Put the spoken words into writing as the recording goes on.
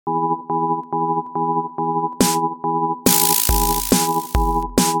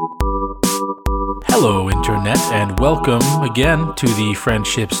Hello, Internet, and welcome again to the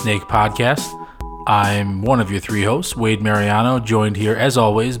Friendship Snake Podcast. I'm one of your three hosts, Wade Mariano, joined here, as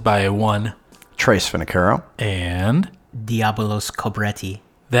always, by one Trace Finicaro. And Diabolos Cobretti.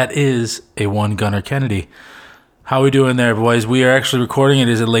 That is a one Gunnar Kennedy. How we doing there, boys? We are actually recording. It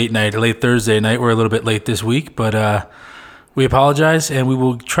is a late Thursday night. We're a little bit late this week, but we apologize, and we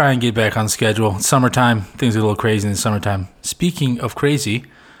will try and get back on schedule. It's summertime. Things are a little crazy in the summertime. Speaking of crazy,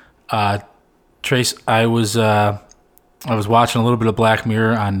 Trace, I was watching a little bit of Black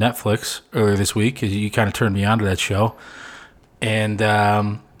Mirror on Netflix earlier this week. You kind of turned me on to that show. And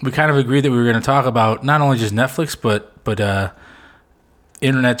we kind of agreed that we were going to talk about not only just Netflix, but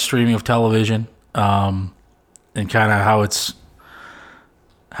internet streaming of television, and kind of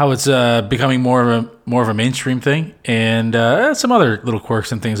how it's becoming more of a mainstream thing, and some other little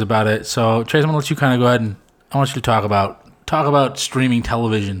quirks and things about it. So, Trace, I'm going to let you kind of go ahead, and I want you to talk about streaming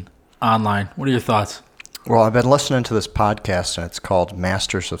television online. What are your thoughts? Well, I've been listening to this podcast, and it's called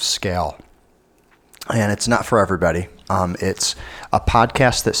Masters of Scale. And it's not for everybody. It's a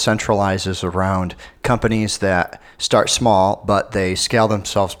podcast that centralizes around companies that start small, but they scale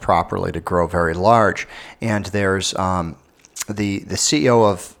themselves properly to grow very large. And there's the CEO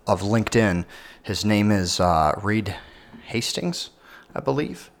of LinkedIn. His name is Reed Hastings, I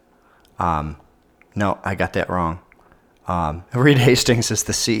believe. No, I got that wrong. Reed Hastings is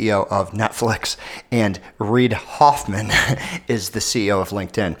the CEO of Netflix, and Reid Hoffman is the CEO of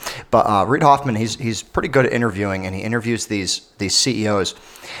LinkedIn. But Reid Hoffman, he's pretty good at interviewing, and he interviews these CEOs.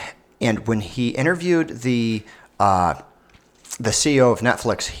 And when he interviewed the CEO of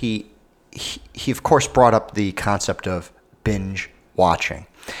Netflix, he of course brought up the concept of binge watching,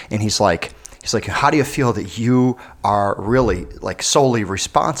 and he's like, how do you feel that you are really like solely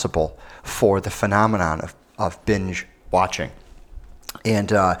responsible for the phenomenon of binge watching?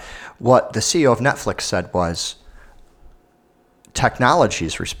 And what the CEO of Netflix said was, technology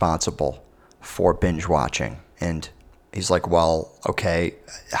is responsible for binge watching. And he's like, well, okay,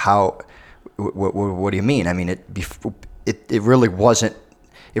 how? What do you mean? I mean, it really wasn't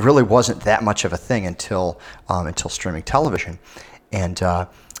that much of a thing until streaming television. And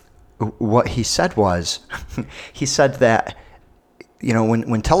what he said was, he said that, you know,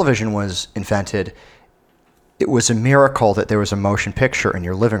 when television was invented, it was a miracle that there was a motion picture in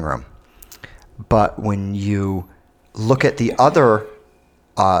your living room. But when you look at the other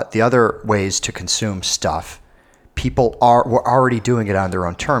ways to consume stuff, people were already doing it on their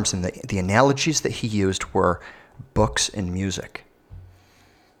own terms. And the analogies that he used were books and music.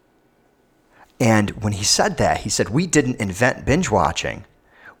 And when he said that, he said, we didn't invent binge watching.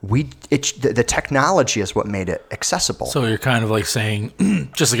 The technology is what made it accessible. So you're kind of like saying,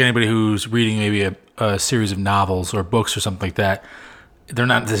 just like anybody who's reading maybe a series of novels or books or something like that, they're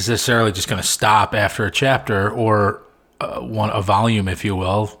not necessarily just going to stop after a chapter or a volume, if you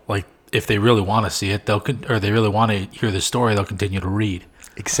will. Like if they really want to see it, or they really want to hear the story, they'll continue to read.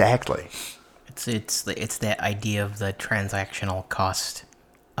 Exactly. It's that idea of the transactional cost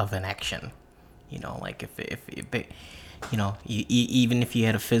of an action. You know, like if you know, even if you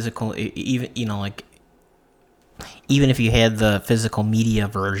had a physical, even if you had the physical media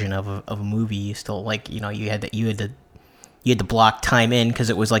version of a movie, you still, like, you know, you had to block time in because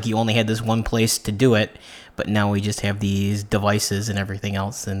it was like you only had this one place to do it. But now we just have these devices and everything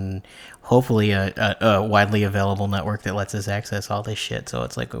else, and hopefully a widely available network that lets us access all this shit. So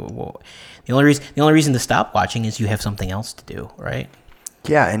it's like, the only reason to stop watching is you have something else to do, right?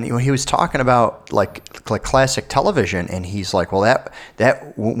 Yeah, and he was talking about like classic television, and he's like, well,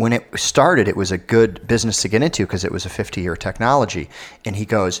 that when it started, it was a good business to get into because it was a 50-year technology, and he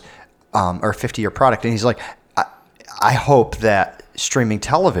goes, or 50-year product, and he's like, I hope that streaming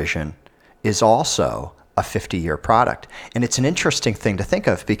television is also a 50-year product, and it's an interesting thing to think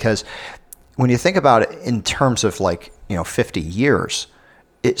of because when you think about it in terms of 50 years,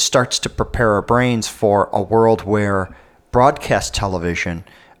 it starts to prepare our brains for a world where broadcast television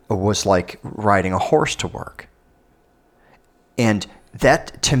was like riding a horse to work. And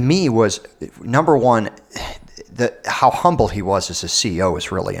that, to me, was, number one, how humble he was as a CEO is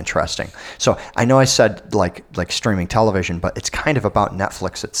really interesting. So I know I said like streaming television, but it's kind of about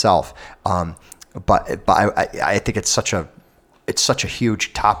Netflix itself. But I think it's such a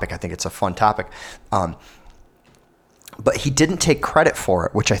huge topic. I think it's a fun topic. But he didn't take credit for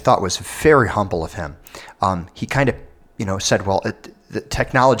it, which I thought was very humble of him. He kind of said, well, the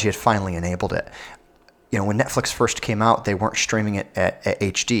technology had finally enabled it. When Netflix first came out, they weren't streaming it at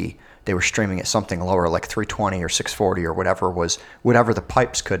HD. they were streaming at something lower, like 320 or 640 or whatever the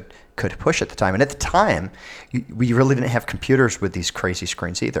pipes could push at the time. And at the time, we really didn't have computers with these crazy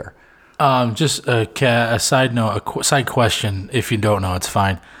screens either. Just a side note, side question. If you don't know, it's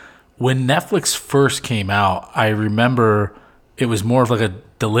fine. When Netflix first came out, I remember it was more of like a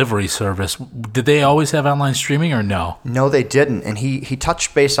delivery service. Did they always have online streaming or no? No, they didn't. And he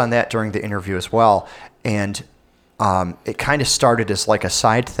touched base on that during the interview as well. And it kind of started as like a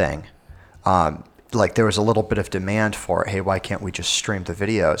side thing. Like there was a little bit of demand for it. Hey, why can't we just stream the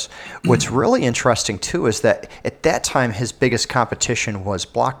videos? What's really interesting too is that at that time his biggest competition was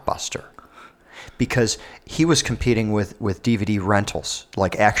Blockbuster, because he was competing with DVD rentals,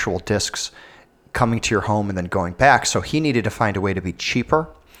 like actual discs coming to your home and then going back. So he needed to find a way to be cheaper,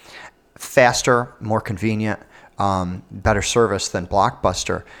 faster, more convenient, better service than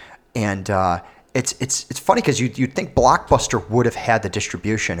Blockbuster. And it's funny because you'd think Blockbuster would have had the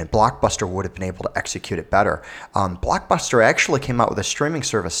distribution and Blockbuster would have been able to execute it better. Blockbuster actually came out with a streaming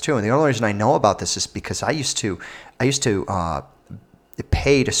service too, and the only reason I know about this is because I used to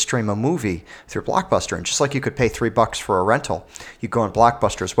pay to stream a movie through Blockbuster, and just like you could pay $3 for a rental, you go on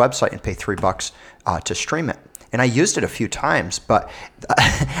Blockbuster's website and pay $3 to stream it. And I used it a few times, but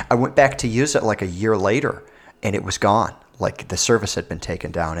I went back to use it like a year later, and it was gone. Like the service had been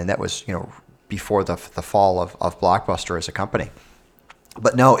taken down, and that was before the fall of Blockbuster as a company.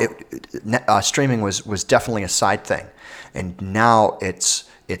 But no, streaming was definitely a side thing, and now it's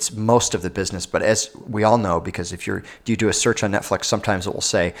most of the business. But as we all know, because if you do a search on Netflix, sometimes it will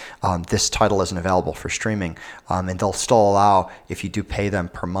say this title isn't available for streaming, and they'll still allow, if you do pay them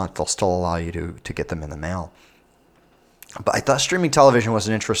per month, they'll still allow you to get them in the mail. But I thought streaming television was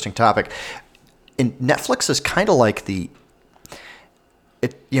an interesting topic. And Netflix is kind of like they're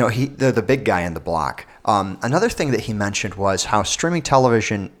the big guy in the block. Another thing that he mentioned was how streaming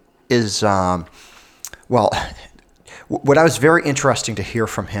television is, what I was very interesting to hear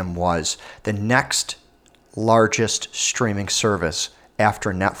from him was the next largest streaming service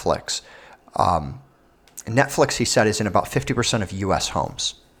after Netflix. Netflix, he said, is in about 50% of U.S.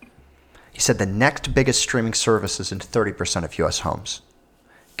 homes. He said the next biggest streaming service is in 30% of U.S. homes.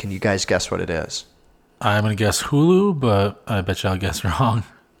 Can you guys guess what it is? I'm going to guess Hulu, but I bet you I'll guess wrong.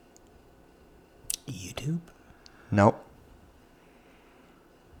 YouTube? Nope.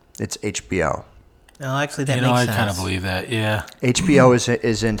 It's HBO. No, actually, that makes sense. I kind of believe that, yeah. HBO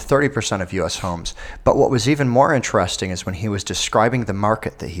is in 30% of U.S. homes. But what was even more interesting is when he was describing the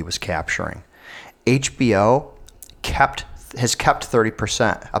market that he was capturing. HBO has kept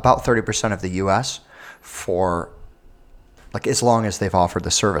 30%, about 30% of the U.S. for like as long as they've offered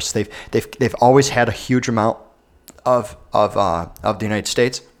the service. They've always had a huge amount of the United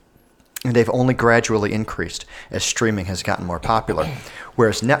States, and they've only gradually increased as streaming has gotten more popular.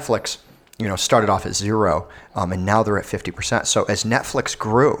 Whereas Netflix, started off at 0, and now they're at 50%. So as Netflix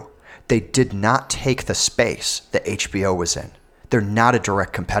grew, they did not take the space that HBO was in. They're not a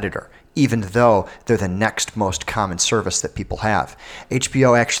direct competitor, even though they're the next most common service that people have.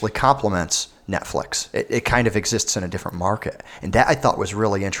 HBO actually complements Netflix. It kind of exists in a different market. And that I thought was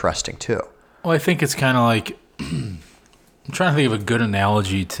really interesting too. Well, I think it's kind of like, I'm trying to think of a good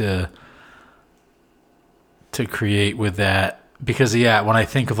analogy to create with that. Because, when I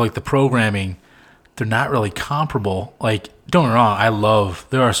think of like the programming, they're not really comparable. Like, don't get me wrong,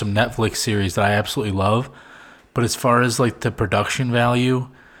 there are some Netflix series that I absolutely love. But as far as like the production value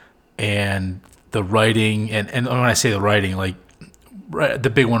and the writing, and when I say the writing, like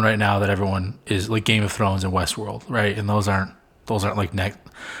the big one right now that everyone is like Game of Thrones and Westworld, right? And those aren't like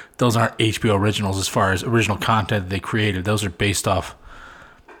those aren't HBO originals as far as original content that they created. Those are based off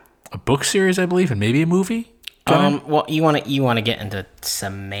a book series, I believe, and maybe a movie. Well, you want to get into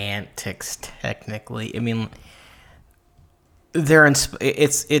semantics technically. I mean, they're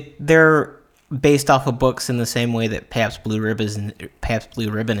based off of books in the same way that Pabst Blue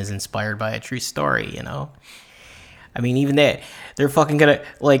Ribbon is inspired by a true story. I mean, even that, they're fucking gonna,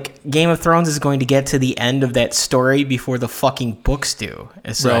 like, Game of Thrones is going to get to the end of that story before the fucking books do.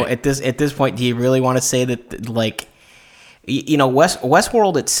 So right. At this point, do you really want to say that, like,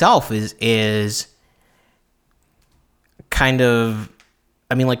 Westworld itself is kind of,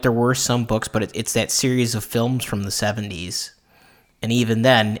 I mean, like, there were some books, but it's that series of films from the 70s. And even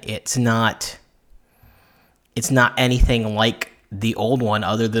then, it's not anything like the old one,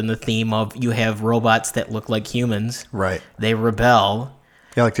 other than the theme of you have robots that look like humans. Right. They rebel.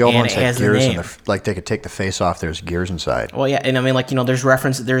 Yeah, like the old ones had gears in like they could take the face off. There's gears inside. Well, yeah, and I mean, like, there's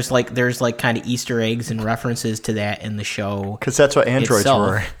kind of Easter eggs and references to that in the show. Because that's what androids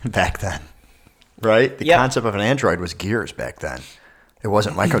were back then, right? The concept of an android was gears back then. It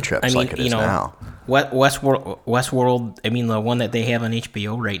wasn't microchips like it is now. Westworld, I mean, the one that they have on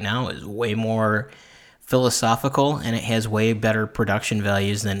HBO right now is way more philosophical, and it has way better production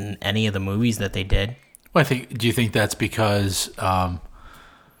values than any of the movies that they did. Well, do you think that's because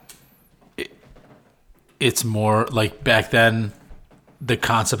it's more like back then the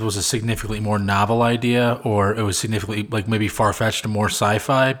concept was a significantly more novel idea, or it was significantly like maybe far-fetched and more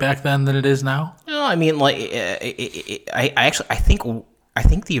sci-fi back then than it is now? No, I mean, like, I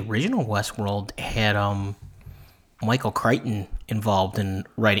think the original Westworld had Michael Crichton involved in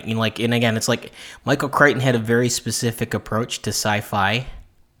writing. You know, like, and again, it's like Michael Crichton had a very specific approach to sci-fi.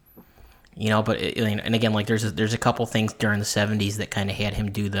 You know, but and again, like, there's a couple things during the 70s that kind of had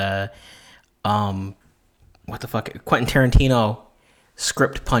him do the Quentin Tarantino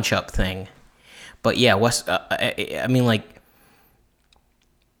script punch-up thing. But yeah, I mean, like,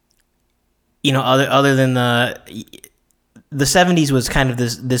 you know, other than the 70s was kind of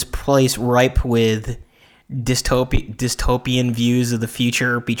this place ripe with dystopian views of the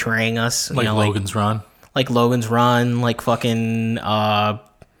future betraying us. Like, you know, Logan's Run. Like Logan's Run, like fucking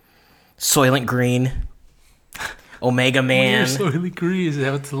Soylent Green, Omega Man. Soylent Green, is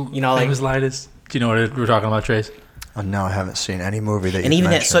that what the like, famous line is? Do you know what we're talking about, Trace? Oh, no, I haven't seen any movie that. And even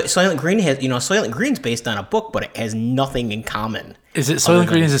mentioned. that Soylent Green has, you know, Soylent Green's based on a book, but it has nothing in common. Is it Soylent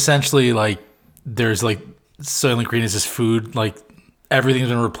Green is essentially like there's like Soylent Green is this food, like everything's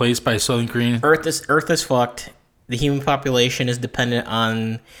been replaced by Soylent Green. Earth is fucked. The human population is dependent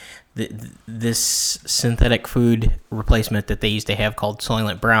on this synthetic food replacement that they used to have called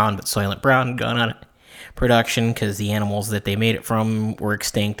Soylent Brown, but Soylent Brown gone out of production because the animals that they made it from were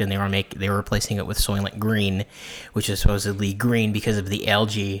extinct, and they were replacing it with Soylent Green, which is supposedly green because of the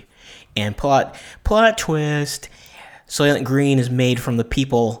algae. And plot twist, Soylent Green is made from the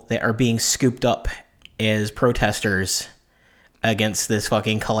people that are being scooped up as protesters against this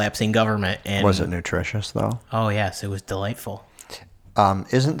fucking collapsing government. And was it nutritious though? Oh yes, it was delightful.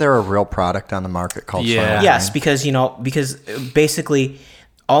 Isn't there a real product on the market called Soylent Green? Yes, because basically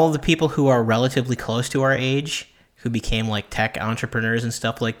all of the people who are relatively close to our age, who became like tech entrepreneurs and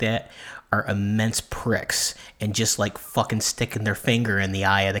stuff like that, are immense pricks and just like fucking sticking their finger in the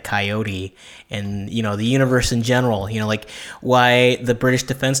eye of the coyote and, you know, the universe in general. You know, like why the British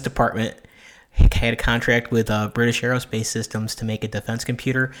Defense Department had a contract with British Aerospace Systems to make a defense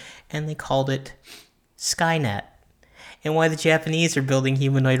computer, and they called it Skynet. And why the Japanese are building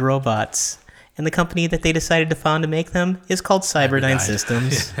humanoid robots, and the company that they decided to found to make them is called Cyberdyne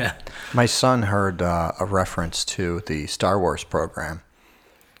Systems. Yeah. My son heard a reference to the Star Wars program,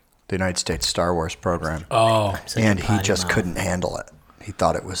 the United States Star Wars program. Oh. And he just couldn't handle it. He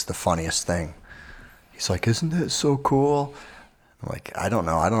thought it was the funniest thing. He's like, isn't that so cool? I'm like, I don't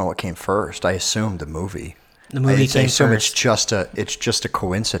know. I don't know what came first. I assumed the movie. The movie came first. It's just a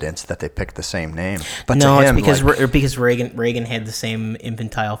coincidence that they picked the same name. But no, to him, it's because Reagan had the same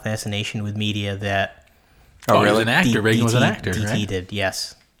infantile fascination with media that. Oh, really? He was an actor. Reagan was an actor, DT right? did,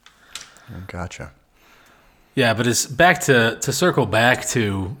 yes. Gotcha. Yeah, but it's back to circle back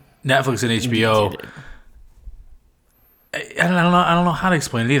to Netflix and HBO. I don't know how to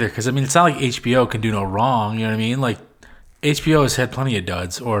explain it either, because I mean it's not like HBO can do no wrong. You know what I mean? Like HBO has had plenty of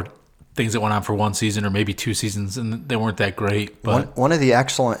duds or things that went on for one season or maybe two seasons, and they weren't that great. But one of the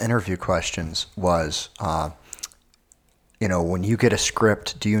excellent interview questions was, when you get a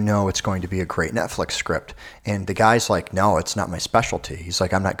script, do you know it's going to be a great Netflix script? And the guy's like, no, it's not my specialty. He's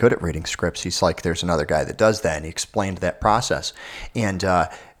like, I'm not good at reading scripts. He's like, there's another guy that does that, and he explained that process. And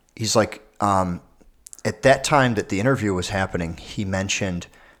he's like, at that time that the interview was happening, he mentioned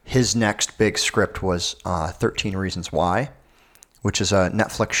his next big script was 13 Reasons Why, which is a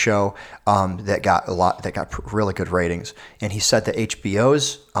Netflix show that got really good ratings. And he said that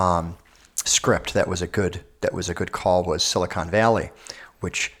HBO's script that was a good call was Silicon Valley,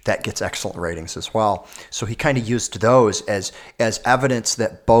 which that gets excellent ratings as well. So he kind of used those as evidence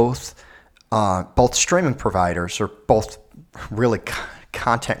that both streaming providers, or both really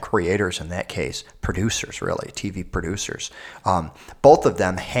content creators in that case, producers really, TV producers, both of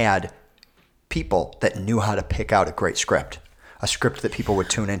them had people that knew how to pick out a great script. A script that people would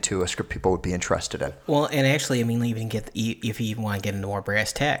tune into, a script people would be interested in. Well, and actually, I mean, if you even want to get into more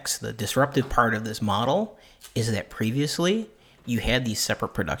brass tacks, the disruptive part of this model is that previously you had these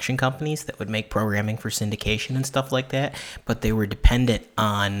separate production companies that would make programming for syndication and stuff like that, but they were dependent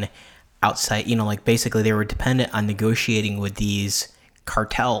on outside, basically they were dependent on negotiating with these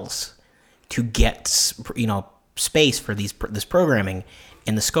cartels to get, space for this programming.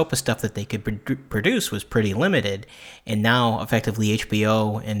 And the scope of stuff that they could produce was pretty limited. And now, effectively,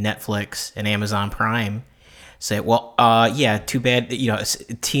 HBO and Netflix and Amazon Prime say, well, yeah, too bad,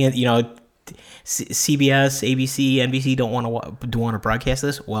 CBS, ABC, NBC don't want to broadcast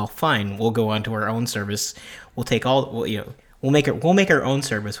this. Well, fine, we'll go on to our own service. We'll take we'll make our own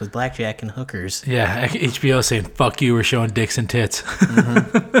service with blackjack and hookers. Yeah, HBO saying "fuck you," we're showing dicks and tits, and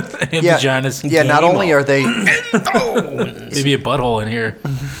vaginas. Yeah, not only are they maybe a butthole in here.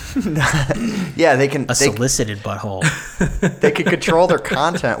 Yeah, they can solicited butthole. They can control their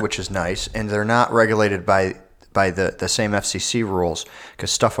content, which is nice, and they're not regulated by the same FCC rules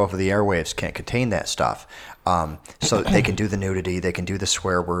because stuff over the airwaves can't contain that stuff. So they can do the nudity, they can do the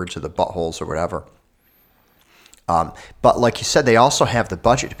swear words or the buttholes or whatever. But like you said, they also have the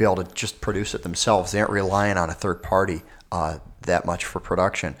budget to be able to just produce it themselves. They aren't relying on a third party that much for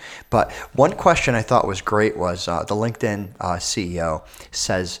production. But one question I thought was great was the LinkedIn CEO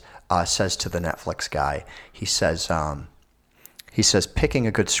says to the Netflix guy, he says, picking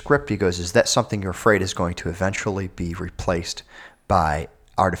a good script, he goes, is that something you're afraid is going to eventually be replaced by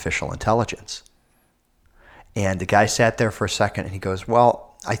artificial intelligence? And the guy sat there for a second and he goes,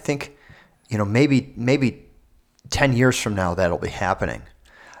 well, I think, maybe 10 years from now that'll be happening.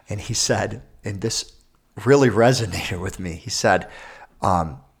 And he said, and this really resonated with me, he said,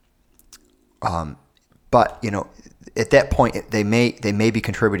 but, at that point, they may be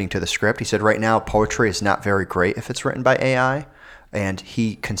contributing to the script. He said, right now, poetry is not very great if it's written by AI. And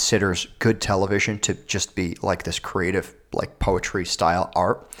he considers good television to just be like this creative, like poetry style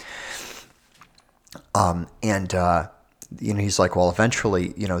art. He's like, well, eventually,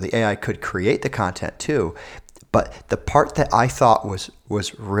 the AI could create the content too. But the part that I thought was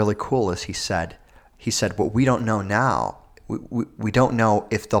really cool is he said, what we don't know now, we don't know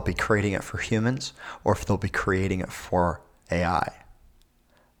if they'll be creating it for humans or if they'll be creating it for AI.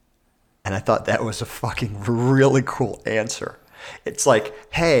 And I thought that was a fucking really cool answer. It's like,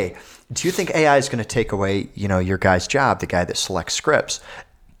 hey, do you think AI is going to take away, your guy's job, the guy that selects scripts?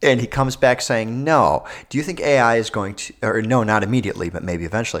 And he comes back saying, no. Do you think AI is going to, or no, not immediately, but maybe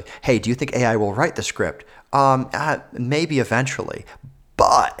eventually. Hey, do you think AI will write the script? Maybe eventually.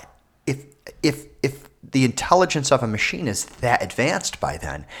 But if the intelligence of a machine is that advanced by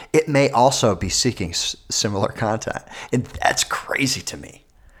then, it may also be seeking similar content. And that's crazy to me.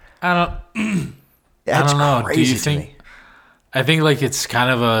 I don't know. Do you think? I think it's kind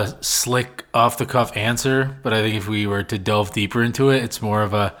of a slick, off the cuff answer, but I think if we were to delve deeper into it, it's more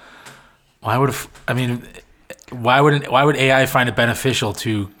of a why would AI find it beneficial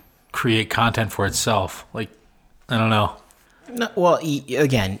to create content for itself? I don't know. No, well,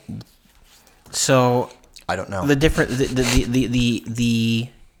 again, so I don't know. The different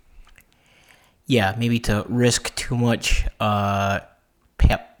maybe to risk too much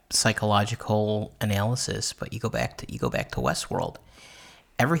psychological analysis, but you go back to Westworld.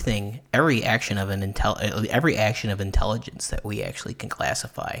 Every action of intelligence that we actually can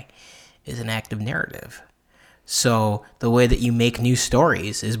classify is an act of narrative. So the way that you make new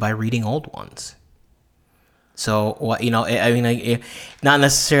stories is by reading old ones. So not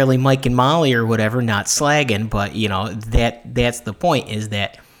necessarily Mike and Molly or whatever, not slagging, but that's the point, is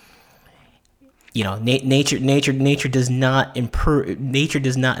that nature does not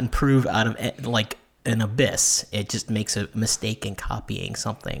improve out of an abyss. It just makes a mistake in copying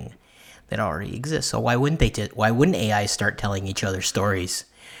something that already exists. So why wouldn't AI start telling each other stories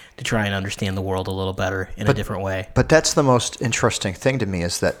to try and understand the world a little better in a different way? But that's the most interesting thing to me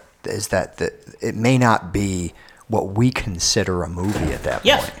is that it may not be what we consider a movie at that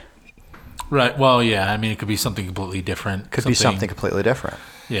point. Right. Well, yeah. I mean, it could be something completely different. Could be something completely different.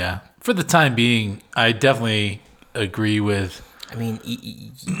 Yeah. For the time being, I definitely agree with. I mean,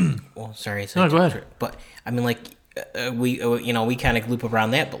 well, sorry. No, go ahead. But I mean, we kind of loop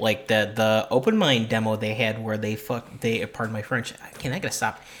around that, but the Open Mind demo they had where pardon my French. I gotta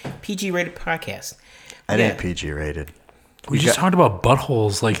stop. PG rated podcast. I ain't PG rated. We just talked about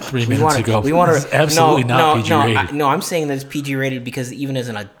buttholes 3 minutes ago. It's absolutely not PG rated. No, I'm saying that it's PG rated because even as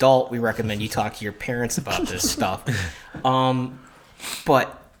an adult, we recommend you talk to your parents about this stuff.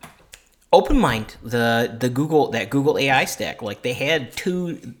 But Open Mind, the Google AI stack, they've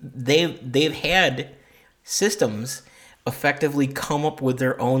had systems effectively come up with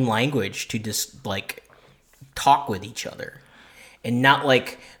their own language to just talk with each other, and not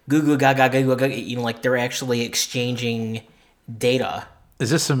Google gaga, they're actually exchanging data.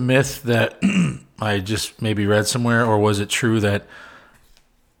 Is this a myth that I just maybe read somewhere, or was it true that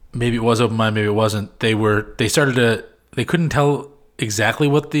maybe it was Open Mind, maybe it wasn't? They couldn't tell exactly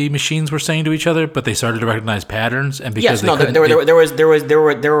what the machines were saying to each other, but they started to recognize patterns, and because there were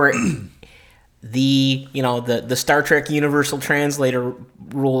the Star Trek Universal Translator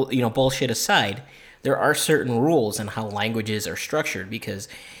rule, bullshit aside, there are certain rules in how languages are structured because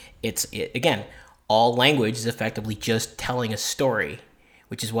again, all language is effectively just telling a story,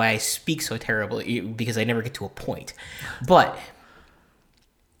 which is why I speak so terribly because I never get to a point. But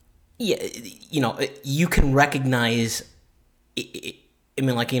yeah, you can recognize. I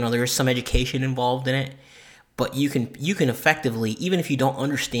mean, there's some education involved in it, but you can effectively, even if you don't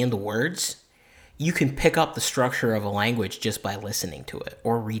understand the words, you can pick up the structure of a language just by listening to it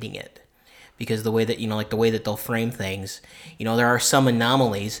or reading it. Because the way that, the way that they'll frame things, there are some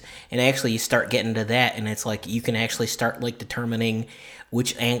anomalies, and actually you start getting to that, and it's like you can actually start determining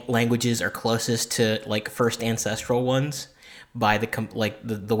which languages are closest to first ancestral ones by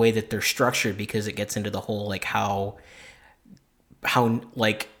the way that they're structured, because it gets into the whole how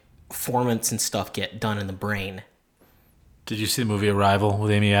formants and stuff get done in the brain. Did you see the movie Arrival with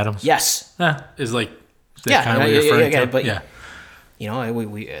Amy Adams? Yes. Is that kind of what you're referring to? But yeah.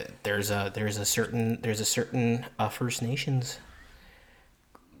 There's a certain First Nations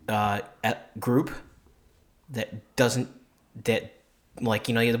group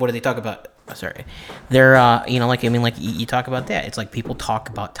what do they talk about? Oh, sorry, they're you talk about that. It's like people talk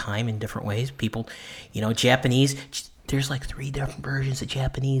about time in different ways. People, Japanese. There's 3 different versions of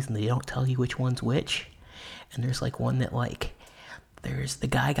Japanese, and they don't tell you which one's which. And there's one that there's the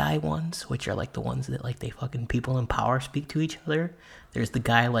guy ones, which are the ones that they fucking people in power speak to each other. There's the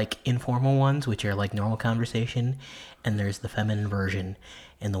guy informal ones, which are normal conversation, and there's the feminine version.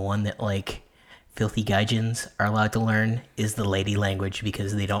 And the one that filthy gaijins are allowed to learn is the lady language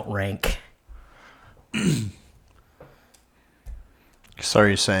because they don't rank. So are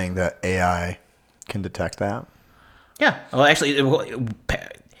you saying that AI can detect that? Yeah. Well, actually, once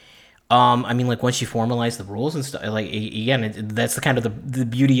you formalize the rules and stuff, again, that's the kind of the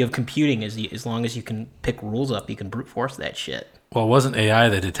beauty of computing is as long as you can pick rules up, you can brute force that shit. Well, it wasn't AI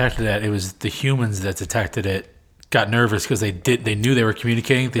that detected that. It was the humans that detected it. Got nervous because they knew they were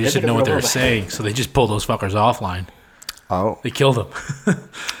communicating. They just didn't know what they were saying, so they just pulled those fuckers offline. Oh. They killed them.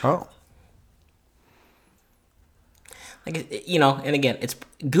 Oh. And again, it's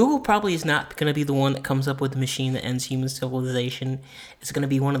Google probably is not going to be the one that comes up with the machine that ends human civilization. It's going to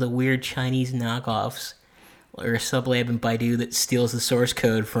be one of the weird Chinese knockoffs or a sublab in Baidu that steals the source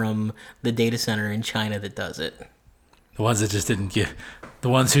code from the data center in China that does it. The ones that just didn't get, the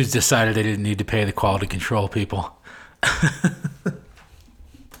ones who decided they didn't need to pay the quality control people.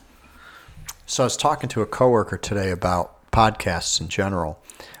 So I was talking to a coworker today about podcasts in general,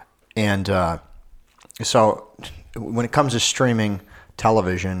 and so when it comes to streaming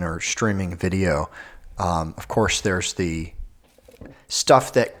television or streaming video, of course there's the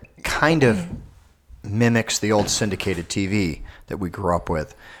stuff that kind of mimics the old syndicated TV that we grew up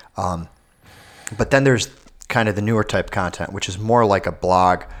with, but then there's kind of the newer type content, which is more like a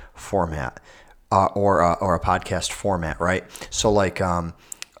blog format or a podcast format, right? So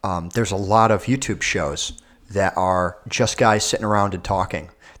there's a lot of YouTube shows that are just guys sitting around and talking.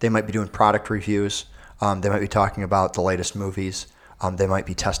 They might be doing product reviews. They might be talking about the latest movies. They might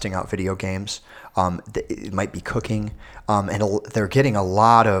be testing out video games. It might be cooking. And they're getting a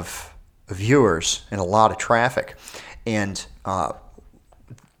lot of viewers and a lot of traffic. And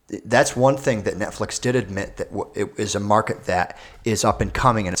that's one thing that Netflix did admit, that it is a market that is up and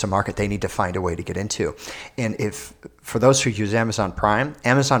coming, and it's a market they need to find a way to get into. And for those who use Amazon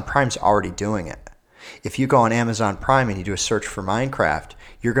Prime's already doing it. If you go on Amazon Prime and you do a search for Minecraft,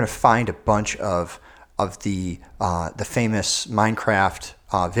 you're going to find a bunch of the famous Minecraft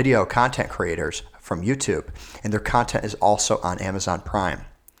video content creators from YouTube, and their content is also on Amazon Prime,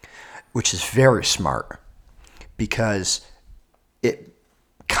 which is very smart because it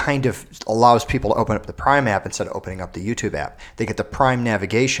kind of allows people to open up the Prime app instead of opening up the YouTube app. They get the Prime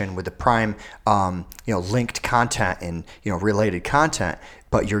navigation with the Prime, linked content and related content,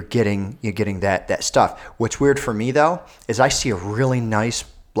 but you're getting that stuff. What's weird for me though is I see a really nice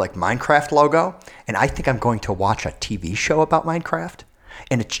Minecraft logo, and I think I'm going to watch a TV show about Minecraft,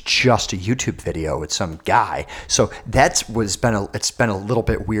 and it's just a YouTube video with some guy. So it's been a little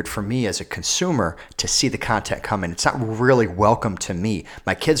bit weird for me as a consumer to see the content come in. It's not really welcome to me.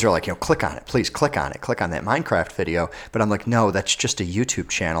 My kids are like, click on it, please click on it, click on that Minecraft video. But I'm like, no, that's just a YouTube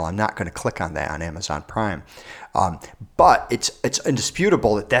channel. I'm not going to click on that on Amazon Prime. But it's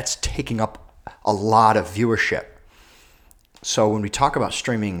indisputable that that's taking up a lot of viewership. So when we talk about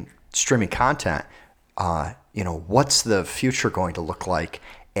streaming content, what's the future going to look like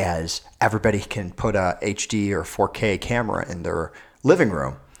as everybody can put a HD or 4K camera in their living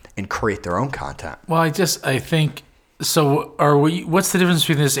room and create their own content? Well, I think, so what's the difference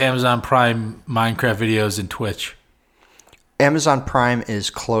between this Amazon Prime Minecraft videos and Twitch? Amazon Prime is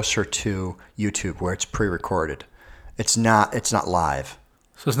closer to YouTube, where it's pre-recorded. It's not live.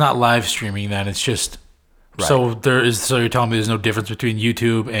 So it's not live streaming then. It's just Right. So you're telling me there's no difference between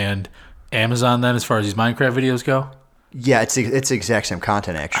YouTube and Amazon then, as far as these Minecraft videos go? Yeah, it's the exact same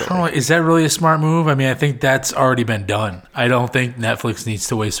content, actually. I don't know, is that really a smart move? I mean, I think that's already been done. I don't think Netflix needs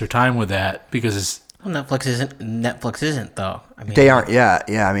to waste their time with that because it's. Well, Netflix isn't though. I mean, They aren't. Yeah.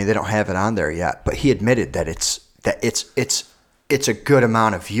 I mean, they don't have it on there yet. But he admitted that it's a good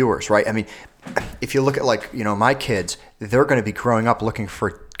amount of viewers, right? I mean, if you look at my kids, they're going to be growing up looking for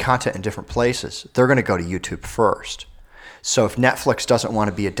content in different places. They're going to go to YouTube first. So if Netflix doesn't want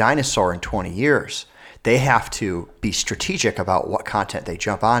to be a dinosaur in 20 years, they have to be strategic about what content they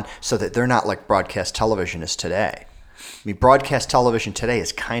jump on so that they're not like broadcast television is today. I mean, broadcast television today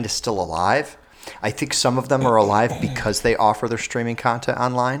is kind of still alive. I think some of them are alive because they offer their streaming content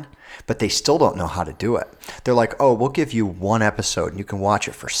online, but they still don't know how to do it. They're like, oh, we'll give you one episode and you can watch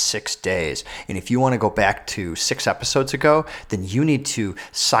it for 6 days. And if you want to go back to 6 episodes ago, then you need to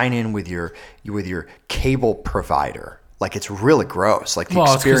sign in with your cable provider. Like, it's really gross. Like, the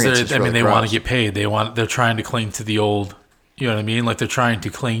experience is really they gross. want to get paid. They're trying to cling to the old, you know what I mean? Like, they're trying to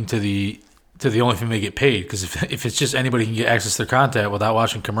cling to the only thing they get paid. Because if it's just anybody can get access to their content without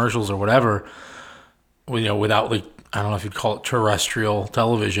watching commercials or whatever, without, like, I don't know if you'd call it terrestrial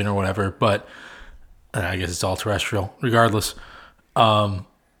television or whatever, but I guess it's all terrestrial regardless.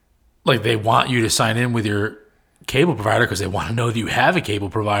 Like, they want you to sign in with your cable provider because they want to know that you have a cable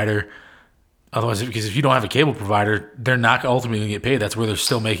provider. Otherwise, because if you don't have a cable provider, they're not ultimately going to get paid. That's where they're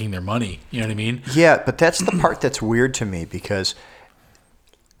still making their money. You know what I mean? Yeah, but that's the part that's weird to me because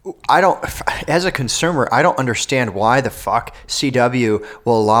as a consumer, I don't understand why the fuck CW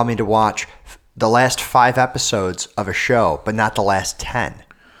will allow me to watch the last 5 episodes of a show, but not the last 10.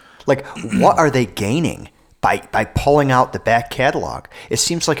 Like, what are they gaining by pulling out the back catalog? It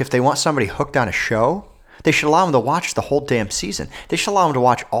seems like if they want somebody hooked on a show, they should allow them to watch the whole damn season. They should allow them to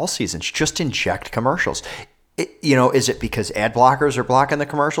watch all seasons. Just inject commercials. Is it because ad blockers are blocking the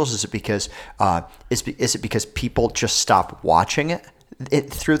commercials? Is it because is it because people just stop watching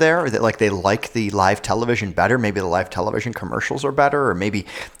it through there, or that like they like the live television better? Maybe the live television commercials are better, or maybe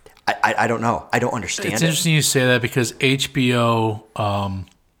I don't know. I don't understand. It's interesting you say that because HBO.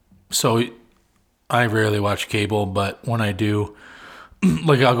 So I rarely watch cable, but when I do,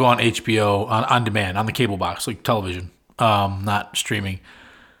 like I'll go on HBO on demand on the cable box, like television, not streaming,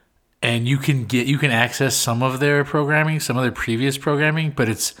 and you can access some of their programming, some of their previous programming, but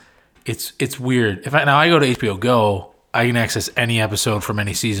it's weird. If I go to HBO Go, I can access any episode from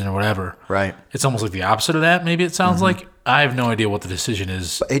any season or whatever. Right. It's almost like the opposite of that. Maybe it sounds like. I have no idea what the decision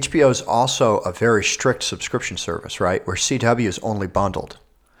is. But HBO is also a very strict subscription service, right? Where CW is only bundled.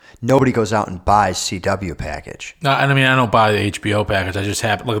 Nobody goes out and buys CW package. No, I mean, I don't buy the HBO package. I just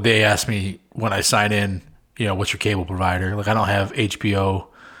have, like, they ask me when I sign in, what's your cable provider? Like, I don't have HBO.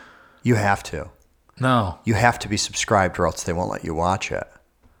 You have to. No. You have to be subscribed or else they won't let you watch it.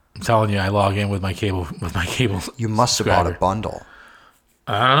 I'm telling you, I log in with my cable. You must have bought a bundle.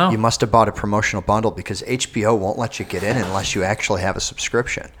 I don't know. You must have bought a promotional bundle because HBO won't let you get in unless you actually have a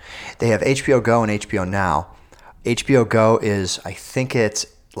subscription. They have HBO Go and HBO Now. HBO Go is, I think it's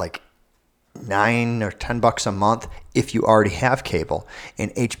like $9 or $10 a month if you already have cable.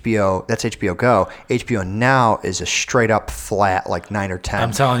 And that's HBO Go. HBO Now is a straight up flat, like $9 or $10.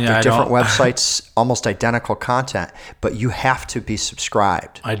 I'm telling you, they're different websites, almost identical content, but you have to be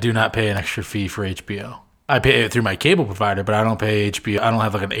subscribed. I do not pay an extra fee for HBO. I pay it through my cable provider, but I don't pay HBO. I don't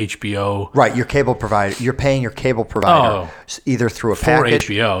have like an HBO. Right, your cable provider. You're paying your cable provider either through a package.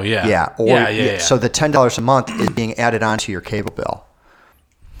 For HBO, yeah. Yeah. Yeah. So the $10 a month is being added onto your cable bill.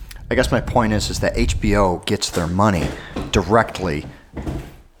 I guess my point is that HBO gets their money directly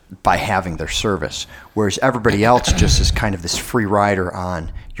by having their service, whereas everybody else just is kind of this free rider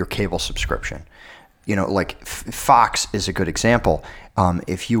on your cable subscription. Like Fox is a good example.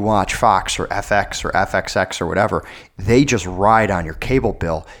 If you watch Fox or FX or FXX or whatever, they just ride on your cable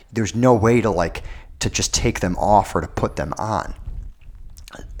bill. There's no way to just take them off or to put them on.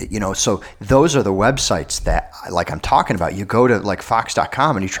 So those are the websites that like I'm talking about. You go to like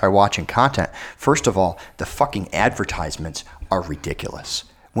Fox.com and you try watching content. First of all, the fucking advertisements are ridiculous.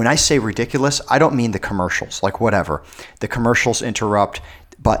 When I say ridiculous, I don't mean the commercials, like whatever. The commercials interrupt,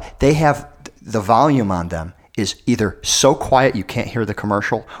 but they have the volume on them is either so quiet you can't hear the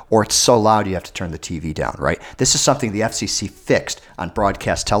commercial or it's so loud you have to turn the TV down, right? This is something the FCC fixed on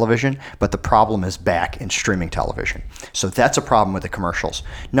broadcast television, but the problem is back in streaming television. So that's a problem with the commercials.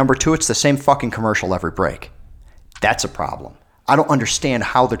 Number 2, it's the same fucking commercial every break. That's a problem. I don't understand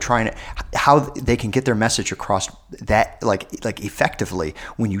how how they can get their message across that like effectively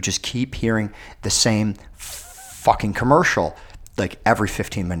when you just keep hearing the same fucking commercial like every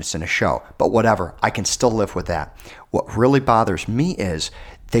 15 minutes in a show. But whatever, I can still live with that. What really bothers me is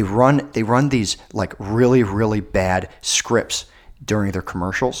they run these like really, really bad scripts during their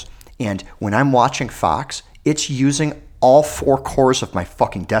commercials. And when I'm watching Fox, it's using all 4 cores of my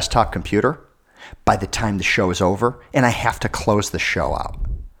fucking desktop computer by the time the show is over, and I have to close the show out.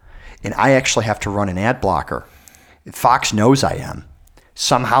 And I actually have to run an ad blocker. Fox knows I am.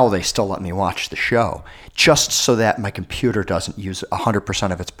 Somehow they still let me watch the show, just so that my computer doesn't use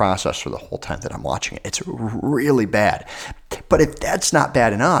 100% of its processor the whole time that I'm watching it. It's really bad. But if that's not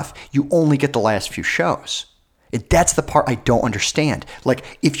bad enough, you only get the last few shows. That's the part I don't understand.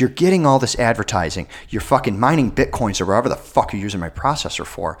 Like, if you're getting all this advertising, you're fucking mining bitcoins or whatever the fuck you're using my processor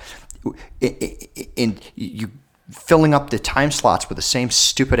for, and you filling up the time slots with the same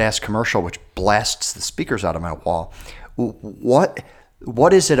stupid-ass commercial which blasts the speakers out of my wall.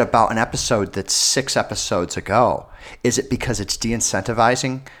 What is it about an episode that's 6 episodes ago? Is it because it's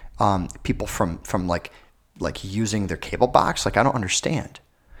de-incentivizing people from like using their cable box? Like, I don't understand.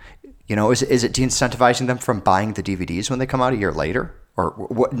 You know, is it de-incentivizing them from buying the DVDs when they come out a year later? Or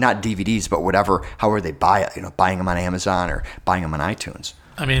what? Not DVDs, but whatever, however they buy it. You know, buying them on Amazon or buying them on iTunes.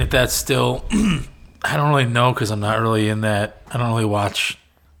 I mean, if that's still, I don't really know because I'm not really in that. I don't really watch.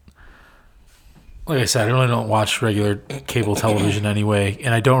 Like I said, I really don't watch regular cable television anyway,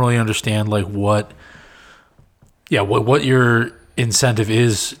 and I don't really understand like what your incentive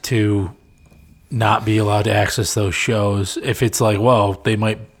is to not be allowed to access those shows. If it's like, well, they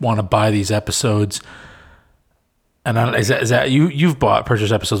might want to buy these episodes, and is that you've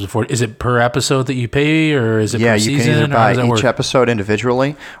purchased episodes before? Is it per episode that you pay, or is it per season? Yeah, you can either buy each episode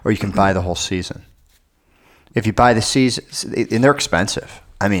individually, or you can buy the whole season. If you buy the season, and they're expensive.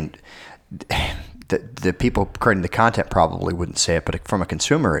 I mean, the people creating the content probably wouldn't say it, but from a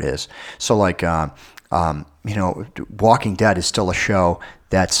consumer it is. So like, you know, Walking Dead is still a show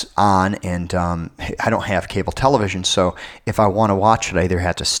that's on, and I don't have cable television, so if I want to watch it, I either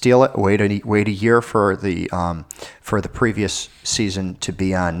have to steal it, wait a year for the previous season to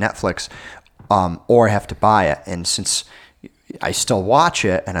be on Netflix, or I have to buy it. And since I still watch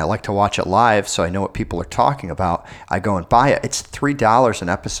it, and I like to watch it live, so I know what people are talking about, I go and buy it. It's $3 an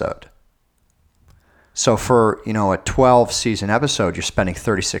episode. So for, you know, a 12-season episode, you're spending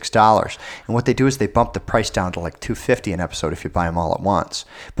 $36. And what they do is they bump the price down to like $2.50 an episode if you buy them all at once.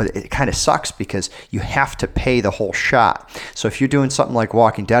 But it kind of sucks because you have to pay the whole shot. So if you're doing something like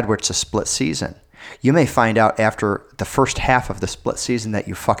Walking Dead where it's a split season, you may find out after the first half of the split season that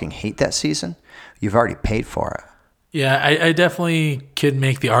you fucking hate that season. You've already paid for it. Yeah, I definitely could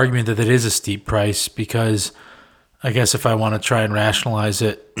make the argument that it is a steep price because I guess if I want to try and rationalize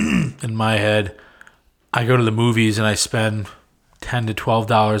it in my head, I go to the movies and I spend $10 to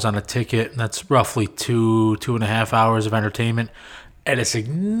 $12 on a ticket, and that's roughly 2.5 hours of entertainment at a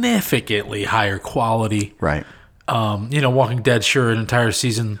significantly higher quality. Right. You know, Walking Dead, sure, an entire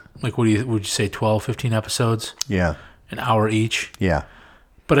season, like would you say 12, 15 episodes? Yeah. An hour each? Yeah.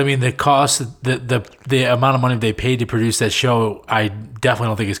 But I mean, the cost, the amount of money they paid to produce that show, I definitely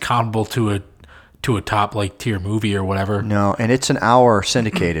don't think is comparable to a top like tier movie or whatever. No, and it's an hour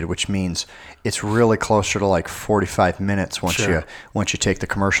syndicated, which means it's really closer to like 45 minutes once you take the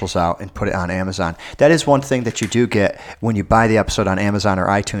commercials out and put it on Amazon. That is one thing that you do get when you buy the episode on Amazon or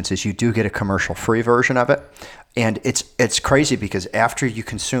iTunes is you do get a commercial-free version of it. And it's crazy because after you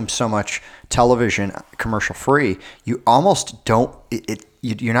consume so much television commercial-free, you almost don't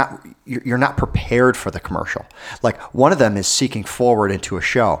you're not prepared for the commercial. Like one of them is Seeking Forward into a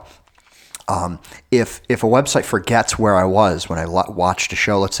show. If a website forgets where I was when I watched a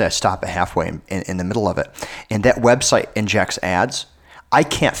show, let's say I stop at halfway in the middle of it, and that website injects ads, I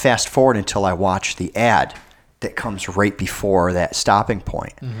can't fast forward until I watch the ad that comes right before that stopping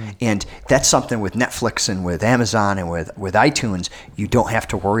point. Mm-hmm. And that's something with Netflix and with Amazon and with iTunes, you don't have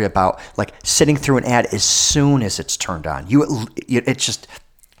to worry about like sitting through an ad as soon as it's turned on.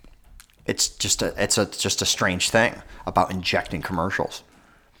 It's just a strange thing about injecting commercials.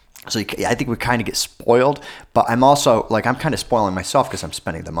 So I think we kind of get spoiled, but I'm also like I'm kind of spoiling myself because I'm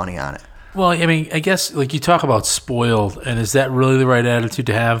spending the money on it. Well, I mean, I guess like you talk about spoiled, and is that really the right attitude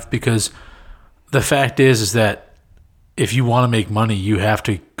to have? Because the fact is that if you want to make money, you have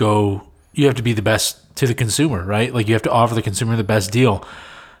to be the best to the consumer, right? Like you have to offer the consumer the best deal.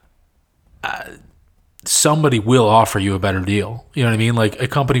 Somebody will offer you a better deal. You know what I mean? Like a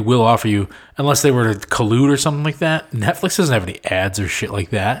company will offer you, unless they were to collude or something like that. Netflix doesn't have any ads or shit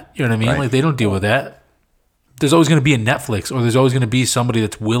like that. You know what I mean? Right. Like they don't deal with that. there's always going to be a Netflix, or there's always going to be somebody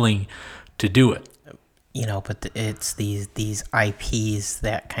that's willing to do it. But it's these IPs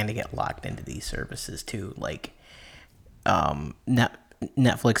that kind of get locked into these services too. Like,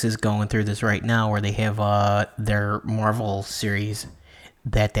 Netflix is going through this right now where they have their Marvel series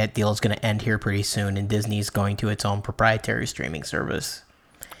that deal is going to end here pretty soon, and Disney's going to its own proprietary streaming service.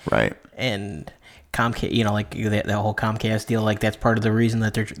 Right. And Comcast, like that whole Comcast deal, like that's part of the reason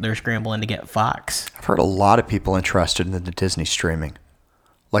that they're scrambling to get Fox. I've heard a lot of people interested in the Disney streaming.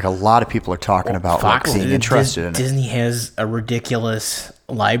 Like a lot of people are talking about Fox, being interested in it. Disney has a ridiculous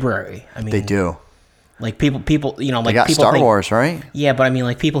library. I mean, They do. Like people, like They got people Star think, Wars, right? Yeah, but I mean,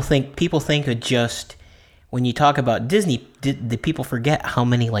 like people think of just when you talk about Disney, the people forget how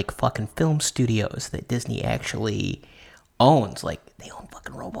many like fucking film studios that Disney actually owns. Like they own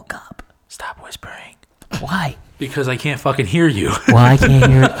fucking RoboCop. Stop whispering. Why? Because I can't fucking hear you. Well, I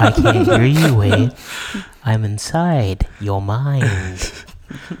can't hear you, Wade. I'm inside your mind.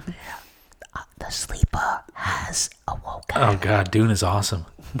 The sleeper has awoken. Oh God, Dune is awesome.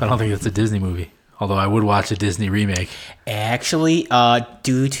 But I don't think it's a Disney movie. Although I would watch a Disney remake. Actually,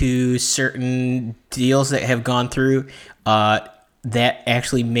 due to certain deals that have gone through, that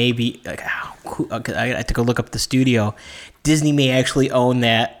actually may be. I have to go look up the studio. Disney may actually own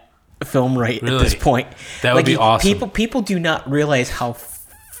that film right Really? at this point. That would be awesome. People do not realize how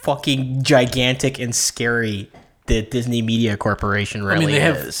fucking gigantic and scary the Disney Media Corporation really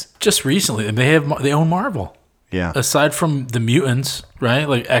is. Just recently, they own Marvel. Yeah. Aside from the mutants, right?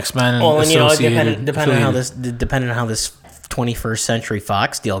 Like X-Men and Well, associated. depending on how this 21st Century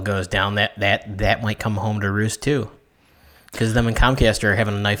Fox deal goes down, that might come home to roost too. Because them and Comcast are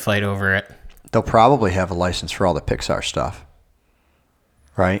having a knife fight over it. They'll probably have a license for all the Pixar stuff.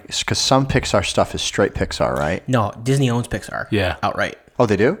 Right? Because some Pixar stuff is straight Pixar, right? No, Disney owns Pixar. Yeah. Outright. Oh,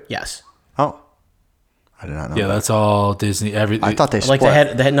 they do? Yes. Oh. I did not know Yeah, that. that's all Disney. I thought they Like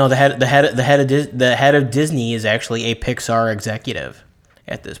split. the head of Disney is actually a Pixar executive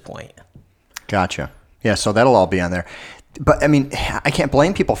at this point. Gotcha. Yeah, so that'll all be on there. But, I mean, I can't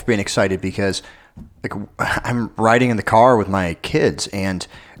blame people for being excited because like I'm riding in the car with my kids and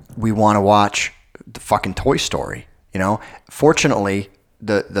we want to watch the fucking Toy Story, Fortunately,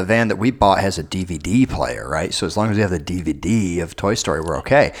 the van that we bought has a DVD player, right? So as long as we have the DVD of Toy Story, we're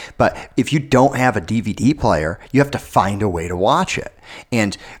okay. But if you don't have a DVD player, you have to find a way to watch it.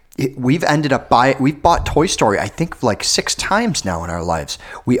 And we've bought Toy Story, I think, like 6 times now in our lives.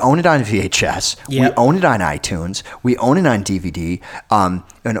 We own it on VHS. Yep. We own it on iTunes. We own it on DVD.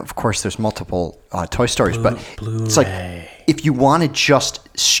 And of course, there's multiple Toy Stories. But it's like, if you want to just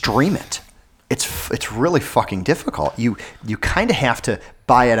stream it, it's really fucking difficult. You kind of have to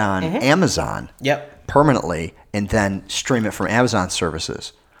buy it on Amazon permanently and then stream it from Amazon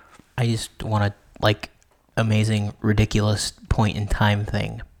services. I just want to amazing, ridiculous point in time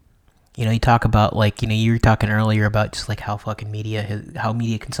thing. You talk about you were talking earlier about just how fucking how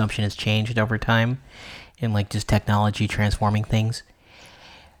media consumption has changed over time and just technology transforming things.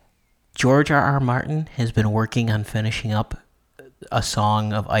 George R.R. Martin has been working on finishing up A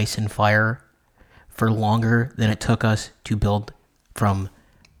Song of Ice and Fire for longer than it took us to build from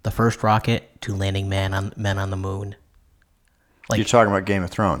the first rocket to landing men on the moon. You're talking about Game of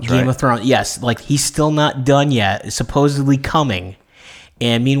Thrones, right? Game of Thrones, yes. He's still not done yet. It's supposedly coming.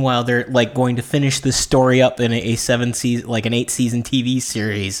 And meanwhile, they're going to finish this story up in an 8-season TV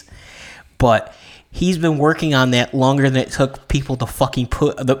series. But he's been working on that longer than it took people to fucking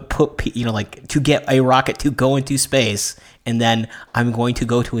to get a rocket to go into space. And then I'm going to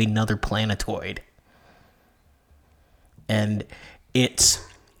go to another planetoid. And it's,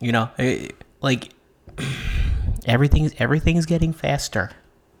 everything's getting faster.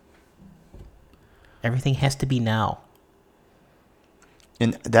 Everything has to be now.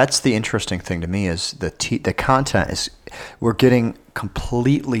 And that's the interesting thing to me is the content is, we're getting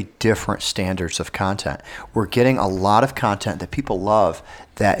completely different standards of content. We're getting a lot of content that people love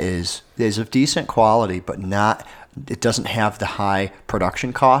that is of decent quality, but it doesn't have the high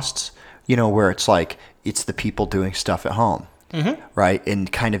production costs, where it's the people doing stuff at home, right? In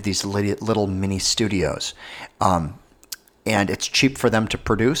kind of these little mini studios. And it's cheap for them to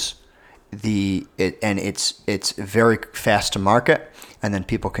produce. And it's very fast to market, and then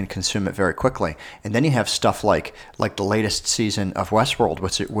people can consume it very quickly. And then you have stuff like the latest season of Westworld,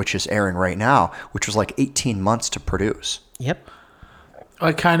 which is airing right now, which was 18 months to produce. Yep.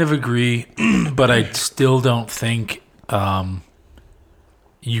 I kind of agree, but I still don't think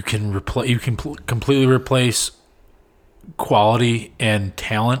you can completely replace quality and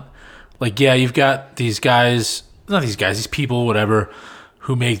talent. You've got these guys, these people, whatever,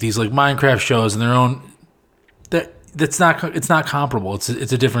 who make these Minecraft shows and their own it's not comparable. It's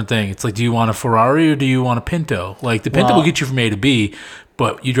a different thing. It's like, do you want a Ferrari or do you want a Pinto? Like the Pinto will get you from A to B,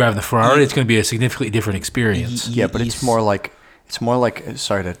 but you drive the Ferrari, it's going to be a significantly different experience. Yeah, but it's more like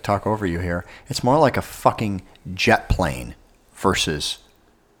sorry to talk over you here. It's more like a fucking jet plane versus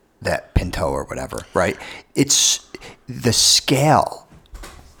that Pinto or whatever, right? It's the scale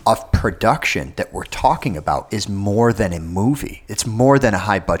of production that we're talking about is more than a movie. It's more than a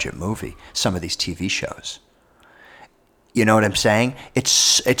high budget movie. Some of these TV shows. You know what I'm saying?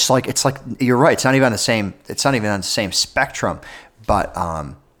 It's like you're right. It's not even on the same spectrum, but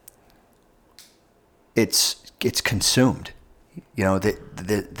it's consumed. You know, the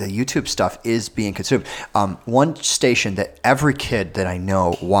YouTube stuff is being consumed. One station that every kid that I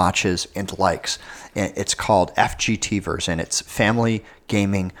know watches and likes, it's called FGTVers, and it's Family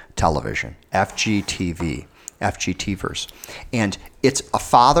Gaming Television, FGTVers. And it's a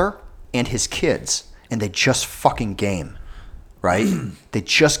father and his kids, and they just fucking game, right? They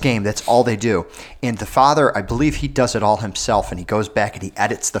just game. That's all they do. And the father, I believe he does it all himself, and he goes back and he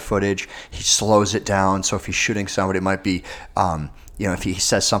edits the footage. He slows it down. So if he's shooting somebody, it might be, if he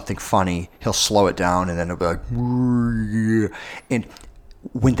says something funny, he'll slow it down, and then it'll be like, and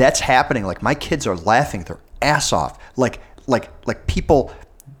when that's happening, like my kids are laughing their ass off, like people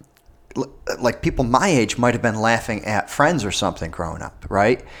my age might have been laughing at Friends or something growing up,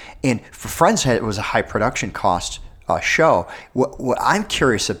 right? And for Friends, it was a high production cost show. What I'm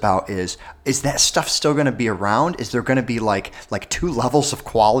curious about is that stuff still going to be around? Is there going to be like two levels of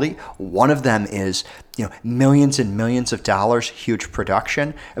quality? One of them is, millions and millions of dollars, huge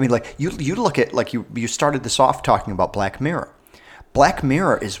production. I mean, like you look at, like you started this off talking about Black Mirror. Black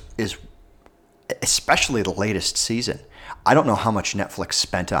Mirror is especially the latest season. I don't know how much Netflix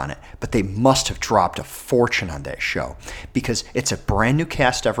spent on it, but they must have dropped a fortune on that show because it's a brand new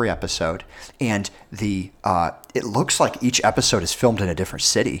cast every episode, and it looks like each episode is filmed in a different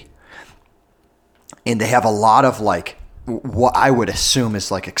city, and they have a lot of like what I would assume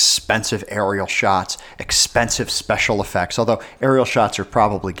is like expensive aerial shots, expensive special effects, although aerial shots are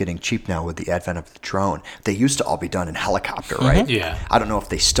probably getting cheap now with the advent of the drone. They used to all be done in helicopter, right? Yeah. I don't know if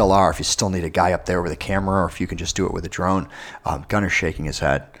they still are, if you still need a guy up there with a camera or if you can just do it with a drone. Gunner's shaking his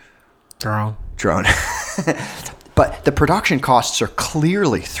head. Drone. But the production costs are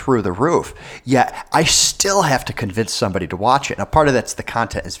clearly through the roof, yet I still have to convince somebody to watch it. Now, part of that's the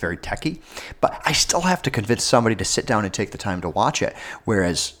content is very techy, but I still have to convince somebody to sit down and take the time to watch it.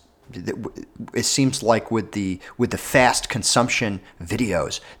 Whereas it seems like with the fast consumption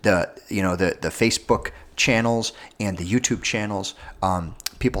videos, the Facebook channels and the YouTube channels,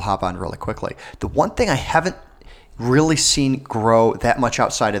 people hop on really quickly. The one thing I haven't really seen grow that much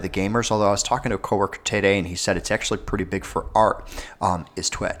outside of the gamers, although I was talking to a coworker today and he said it's actually pretty big for art, is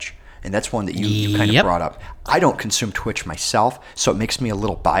Twitch. And that's one that you kind of brought up. I don't consume Twitch myself, so it makes me a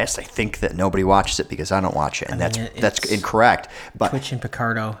little biased. I think that nobody watches it because I don't watch it, and that's incorrect. But Twitch and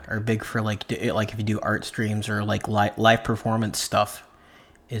Picardo are big for like if you do art streams or like live performance stuff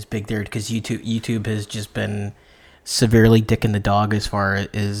is big there, because YouTube has just been severely dick in the dog as far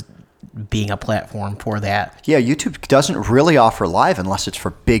as being a platform for that. Yeah, YouTube doesn't really offer live unless it's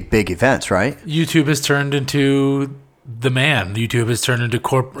for big events, right? YouTube has turned into YouTube has turned into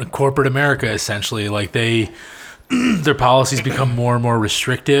corporate America, essentially. Like their policies become more and more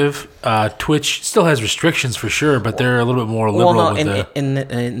restrictive. Twitch still has restrictions for sure, but they're a little bit more liberal.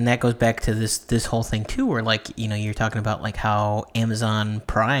 And that goes back to this whole thing too, where like you're talking about like how Amazon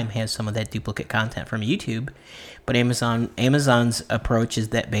Prime has some of that duplicate content from YouTube, but Amazon's approach is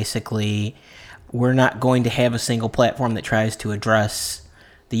that basically we're not going to have a single platform that tries to address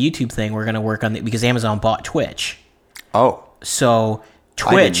the YouTube thing. We're going to work on it because Amazon bought Twitch. Oh, so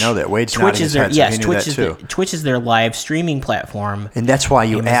Twitch. I didn't know that. Wade's nodding his head, so he knew that too. Twitch is their live streaming platform. And that's why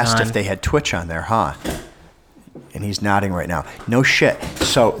you asked if they had Twitch on there, huh? And he's nodding right now. No shit.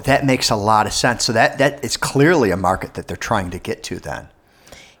 So that makes a lot of sense. So that is clearly a market that they're trying to get to then.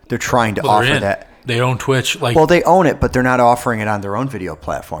 They're trying to offer that. They own Twitch. Well, they own it, but they're not offering it on their own video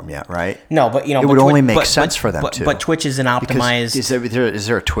platform yet, right? No, but it would only make sense for them to. But Twitch is an optimized. Is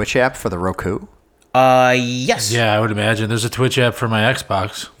there a Twitch app for the Roku? Yes. Yeah, I would imagine. There's a Twitch app for my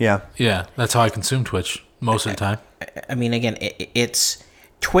Xbox. Yeah. Yeah, that's how I consume Twitch most of the time. I mean, again, it's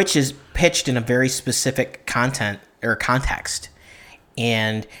Twitch is pitched in a very specific content or context,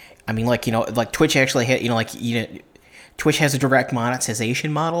 and I mean, like Twitch actually had, Twitch has a direct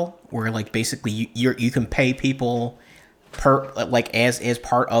monetization model where like basically you can pay people per like as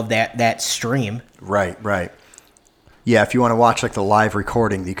part of that stream. Right. Yeah, if you want to watch like the live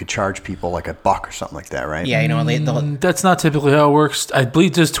recording, you could charge people like $1 or something like that, right? Yeah, they'll That's not typically how it works. I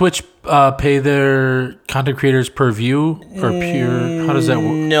believe, does Twitch pay their content creators per view or pure? How does that work?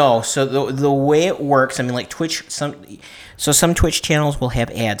 No. So the way it works, I mean, like Twitch, some Twitch channels will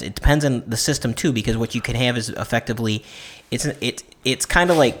have ads. It depends on the system too, because what you can have is effectively, it's kind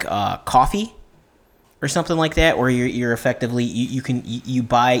of like coffee or something like that, where you're effectively you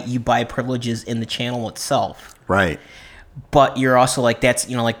buy privileges in the channel itself. Right. But you're also like, that's,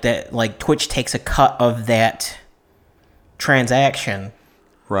 like Twitch takes a cut of that transaction.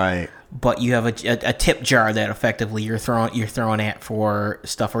 Right. But you have a tip jar that effectively you're throwing at for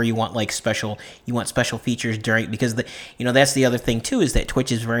stuff, or you want like special features during, because that's the other thing too, is that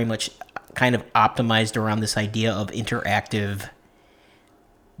Twitch is very much kind of optimized around this idea of interactive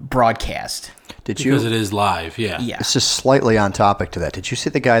broadcast. Because it is live, yeah. Yeah. It's just slightly on topic to that. Did you see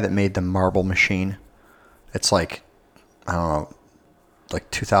the guy that made the marble machine? It's like, I don't know, like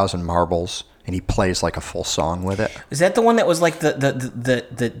 2,000 marbles, and he plays like a full song with it. Is that the one that was like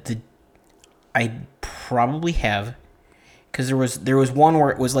the I probably have, because there was one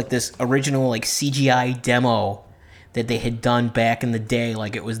where it was like this original like CGI demo that they had done back in the day,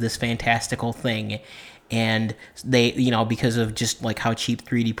 like it was this fantastical thing, and they, because of just like how cheap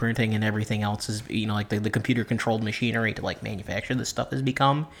 3D printing and everything else is, like the computer controlled machinery to like manufacture this stuff has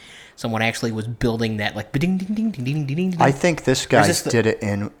become, someone actually was building that like ding ding ding ding ding ding ding. I think this guy did it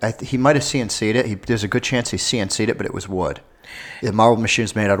in. He might have CNC'd it. There's a good chance he CNC'd it, but it was wood. The marble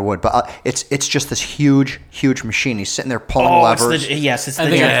machine's made out of wood, but it's just this huge machine. He's sitting there pulling levers. It's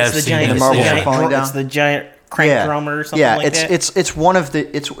the giant crank drummer or something like that. It's one of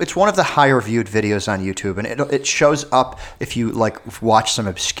the higher viewed videos on YouTube, and it shows up if you like watch some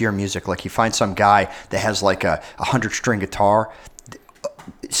obscure music. Like you find some guy that has like a 100-string guitar.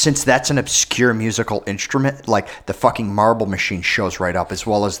 Since that's an obscure musical instrument, like the fucking marble machine shows right up, as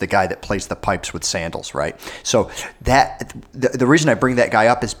well as the guy that plays the pipes with sandals, right? So that the reason I bring that guy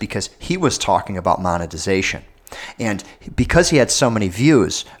up is because he was talking about monetization, and because he had so many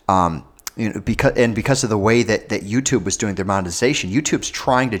views, because of the way that YouTube was doing their monetization, YouTube's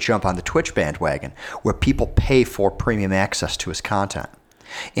trying to jump on the Twitch bandwagon, where people pay for premium access to his content.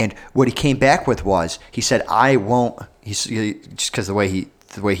 And what he came back with was, he said, I won't. Just because the way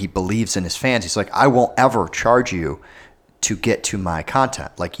he believes in his fans, he's like, I won't ever charge you to get to my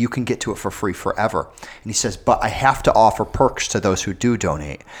content. Like, you can get to it for free forever. And he says, but I have to offer perks to those who do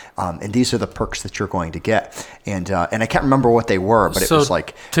donate. And these are the perks that you're going to get. And I can't remember what they were, but it was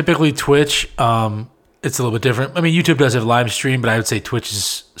like, typically Twitch. It's a little bit different. I mean, YouTube does have live stream, but I would say Twitch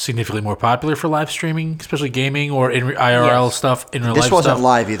is significantly more popular for live streaming, especially gaming or in IRL stuff. In real life this wasn't stuff.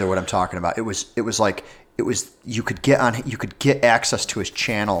 live either. What I'm talking about, it was you could get access to his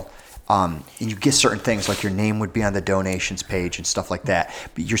channel, and you get certain things like your name would be on the donations page and stuff like that.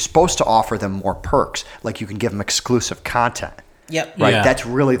 But you're supposed to offer them more perks, like you can give them exclusive content. Yep. Right. Yeah. That's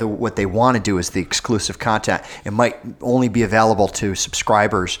really what they want to do, is the exclusive content. It might only be available to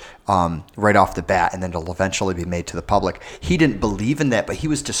subscribers right off the bat, and then it'll eventually be made to the public. He didn't believe in that, but he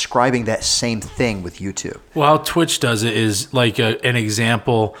was describing that same thing with YouTube. Well, how Twitch does it is like an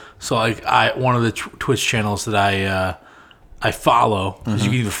example. So, like one of the Twitch channels that I follow, because you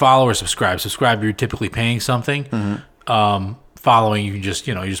can either follow or subscribe. Subscribe, you're typically paying something. Following, you can just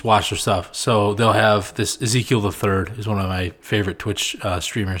you just watch their stuff. So they'll have this Ezekiel the Third is one of my favorite Twitch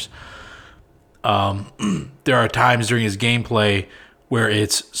streamers. There are times during his gameplay where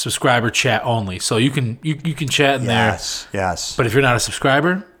it's subscriber chat only, so you can chat in there. Yes. But if you're not a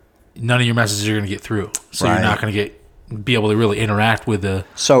subscriber, none of your messages are going to get through. So Right. you're not going to be able to really interact with the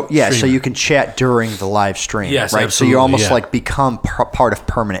So streamer. you can chat during the live stream. Yes, right. So absolutely, you almost yeah. like become part of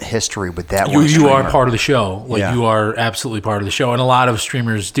permanent history with that. You one are streamer. part of the show. Like Yeah. you are absolutely part of the show. And a lot of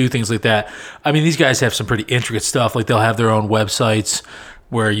streamers do things like that. I mean, these guys have some pretty intricate stuff. Like they'll have their own websites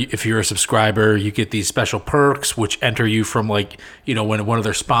where if you're a subscriber, you get these special perks, which enter you from like, when one of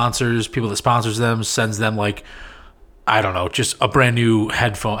their sponsors, people that sponsors them, sends them like, I don't know, just a brand new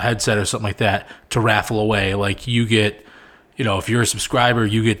headset or something like that to raffle away. Like you get, if you're a subscriber,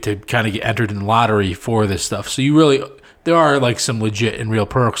 you get to kind of get entered in the lottery for this stuff. So there are like some legit and real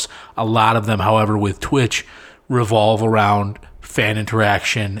perks. A lot of them, however, with Twitch revolve around fan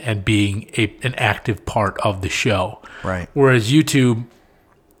interaction and being an active part of the show. Right. Whereas YouTube,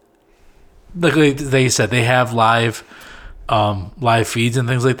 like they said, they have live feeds and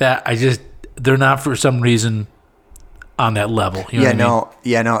things like that. They're not for some reason on that level. You know what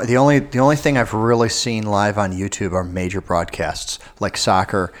I mean? The only thing I've really seen live on YouTube are major broadcasts like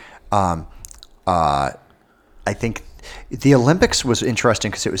soccer. I think the Olympics was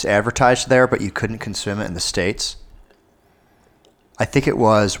interesting because it was advertised there, but you couldn't consume it in the States. I think it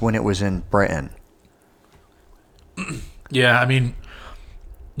was when it was in Britain. Yeah, I mean,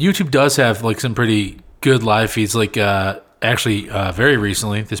 YouTube does have like some pretty good live feeds. Like actually, very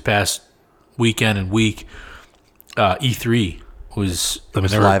recently, this past weekend and week, E3 was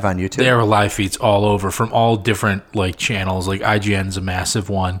live on YouTube? There were live feeds all over from all different like channels. Like IGN's a massive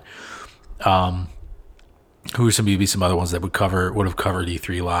one. Who are some other ones that would have covered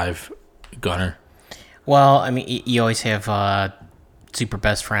E3 live? Gunner. Well, I mean, you always have super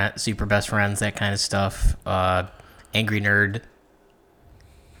best friends, that kind of stuff. Angry Nerd,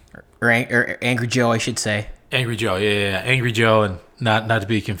 or Angry Joe, I should say. Angry Joe, yeah. Angry Joe, and not to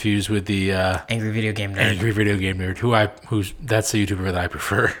be confused with the Angry Video Game Nerd. Angry Video Game Nerd, who's that's the YouTuber that I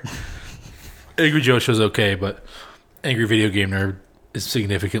prefer. Angry Joe show's okay, but Angry Video Game Nerd is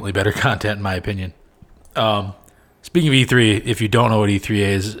significantly better content in my opinion. Speaking of E3, if you don't know what E3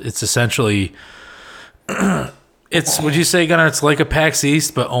 is, it's essentially would you say, Gunnar, it's like a PAX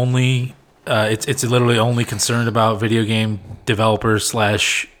East, but only it's literally only concerned about video game developers /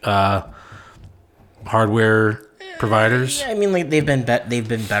 hardware providers. Yeah, I mean, like they've been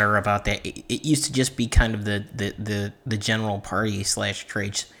better about that. It used to just be kind of the general party /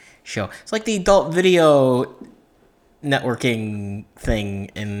 trade show. It's like the adult video networking thing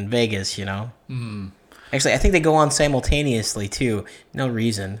in Vegas, you know. Actually, I think they go on simultaneously too. No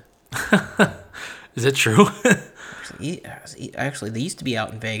reason. Is it true? Actually, they used to be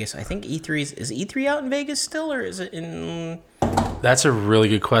out in Vegas. I think E3 is E3 out in Vegas still, or is it in That's a really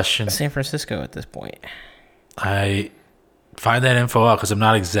good question. San Francisco at this point? I find that info out because I'm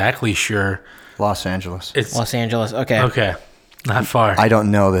not exactly sure. Los Angeles. It's Los Angeles. Okay. okay, not far. I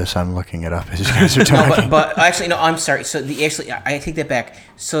don't know this. I'm looking it up as you guys are talking. But actually, no. I'm sorry. So I take that back.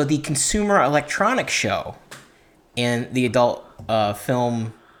 So the Consumer Electronics Show and the adult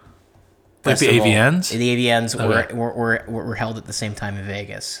film. Like the festival, AVNs? The AVNs Okay. were held at the same time in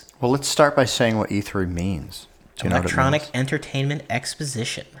Vegas. Well, let's start by saying what E3 means. Do you know what it Electronic means? Entertainment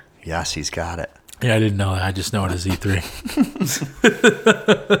Exposition. Yes, he's got it. Yeah, I didn't know that. I just know it as E3.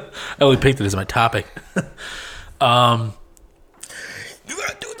 I only picked it as my topic. You gotta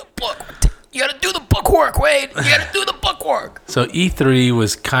do the book. You gotta do the book work, Wade. You gotta do the book work. So E3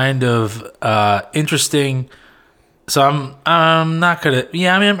 was kind of interesting. So I'm not gonna.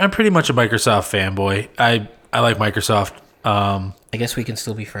 Yeah, I mean I'm pretty much a Microsoft fanboy. I like Microsoft. I guess we can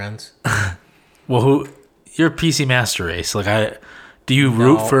still be friends. Well, you're a PC Master Race. Like do you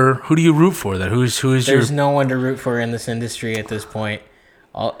root for who do you root for then? Who's There's your no one to root for in this industry at this point.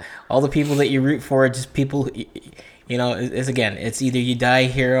 All the people that you root for are just people. You know, it's either you die a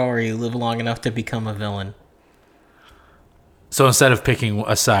hero or you live long enough to become a villain. So instead of picking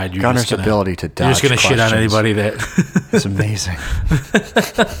a side, you're Gunner's just gonna, ability to dodge you're just gonna shit on questions anybody that is amazing.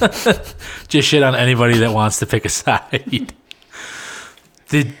 just shit on anybody that wants to pick a side.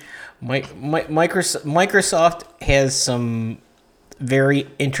 Microsoft has some very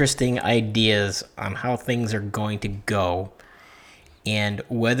interesting ideas on how things are going to go, and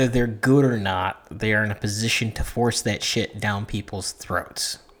whether they're good or not, they are in a position to force that shit down people's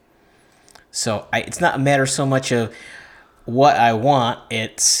throats. So it's not a matter so much of what I want.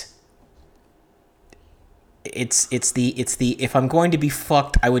 It's the if I'm going to be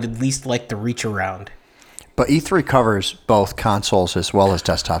fucked, I would at least like to reach around. But E3 covers both consoles as well as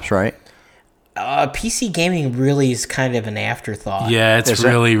desktops, right? PC gaming really is kind of an afterthought. Yeah, it's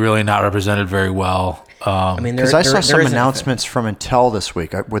really not represented very well. I mean, Because I saw some announcements from Intel this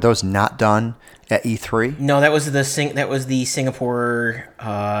week. Were those not done at E3? No, that was the Singapore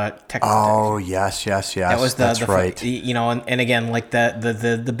tech. Oh yes. That was that's right. You know, and again, like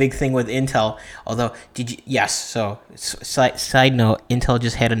the big thing with Intel. Although, did you? Yes. So, side note, Intel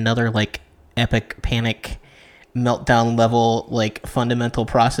just had another like epic panic meltdown level like fundamental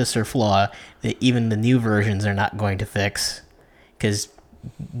processor flaw that even the new versions are not going to fix. Because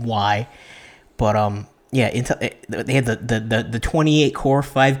why? But yeah, Intel, they had the 28 core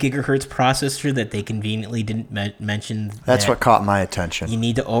 5 gigahertz processor that they conveniently didn't mention. That's what caught my attention. You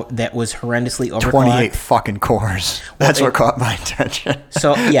need to that was horrendously overclocked. 28 fucking cores. That's what caught my attention.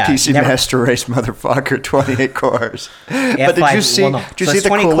 So yeah, PC Master Race motherfucker, 28 cores. But did you see? Did you see the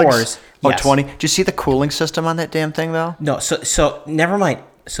 20 cooling? cores. Oh, Yes. 20. Did you see the cooling system on that damn thing though? No, so never mind.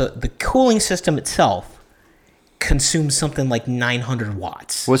 So the cooling system itself consumes something like 900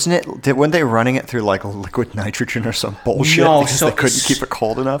 watts. Wasn't it? Weren't they running it through like liquid nitrogen or some bullshit No, because so- they couldn't keep it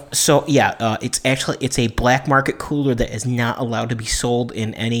cold enough? So yeah, it's a black market cooler that is not allowed to be sold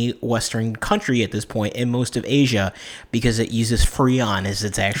in any Western country at this point, in most of Asia, because it uses Freon as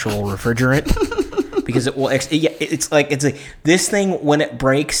its actual refrigerant. Because it will, this thing when it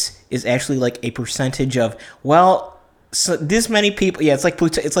breaks is actually like a percentage of, well, So this many people, it's like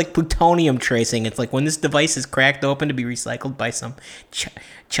plutonium tracing. It's like when this device is cracked open to be recycled by some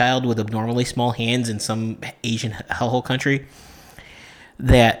child with abnormally small hands in some Asian hellhole country.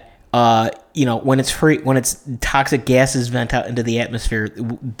 That when it's toxic gases vent out into the atmosphere,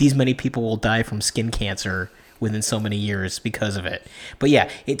 these many people will die from skin cancer within so many years because of it. But yeah,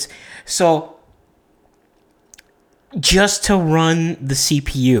 it's so just to run the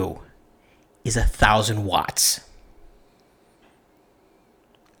CPU is 1,000 watts.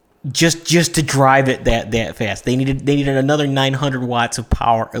 Just to drive it that fast, they needed another 900 watts of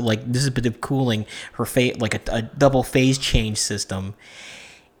power, like dissipative cooling for like a double phase change system,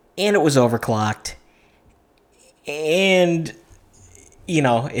 and it was overclocked. And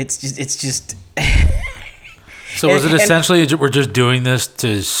it's just. So was it essentially we're just doing this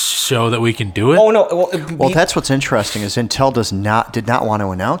to show that we can do it? Oh no! Well, that's what's interesting is Intel did not want to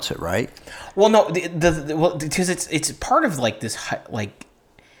announce it, right? Well, no, because it's part of like this like.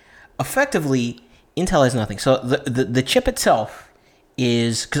 Effectively, Intel has nothing. So the chip itself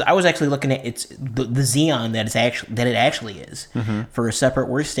is, because I was actually looking at the Xeon that it actually is for a separate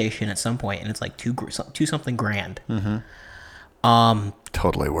workstation at some point, and it's like two something grand.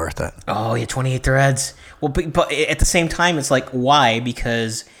 Totally worth it. Oh yeah, 28 threads. Well, but at the same time, it's like, why?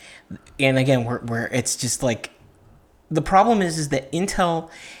 Because, and again, where it's just like, the problem is that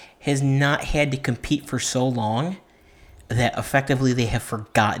Intel has not had to compete for so long that effectively they have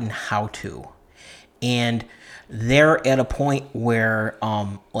forgotten how to. And they're at a point where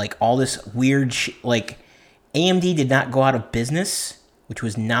like all this weird like AMD did not go out of business, which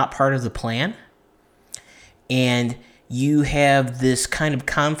was not part of the plan. And you have this kind of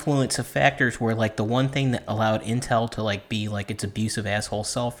confluence of factors where like the one thing that allowed Intel to like be like its abusive asshole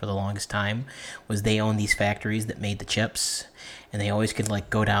self for the longest time was they own these factories that made the chips. And they always could like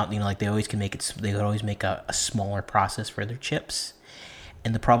go down, like they always can make it. They would always make a smaller process for their chips.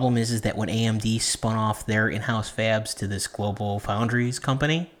 And the problem is that when AMD spun off their in-house fabs to this Global Foundries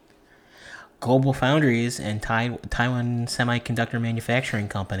company, Global Foundries and Taiwan Semiconductor Manufacturing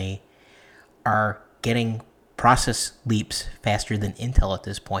Company are getting process leaps faster than Intel at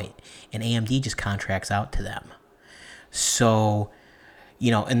this point, and AMD just contracts out to them. So.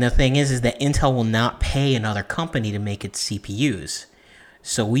 And the thing is that Intel will not pay another company to make its CPUs.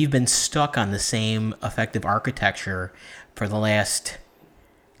 So we've been stuck on the same effective architecture for the last,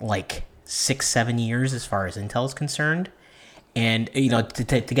 6-7 years as far as Intel is concerned. And, to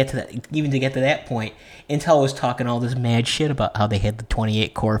get to that, even to get to that point, Intel was talking all this mad shit about how they had the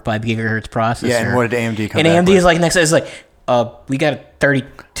 28-core, 5 gigahertz processor. Yeah, and what did AMD come back with? And AMD is like, next, it's like, we got a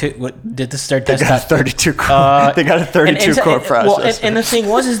 32. What did this start? They got a 32 core. They got a 32 core processor. Well, and the thing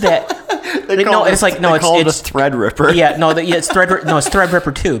was that they call it a Threadripper. Yeah, it's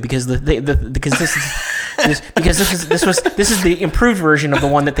Threadripper 2 because this is the improved version of the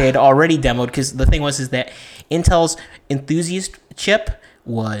one that they had already demoed. Because the thing was that Intel's Enthusiast chip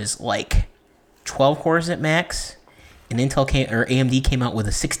was like 12 cores at max. And AMD came out with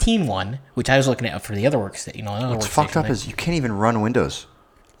a 16 one, which I was looking at for the other workstation. What's fucked up is you can't even run Windows.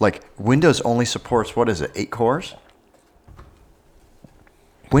 Like, Windows only supports, 8 cores?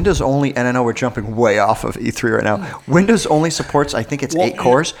 Windows only, and I know we're jumping way off of E3 right now. Windows only supports, I think it's 8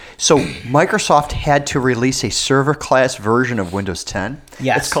 cores. So Microsoft had to release a server class version of Windows 10.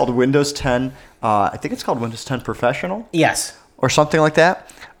 Yes. It's called Windows 10, I think it's called Windows 10 Professional. Yes. Or something like that.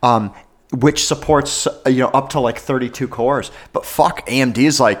 Which supports up to like 32 cores, but fuck, AMD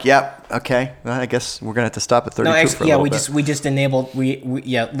is like, yep, okay, well, I guess we're gonna have to stop at 32 for a little bit. we just enabled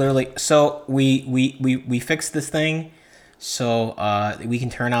literally. So we fixed this thing, so we can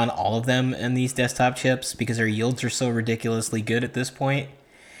turn on all of them in these desktop chips because our yields are so ridiculously good at this point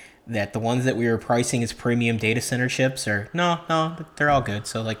that the ones that we were pricing as premium data center chips are no, they're all good.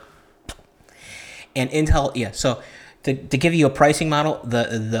 So like, and Intel, so. To give you a pricing model,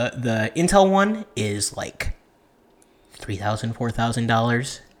 the Intel one is like $3,000,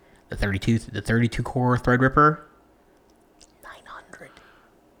 $4,000. The 32 core Threadripper, $900.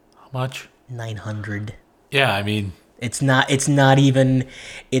 How much? $900. Yeah, I mean, it's not even.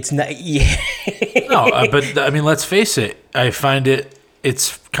 Yeah. No, but I mean, let's face it. I find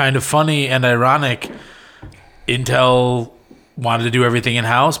it's kind of funny and ironic. Intel wanted to do everything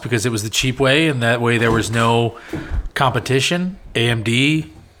in-house because it was the cheap way, and that way there was no competition. AMD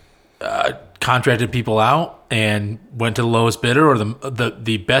contracted people out and went to the lowest bidder or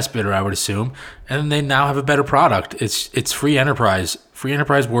the best bidder, I would assume, and they now have a better product. It's free enterprise. Free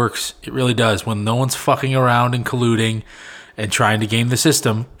enterprise works. It really does. When no one's fucking around and colluding and trying to game the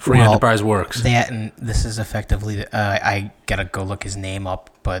system, free enterprise works. That, and this is effectively, I gotta go look his name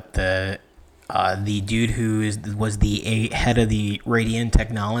up, but the the dude who was the head of the Radeon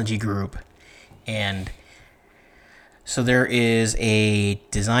Technology Group. And so there is a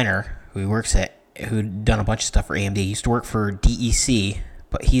designer who'd done a bunch of stuff for AMD. He used to work for DEC,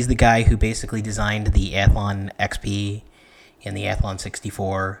 but he's the guy who basically designed the Athlon XP and the Athlon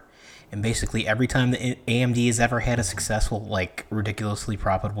 64. And basically every time the AMD has ever had a successful, like, ridiculously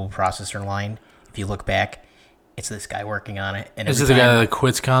profitable processor line, if you look back, it's this guy working on it. And is it the guy that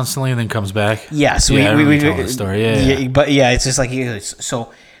quits constantly and then comes back? Yes. Yeah, we tell the story. Yeah. But yeah, it's just like,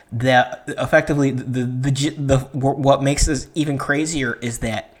 so that effectively what makes this even crazier is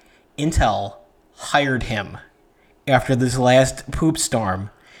that Intel hired him after this last poop storm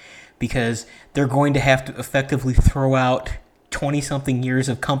because they're going to have to effectively throw out 20-something years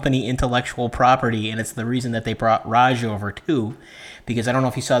of company intellectual property, and it's the reason that they brought Raj over too, because I don't know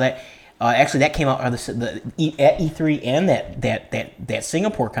if you saw that. Actually, that came out at E3 and that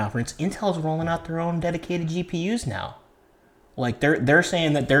Singapore conference. Intel's rolling out their own dedicated GPUs now. Like they're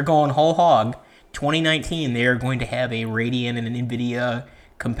saying that they're going whole hog. 2019, they are going to have a Radeon and an NVIDIA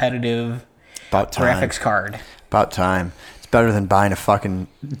competitive graphics card. About time. It's better than buying a fucking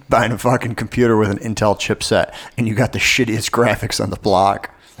computer with an Intel chipset and you got the shittiest graphics on the block.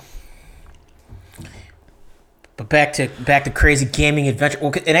 But back to crazy gaming adventure.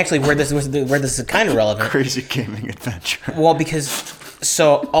 Well, and actually, where this is kind of relevant. Crazy gaming adventure. Well, because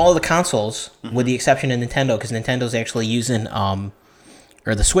so all of the consoles, with the exception of Nintendo, because Nintendo's actually using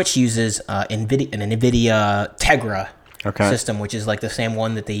or the Switch uses an NVIDIA Tegra system, which is like the same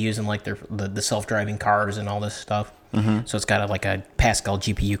one that they use in like the self-driving cars and all this stuff. Mm-hmm. So it's got like a Pascal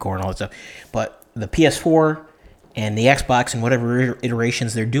GPU core and all that stuff. But the PS4 and the Xbox and whatever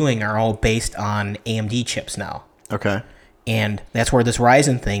iterations they're doing are all based on AMD chips now. Okay. And that's where this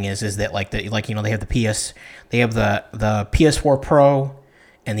Ryzen thing is that they have the PS4 Pro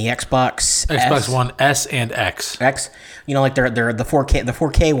and the Xbox One S and X. Like they're the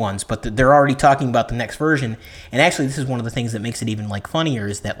 4K ones, but they're already talking about the next version. And actually, this is one of the things that makes it even like funnier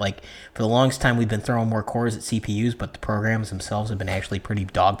is that like for the longest time we've been throwing more cores at CPUs, but the programs themselves have been actually pretty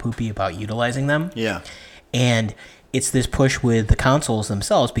dog poopy about utilizing them. Yeah. And it's this push with the consoles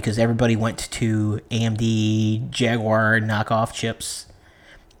themselves because everybody went to AMD Jaguar knockoff chips,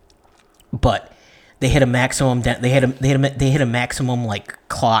 but they hit a maximum. They hit a maximum like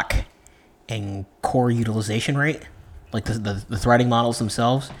clock and core utilization rate, like the threading models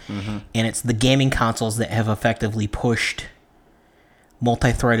themselves, and it's the gaming consoles that have effectively pushed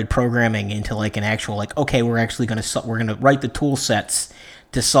multi-threaded programming into like an actual like okay, we're gonna write the tool sets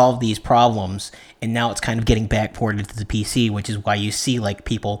to solve these problems, and now it's kind of getting backported to the PC, which is why you see like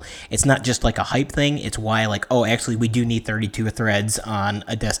people, it's not just like a hype thing, it's why like, oh, actually we do need 32 threads on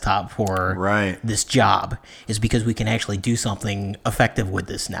a desktop for this job, is because we can actually do something effective with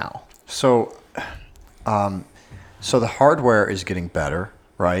this now. So the hardware is getting better,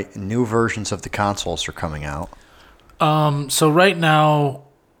 right? New versions of the consoles are coming out. So right now,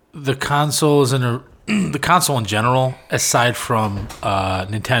 the console is the console in general, aside from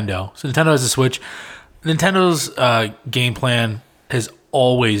Nintendo. So Nintendo has a Switch. Nintendo's game plan has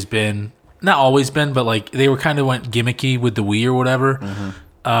always been, not always been, but like they went gimmicky with the Wii or whatever.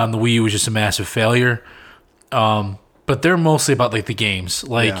 Mm-hmm. The Wii U was just a massive failure. But they're mostly about like the games.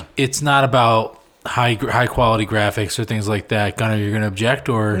 Like it's not about high quality graphics or things like that. Gunnar, you're gonna object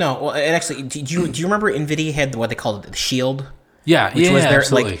or no? Well, and actually, do you remember NVIDIA had what they called the Shield? Yeah, which was their,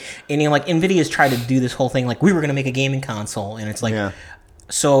 absolutely. Like, and like NVIDIA's tried to do this whole thing, like we were gonna make a gaming console, and it's like,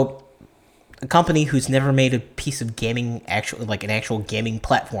 so a company who's never made a piece of gaming, an actual gaming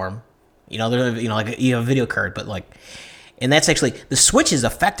platform, like a video card, but like, and that's actually the Switch is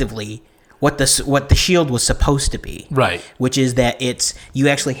effectively what the Shield was supposed to be, right? Which is that you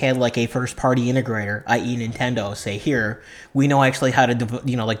actually had like a first party integrator, i.e. Nintendo, say here we know actually how to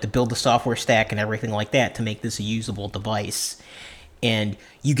to build the software stack and everything like that to make this a usable device, and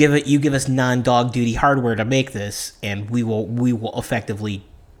you give us non-dog duty hardware to make this, and we will effectively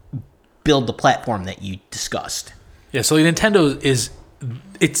build the platform that you discussed. Yeah, so Nintendo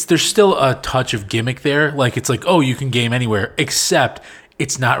there's still a touch of gimmick there, like it's like, oh, you can game anywhere, except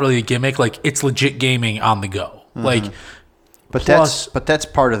it's not really a gimmick. Like it's legit gaming on the go. Mm-hmm. Like, but that's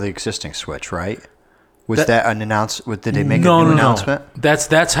part of the existing Switch, right? Was that an announcement? Did they make a new announcement?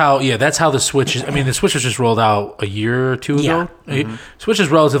 That's how the Switch is. I mean, the Switch was just rolled out a year or two ago. Mm-hmm. Switch is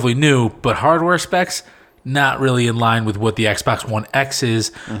relatively new, but hardware specs not really in line with what the Xbox One X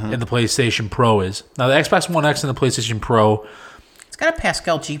is and the PlayStation Pro is. Now, the Xbox One X and the PlayStation Pro, it's got a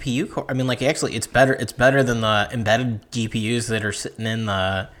Pascal GPU core. I mean, like actually, it's better. It's better than the embedded GPUs that are sitting in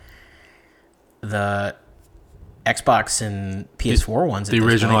the Xbox and PS4 ones. The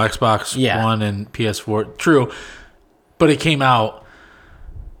original Xbox One and PS4. True, but it came out.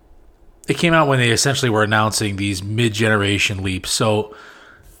 It came out when they essentially were announcing these mid-generation leaps. So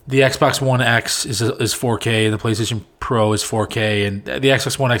the Xbox One X is 4K, and the PlayStation Pro is 4K, and the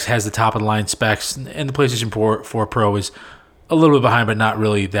Xbox One X has the top-of-the-line specs, and the PlayStation 4 Pro is a little bit behind, but not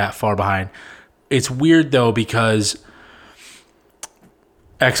really that far behind. It's weird, though, because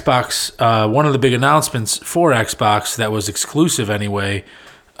Xbox, one of the big announcements for Xbox that was exclusive anyway,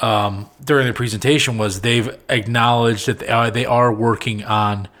 during the presentation was they've acknowledged that they are working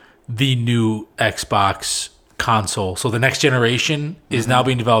on the new Xbox console. So the next generation is now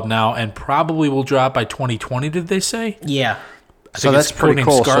being developed now and probably will drop by 2020, did they say? Yeah. So that's pretty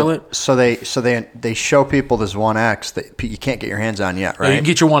cool. So they show people this One X that you can't get your hands on yet, right? You can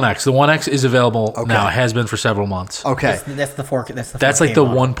get your One X. The One X is available now. It has been for several months. Okay. That's the 4K. That's like the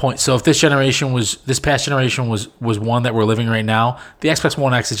 1 point. So if this past generation was one that we're living right now, the Xbox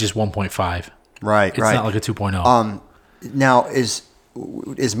One X is just 1.5. Right. It's not like a 2.0. Now is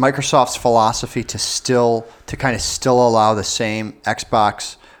Microsoft's philosophy to kind of still allow the same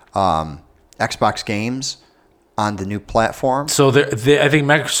Xbox games on the new platform? So I think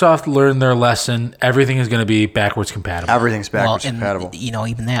Microsoft learned their lesson. Everything is going to be backwards compatible. Everything's backwards compatible.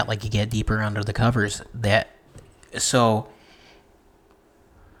 Even that, like you get deeper under the covers. So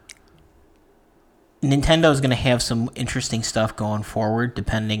Nintendo's going to have some interesting stuff going forward,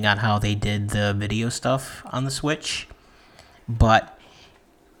 depending on how they did the video stuff on the Switch. But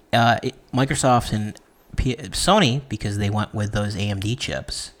Microsoft and Sony, because they went with those AMD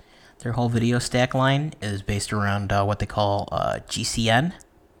chips, their whole video stack line is based around what they call GCN,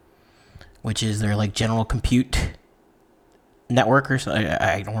 which is their like general compute network, or so.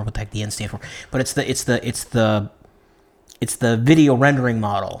 I don't know what the heck the N stands for, but it's the video rendering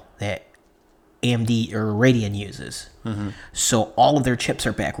model that AMD or Radeon uses. Mm-hmm. So all of their chips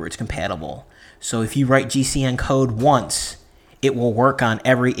are backwards compatible. So if you write GCN code once, it will work on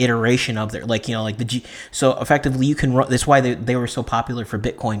every iteration of their, so effectively you can run. That's why they were so popular for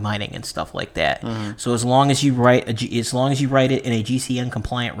Bitcoin mining and stuff like that. Mm-hmm. So as long as you write it in a GCN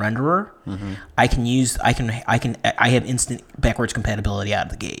compliant renderer, mm-hmm. I have instant backwards compatibility out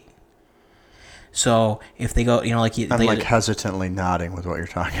of the gate. So if they go, I'm hesitantly nodding with what you're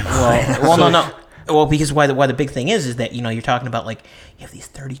talking about. No. Well, because why the big thing is that you're talking about like you have these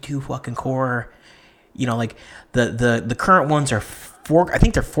 32 fucking core. The current ones are 4. I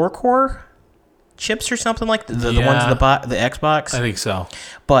think they're 4-core chips or something like the ones the Xbox. I think so.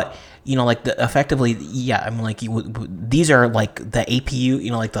 But effectively, these are like the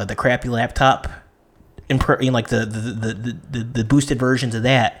APU, the crappy laptop, the boosted versions of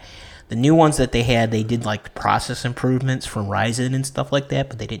that. The new ones that they had, they did like process improvements from Ryzen and stuff like that,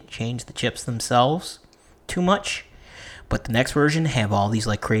 but they didn't change the chips themselves too much. But the next version have all these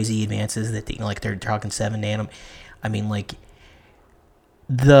like crazy advances that they're talking 7 nanometer. I mean, like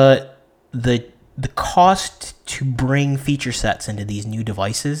the cost to bring feature sets into these new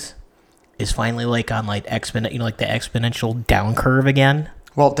devices is finally like on like the exponential down curve again.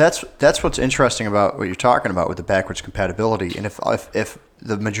 Well, that's what's interesting about what you're talking about with the backwards compatibility. And if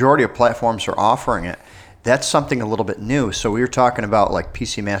the majority of platforms are offering it, that's something a little bit new. So we were talking about like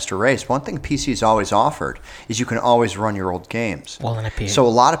PC Master Race. One thing PC's always offered is you can always run your old games. Well, then so a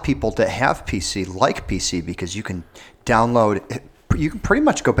lot of people that have PC like PC because you can download. You can pretty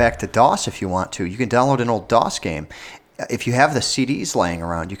much go back to DOS if you want to. You can download an old DOS game. If you have the CDs laying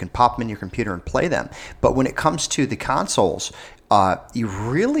around, you can pop them in your computer and play them. But when it comes to the consoles, you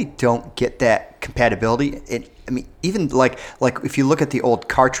really don't get that compatibility. Even like if you look at the old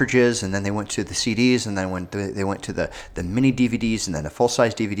cartridges, and then they went to the CDs, and then they went to the mini DVDs, and then the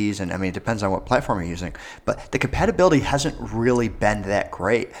full-size DVDs, and it depends on what platform you're using. But the compatibility hasn't really been that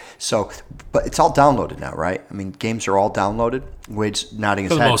great. So, but it's all downloaded now, right? Games are all downloaded. Wade's nodding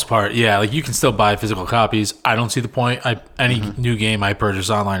his head. For the most part, yeah. Like you can still buy physical copies. I don't see the point. Any new game I purchase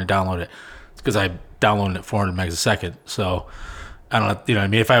online and download it. It's because I downloaded it 400 megs a second. So I don't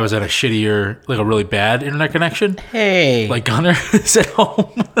know, if I was at a shittier, like a really bad internet connection, like Gunner is at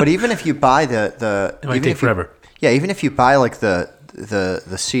home. But even if you buy it might take forever. Even if you buy like the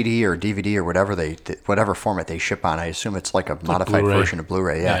CD or DVD or whatever format they ship on, I assume it's like a modified version of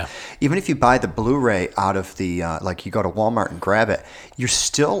Blu-ray. Yeah. Even if you buy the Blu-ray out of the you go to Walmart and grab it, you're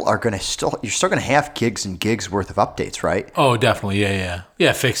still gonna have gigs and gigs worth of updates, right? Oh, definitely.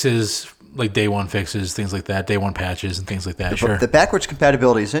 Yeah. Fixes. Like day one fixes, things like that, day one patches and things like that. Sure. The backwards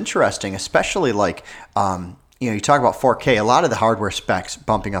compatibility is interesting, especially like, you talk about 4K. A lot of the hardware specs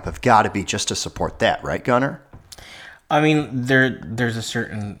bumping up have got to be just to support that, right, Gunner? There's a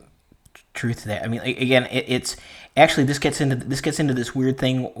certain truth to that. Again, it's Actually, this gets into this weird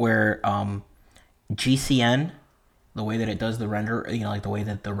thing where GCN, the way that it does the render, like the way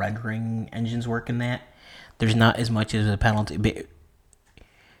that the rendering engines work in that, there's not as much as a penalty. But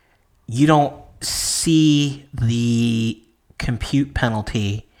you don't see the compute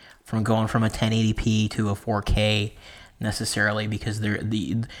penalty from going from a 1080p to a 4K necessarily, because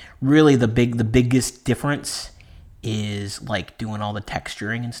the biggest difference is like doing all the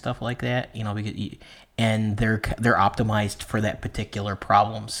texturing and stuff like that, and they're optimized for that particular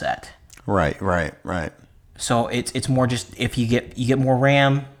problem set. Right. So it's more just if you get more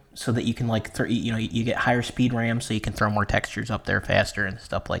RAM so that you can you get higher speed RAM so you can throw more textures up there faster and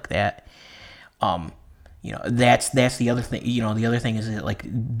stuff like that. That's the other thing. The other thing is that like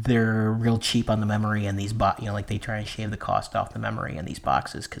they're real cheap on the memory and these like they try and shave the cost off the memory in these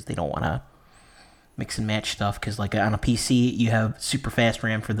boxes because they don't want to mix and match stuff. Because like on a PC you have super fast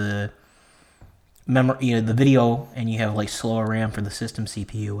RAM for the memory, the video, and you have like slower RAM for the system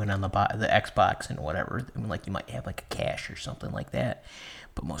CPU, and on the Xbox and whatever, like you might have like a cache or something like that.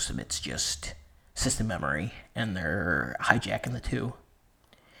 But most of it's just system memory, and they're hijacking the two.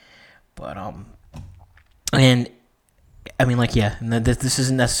 But and I mean, like, yeah, and this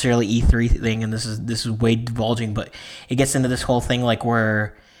isn't necessarily E3 thing, and this is way divulging, but it gets into this whole thing like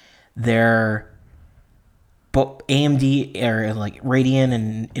where both AMD or like Radeon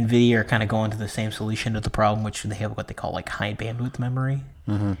and NVIDIA are kind of going to the same solution to the problem, which they have what they call like high bandwidth memory,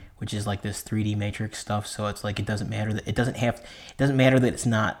 which is like this 3D matrix stuff. So it's like it doesn't matter that it's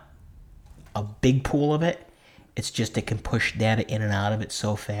not a big pool of it. It's just it can push data in and out of it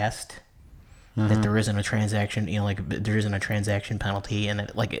so fast that there isn't a transaction, there isn't a transaction penalty, and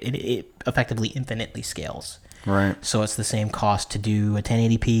it effectively infinitely scales. Right. So it's the same cost to do a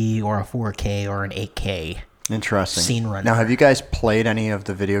 1080p or a 4K or an 8K. Interesting. Scene render. Now, have you guys played any of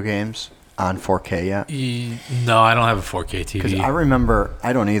the video games on 4K yet? No, I don't have a 4K TV. Because I remember,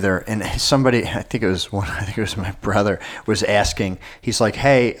 I don't either. And somebody, I think it was my brother, was asking. He's like,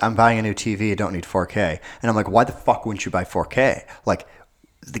 "Hey, I'm buying a new TV. I don't need 4K." And I'm like, "Why the fuck wouldn't you buy 4K? Like,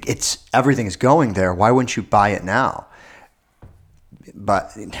 everything is going there. Why wouldn't you buy it now?"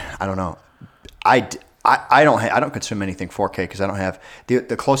 But I don't know. I don't consume anything 4K because I don't have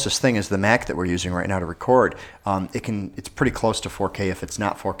the closest thing is the Mac that we're using right now to record. It's pretty close to 4K. If it's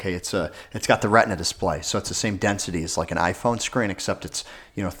not 4K, it's got the Retina display, so it's the same density as like an iPhone screen, except it's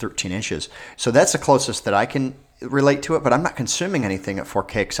 13 inches. So that's the closest that I can relate to it. But I'm not consuming anything at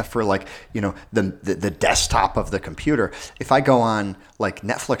 4K except for like the desktop of the computer. If I go on like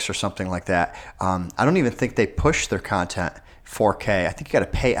Netflix or something like that, I don't even think they push their content 4K. I think you got to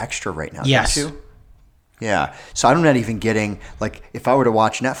pay extra right now. Yes. Don't you? Yeah, so I'm not even getting, like, if I were to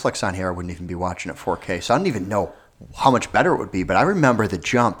watch Netflix on here, I wouldn't even be watching it 4K. So I don't even know how much better it would be. But I remember the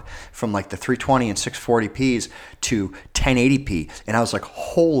jump from, like, the 320 and 640p's to 1080p. And I was like,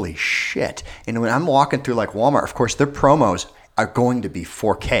 holy shit. And when I'm walking through, like, Walmart, of course, their promos are going to be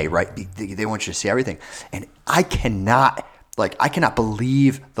 4K, right? They want you to see everything. And I cannot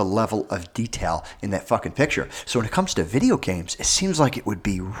believe the level of detail in that fucking picture. So when it comes to video games, it seems like it would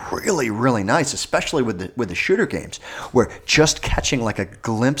be really, really nice, especially with the shooter games, where just catching like a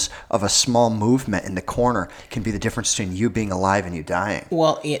glimpse of a small movement in the corner can be the difference between you being alive and you dying.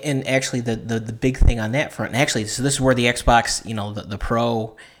 Well, and actually the big thing on that front, and actually, so this is where the Xbox, the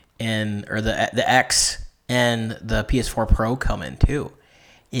Pro or the X and the PS4 Pro come in too,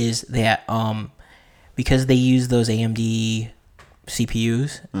 is that because they use those AMD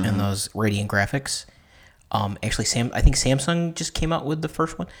CPUs and those Radeon graphics. Actually, I think Samsung just came out with the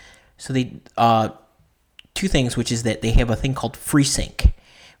first one. So they two things, which is that they have a thing called FreeSync,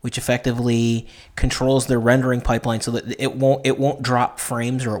 which effectively controls their rendering pipeline so that it won't drop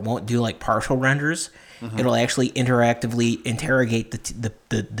frames or it won't do like partial renders. It'll actually interactively interrogate the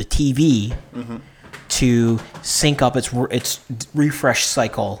TV to sync up its refresh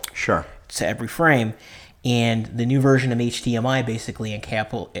cycle. Sure. To every frame, and the new version of HDMI basically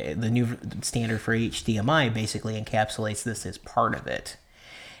the new standard for HDMI basically encapsulates this as part of it,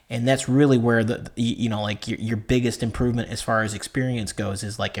 and that's really where like your biggest improvement as far as experience goes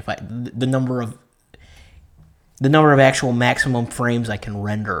is like the number of actual maximum frames I can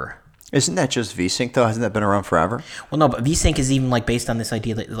render. Isn't that just VSync though? Hasn't that been around forever? Well, no, but VSync is even like based on this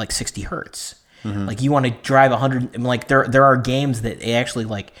idea that like 60 hertz. Like you want to drive 100. Like there are games that actually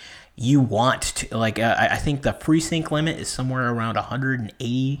like. You want to, like, I think the FreeSync limit is somewhere around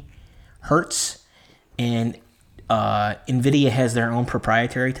 180 hertz, and NVIDIA has their own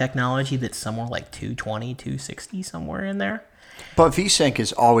proprietary technology that's somewhere like 220, 260, somewhere in there. But VSync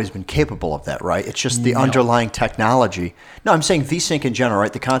has always been capable of that, right? It's just the underlying technology. No, I'm saying VSync in general,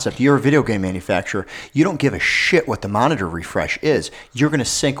 right? The concept. You're a video game manufacturer. You don't give a shit what the monitor refresh is. You're going to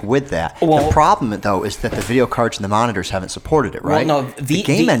sync with that. Well, the problem, though, is that the video cards and the monitors haven't supported it, right? Well, no, the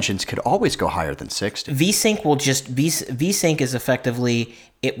game engines could always go higher than 60. VSync will just VSync is effectively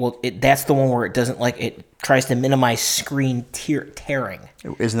that's the one where it doesn't it tries to minimize screen tearing.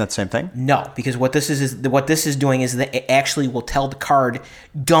 Isn't that the same thing? No, because what this is doing is that it actually will tell the card,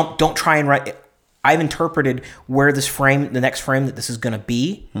 don't try and write. I've interpreted where the next frame that this is going to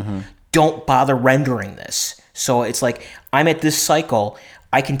be. Mm-hmm. Don't bother rendering this. So it's like I'm at this cycle.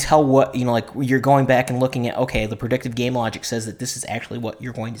 I can tell what you're going back and looking at. Okay, the predictive game logic says that this is actually what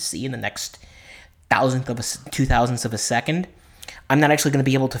you're going to see in the next 2,000ths of a second. I'm not actually going to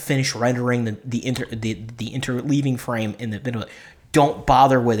be able to finish rendering the interleaving frame in the middle. Don't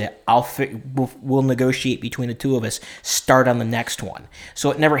bother with it. We'll negotiate between the two of us. Start on the next one. So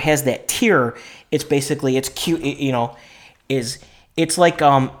it never has that tier. It's basically it's cute. It's like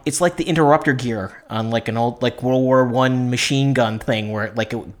the interrupter gear on like an old World War I machine gun thing where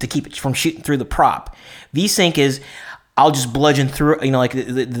to keep it from shooting through the prop. VSync is I'll just bludgeon through.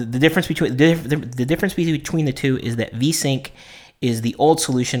 The difference between the difference between the two is that VSync is the old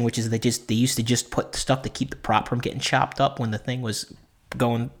solution, which is they used to just put stuff to keep the prop from getting chopped up when the thing was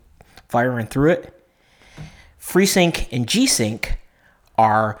firing through it. FreeSync and G-Sync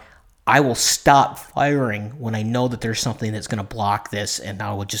are I will stop firing when I know that there's something that's going to block this, and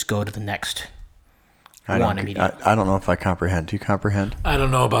I will just go to the next one immediately. I don't know if I comprehend. Do you comprehend? I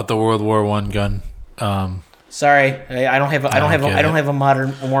don't know about the World War I gun. Sorry, I don't have a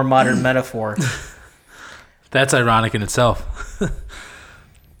more modern metaphor. That's ironic in itself.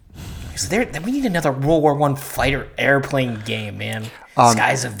 So we need another World War I fighter airplane game, man.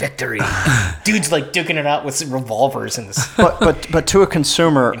 Skies of Victory. Dude's duking it out with revolvers and this. But to a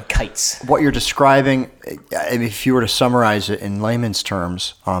consumer, and kites. What you're describing, if you were to summarize it in layman's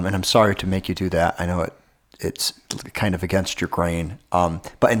terms, and I'm sorry to make you do that. I know it's kind of against your grain.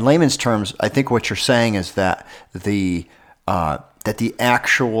 But in layman's terms, I think what you're saying is that the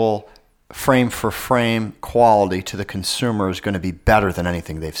actual frame for frame quality to the consumer is going to be better than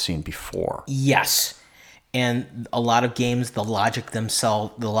anything they've seen before. Yes. And a lot of games, the logic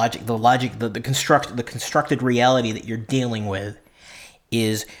themselves, the constructed reality that you're dealing with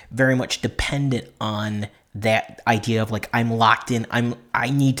is very much dependent on that idea of I'm locked in.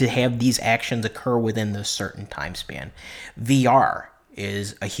 I need to have these actions occur within this certain time span. VR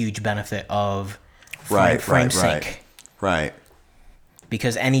is a huge benefit of frame sync. Right.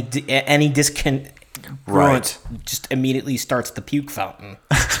 Because any discongruence just immediately starts the puke fountain.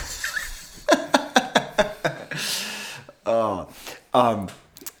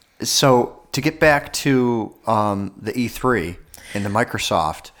 So to get back to the E3 and the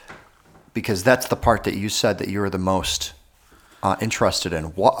Microsoft, because that's the part that you said that you were the most interested in.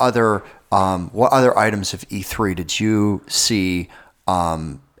 What other items of E3 did you see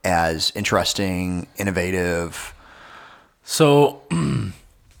as interesting, innovative? So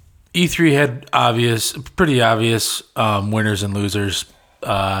E3 had pretty obvious winners and losers.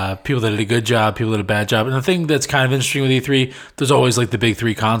 People that did a good job, people that did a bad job. And the thing that's kind of interesting with E3, there's always the big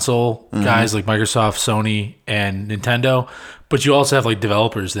three console guys like Microsoft, Sony, and Nintendo. But you also have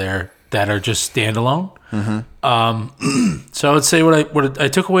developers there that are just standalone. So I would say what I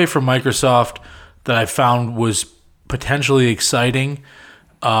took away from Microsoft that I found was potentially exciting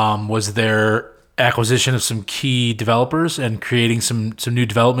was their acquisition of some key developers and creating some new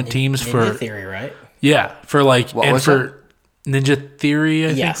development teams for Ninja Theory, right? Yeah, for Ninja Theory,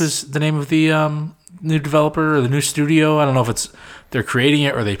 I think was the name of the new developer or the new studio. I don't know if they're creating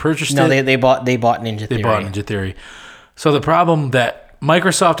it or they purchased it. No, they bought Ninja Theory. They bought Ninja Theory. So the problem that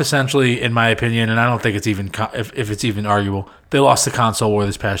Microsoft essentially, in my opinion, and I don't think it's even if it's even arguable, they lost the console war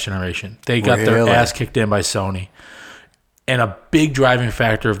this past generation. They got their ass kicked in by Sony, and a big driving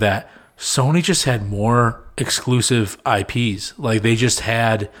factor of that, Sony just had more exclusive IPs. They just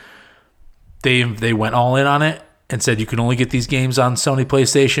had they went all in on it and said you can only get these games on Sony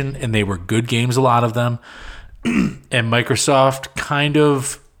PlayStation, and they were good games, a lot of them. And Microsoft kind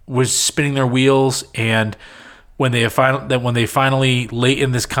of was spinning their wheels, and when they finally late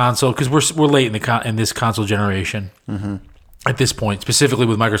in this console, because we're late in this console generation at this point, specifically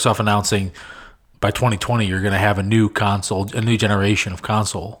with Microsoft announcing by 2020 you're going to have a new generation of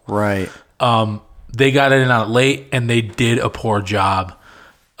console. Right. They got in on it late, and they did a poor job.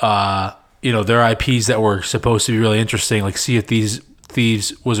 Their IPs that were supposed to be really interesting, like Sea of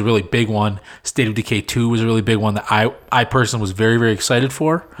Thieves was a really big one. State of Decay 2 was a really big one that I personally was very, very excited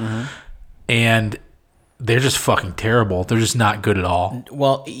for. And they're just fucking terrible. They're just not good at all.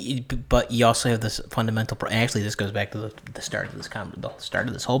 Well, but you also have this fundamental. Actually, this goes back to the start of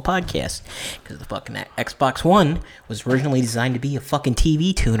this whole podcast, because the fucking Xbox One was originally designed to be a fucking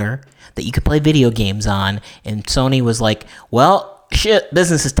TV tuner that you could play video games on, and Sony was like, "Well, shit,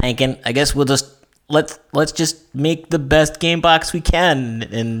 business is tanking. I guess we'll just let's just make the best game box we can,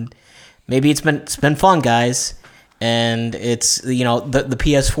 and maybe it's been fun, guys." And it's, the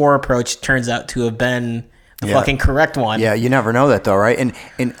PS4 approach turns out to have been the fucking correct one. Yeah, you never know that though, right?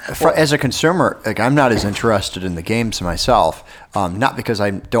 As a consumer, like, I'm not as interested in the games myself, not because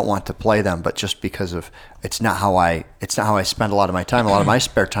I don't want to play them, but just because of it's not how I spend a lot of my time. A lot of my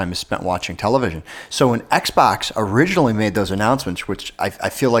spare time is spent watching television. So when Xbox originally made those announcements, which I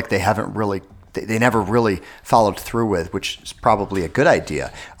feel like they haven't really. They never really followed through with, which is probably a good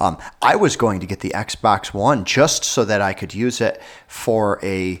idea. I was going to get the Xbox One just so that I could use it for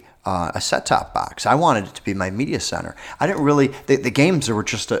a set-top box. I wanted it to be my media center. I didn't really. The games were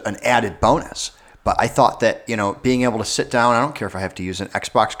just an added bonus. But I thought that, being able to sit down, I don't care if I have to use an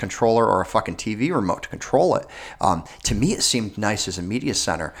Xbox controller or a fucking TV remote to control it. To me, it seemed nice as a media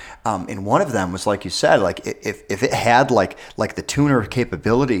center. And one of them was, like you said, like if it had like the tuner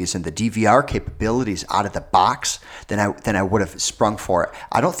capabilities and the DVR capabilities out of the box, then I would have sprung for it.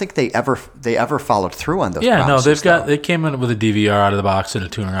 I don't think they ever followed through on those. Yeah, no, promises, they came in with a DVR out of the box and a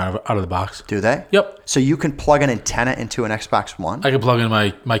tuner out of the box. Do they? Yep. So you can plug an antenna into an Xbox One? I could plug in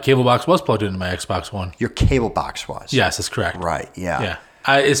my cable box was plugged into my Xbox One. Your cable box was? Yes, that's correct. Right, yeah. Yeah.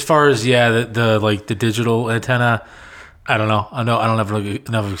 As far as the digital antenna, I don't know. I don't have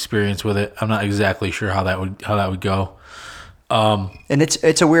enough experience with it. I'm not exactly sure how that would go. And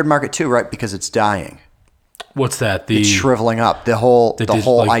it's a weird market too, right? Because it's dying. What's that? It's shriveling up. The whole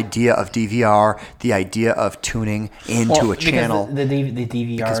like, idea of DVR, the idea of tuning into a channel. The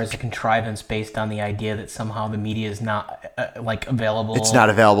DVR is a contrivance based on the idea that somehow the media is not available. It's not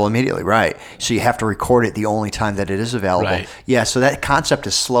available immediately, right? So you have to record it the only time that it is available. Right. Yeah. So that concept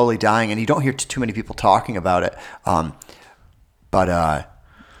is slowly dying, and you don't hear too many people talking about it.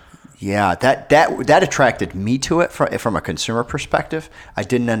 Yeah, that attracted me to it from a consumer perspective. I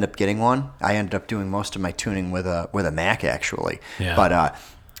didn't end up getting one. I ended up doing most of my tuning with a Mac actually. Yeah. But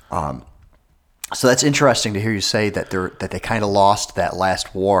so that's interesting to hear you say that they kind of lost that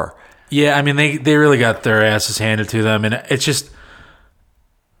last war. Yeah, I mean they really got their asses handed to them, and it's just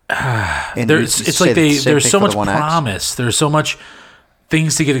it's like there's so much promise. There's so much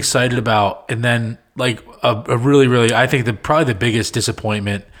things to get excited about, and then like a really, really, I think probably the biggest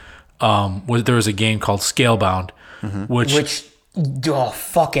disappointment. There was a game called Scalebound, which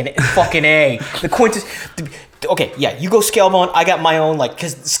fucking A. Okay, yeah, you go Scalebound. I got my own,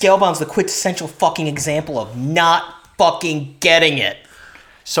 because Scalebound's the quintessential fucking example of not fucking getting it.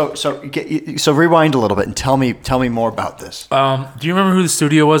 So rewind a little bit and tell me more about this. Do you remember who the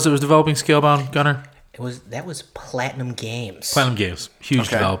studio was that was developing Scalebound, Gunnar? That was Platinum Games. Platinum Games, huge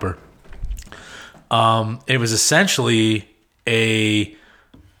developer. It was essentially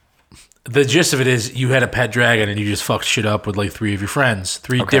the gist of it is you had a pet dragon and you just fucked shit up with like 3 of your friends.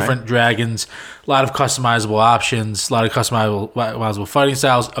 3 different dragons, a lot of customizable options, a lot of customizable fighting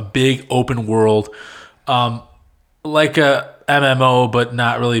styles, a big open world, like a MMO, but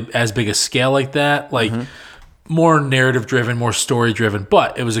not really as big a scale like that. Like more narrative driven, more story driven,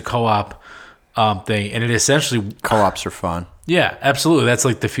 but it was a co-op thing, and it essentially co-ops are fun. Yeah, absolutely. That's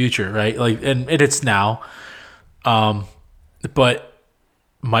like the future, right? Like, and it's now, but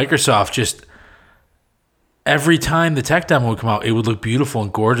Microsoft just every time the tech demo would come out, it would look beautiful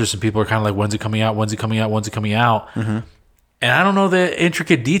and gorgeous, and people are kind of like, "When's it coming out? When's it coming out? When's it coming out?" And I don't know the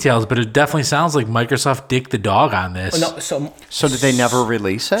intricate details, but it definitely sounds like Microsoft dicked the dog on this. No, so did they never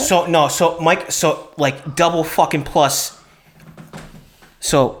release it? So like double fucking plus.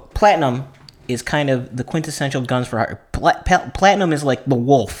 So Platinum is kind of the quintessential Guns for Hire. Platinum is like the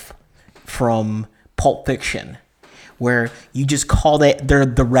wolf from Pulp Fiction, where you just call they're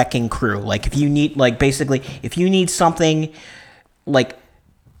the wrecking crew. Like if you need something,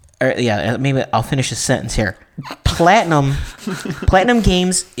 maybe I'll finish a sentence here. Platinum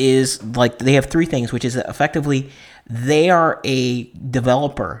Games is like, they have 3 things, which is that effectively they are a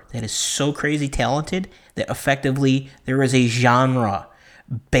developer that is so crazy talented that effectively there is a genre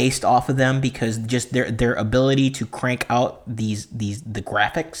based off of them, because just their ability to crank out the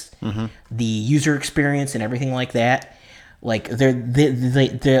graphics, the user experience, and everything like that. Like they're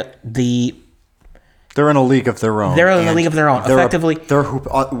in a league of their own. They're in a league of their own. Effectively, they're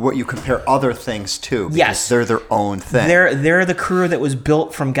what you compare other things to. Yes, they're their own thing. They're the crew that was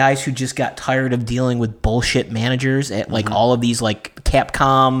built from guys who just got tired of dealing with bullshit managers at all of these like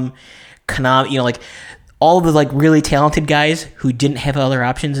Capcom, Konami. all the like really talented guys who didn't have other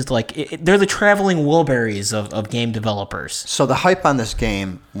options. It's like they're the traveling Wilburys of game developers. So the hype on this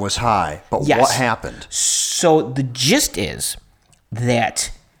game was high, but Yes. what happened? So the gist is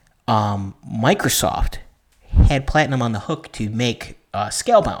that Microsoft had Platinum on the hook to make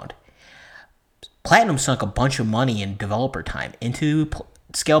Scalebound. Platinum sunk a bunch of money and developer time into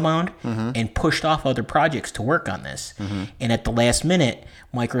Scalebound and pushed off other projects to work on this. And at the last minute,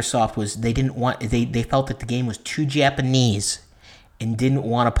 Microsoft they felt that the game was too Japanese and didn't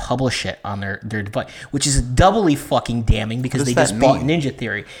want to publish it on their device, which is doubly fucking damning because they just bought Ninja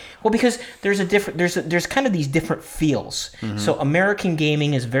Theory. Well, because there's kind of these different feels. So American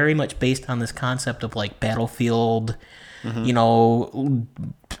gaming is very much based on this concept of like Battlefield, you know,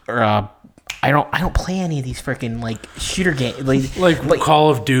 or I don't play any of these freaking like shooter games Like Call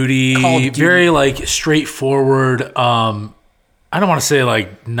of Duty, very like straightforward. I don't want to say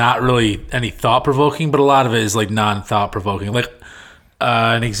like not really any thought provoking, but a lot of it is like non-thought provoking. Like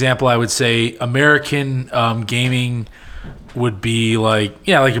an example, I would say American gaming would be like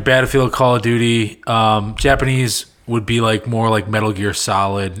like your Battlefield, Call of Duty. Japanese would be like more like Metal Gear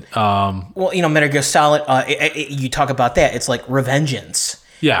Solid. Well, you know, Metal Gear Solid. You talk about that. It's like Revengeance.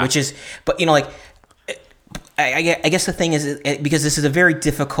 Yeah. Which is, but you know, like, I guess the thing is, because this is a very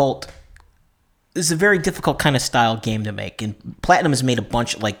difficult kind of style game to make, and Platinum has made a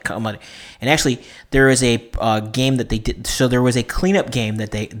bunch like, and actually there is a game that they did. So there was a cleanup game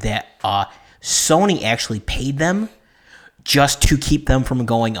that Sony actually paid them just to keep them from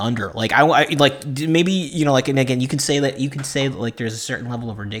going under. Like I like maybe, you know, like, and again you can say that like there's a certain level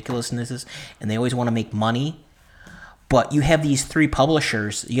of ridiculousness, and they always want to make money. But you have these three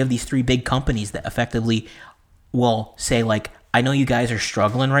publishers, you have these three big companies that effectively will say, like, I know you guys are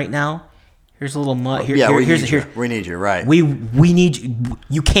struggling right now. Here's a little money. We need you, right? We need you.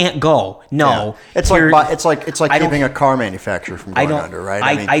 You can't go. No. Yeah. It's like keeping a car manufacturer from going under,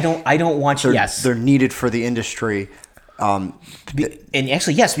 right? I don't want you. Yes. They're needed for the industry. And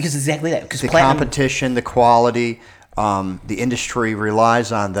actually, yes, because exactly that. Because the competition, the quality. The industry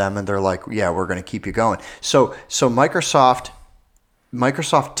relies on them, and they're like, "Yeah, we're going to keep you going." So Microsoft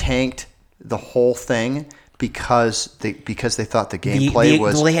tanked the whole thing because they thought the gameplay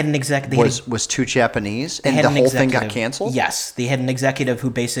was too Japanese, and the whole thing got canceled. Yes, they had an executive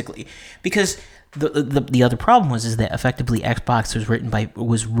who basically, because the other problem was that effectively Xbox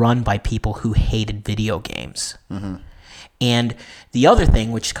was run by people who hated video games. And the other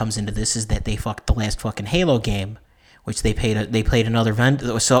thing which comes into this is that they fucked the last fucking Halo game, which they played another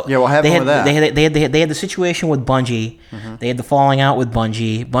vendor. So yeah, what happened with that? They had the situation with Bungie. They had the falling out with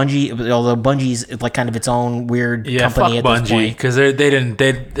Bungie. Although Bungie's like kind of its own weird company at fuck this point. Bungie, because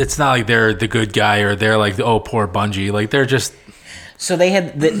it's not like they're the good guy or they're like, oh, poor Bungie. Like they're just. So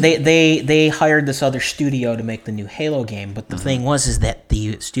they hired this other studio to make the new Halo game, but the thing is that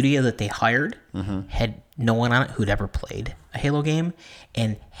the studio that they hired had no one on it who'd ever played a Halo game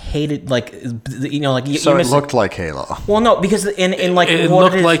and hated, like, you know, like. So it looked like Halo. Well, no, because in like it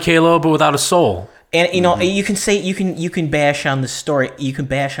looked like Halo, but without a soul. And you know, you can say you can bash on the story, you can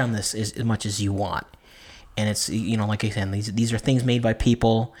bash on this as much as you want, and it's, you know, like I said, these are things made by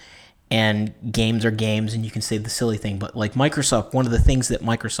people. And games are games, and you can say the silly thing. But like Microsoft, one of the things that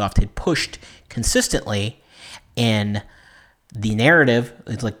Microsoft had pushed consistently in the narrative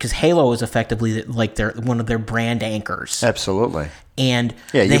is like, because Halo is effectively like one of their brand anchors. Absolutely. And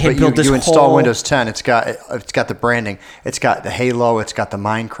yeah, they had built this you whole... install Windows 10, it's got the branding, it's got the Halo, it's got the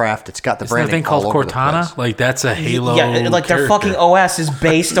Minecraft, it's got the Isn't branding. That thing called Cortana? Like that's a Halo. Yeah, like character. their fucking OS is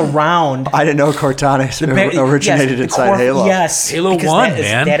based around. I didn't know Cortana originated inside Halo. Yes, Halo 1,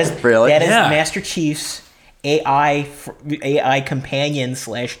 man. That is really? That is Yeah. Master Chief's AI companion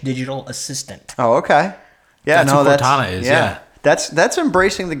 / digital assistant. Oh, okay. Yeah, That's what Cortana is. Yeah. That's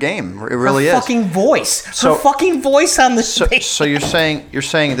embracing the game. It really Her is. fucking voice. So- Her fucking voice on the space. So you're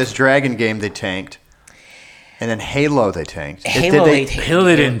saying this Dragon game they tanked, and then Halo they tanked. Halo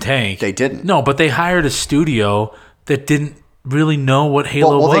they didn't tank. They didn't. No, but they hired a studio that didn't really know what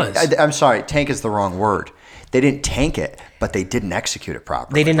Halo was. I'm sorry, tank is the wrong word. They didn't tank it, but they didn't execute it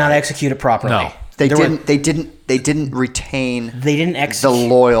properly. They did not execute it properly. No. They didn't retain the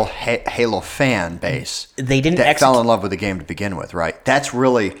loyal Halo fan base. They didn't that fell in love with the game to begin with, right? That's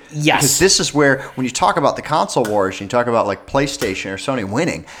really because this is where when you talk about the console wars, and you talk about like PlayStation or Sony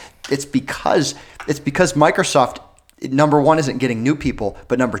winning, it's because Microsoft, number one, isn't getting new people,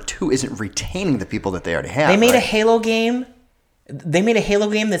 but number two, isn't retaining the people that they already have. They made a Halo game. They made a Halo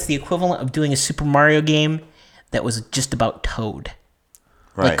game that's the equivalent of doing a Super Mario game that was just about Toad.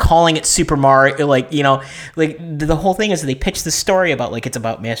 Like calling it Super Mario, like, you know, like the whole thing is they pitch the story about like it's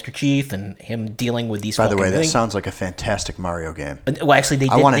about Master Chief and him dealing with these. By the way, that things. sounds like a fantastic Mario game. Well, actually, they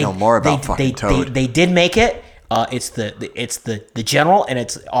did. I want to know more about fucking Toad. They did make it. It's the general, and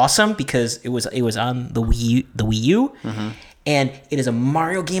it's awesome because it was on the Wii U, and it is a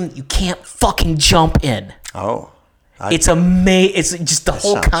Mario game that you can't fucking jump in. Oh. It's amazing. It's just the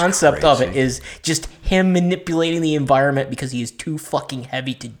whole sounds concept of it crazy. is just him manipulating the environment because he is too fucking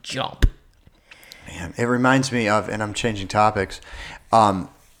heavy to jump. Man, it reminds me of, and I'm changing topics.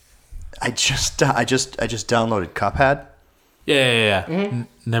 I just downloaded Cuphead. Yeah.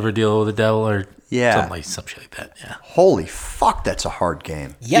 Never deal with the devil or Yeah. some shit like that. Yeah. Holy fuck, that's a hard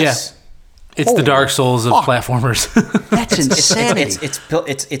game. Yes. It's the Dark Souls of fuck. platformers. That's insanity. It's built.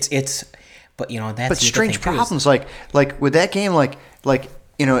 It's. But you know that's. But the other strange thing, too, is- problems like with that game, like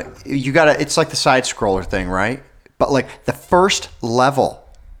you know, you gotta. It's like the side scroller thing, right? But like the first level,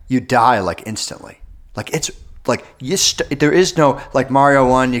 you die like instantly. Like it's like there is no like Mario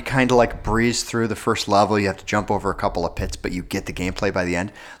 1. You kind of like breeze through the first level. You have to jump over a couple of pits, but you get the gameplay by the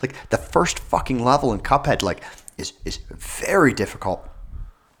end. Like the first fucking level in Cuphead, like is very difficult.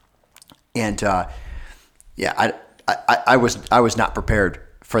 And yeah, I was not prepared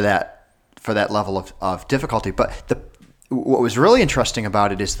for that level of difficulty. But what was really interesting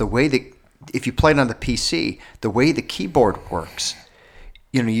about it is the way that if you played on the PC, the way the keyboard works.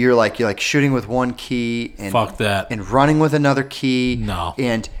 You know, you're like shooting with one key and Fuck that. and running with another key. No.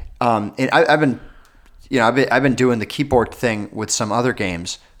 And I've been doing the keyboard thing with some other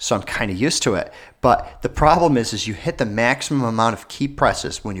games, so I'm kind of used to it. But the problem is you hit the maximum amount of key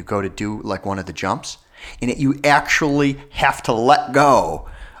presses when you go to do like one of the jumps, and you actually have to let go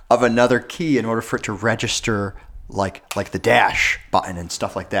of another key in order for it to register like the dash button and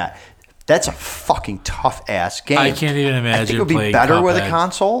stuff like that. That's a fucking tough ass game. I can't even imagine I think it would be playing better with a Cuphead.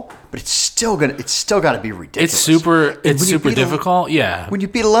 console, but it's still got to be ridiculous. It's super And when you super beat difficult. Yeah. When you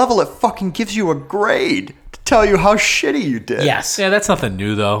beat a level, it fucking gives you a grade to tell you how shitty you did. Yes. Yeah, that's nothing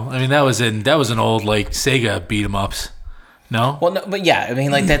new though. I mean, that was an old like Sega beat 'em ups. No? Well, no, but yeah, I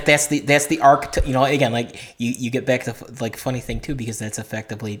mean, like that's the arc. You know, again, like you get back to like funny thing too, because that's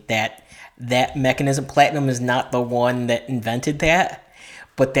effectively that mechanism. Platinum is not the one that invented that,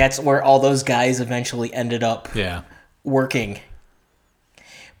 but that's where all those guys eventually ended up Yeah. working.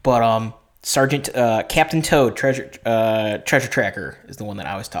 But Captain Toad Treasure Tracker is the one that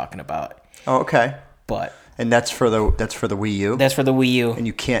I was talking about. Oh, okay. But And that's for the Wii U. that's for the Wii U. And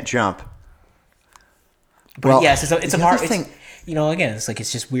you can't jump. But Well, yes, it's a the Mario. other thing- You know, again, it's like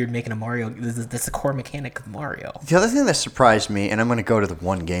it's just weird making a Mario. That's the core mechanic of Mario. The other thing that surprised me, and I'm going to go to the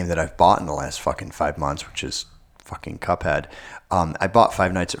one game that I've bought in the last fucking 5 months, which is fucking Cuphead. I bought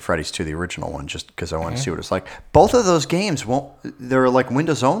Five Nights at Freddy's 2, the original one, just because I wanted to see what it's like. Both of those games they're like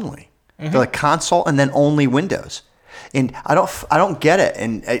Windows only. They're like console and then only Windows. And I don't get it.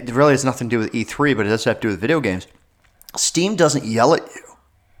 And it really has nothing to do with E3, but it does have to do with video games. Steam doesn't yell at you.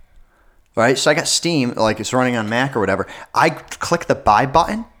 Right? So I got Steam, like it's running on Mac or whatever. I click the buy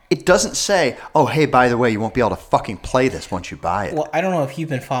button. It doesn't say, oh, hey, by the way, you won't be able to fucking play this once you buy it. Well, I don't know if you've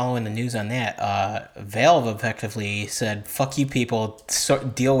been following the news on that. Valve effectively said, fuck you people,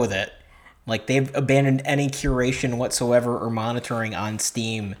 deal with it. Like, they've abandoned any curation whatsoever or monitoring on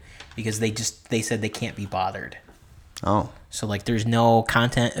Steam because they said they can't be bothered. Oh. So, like, there's no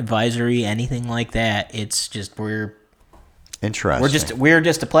content advisory, anything like that. It's just Interesting. we're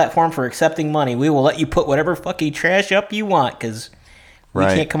just a platform for accepting money. We will let you put whatever fucking trash up you want because we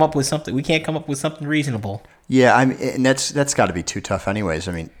Right. can't come up with something. We can't come up with something reasonable. Yeah, and that's got to be too tough, anyways.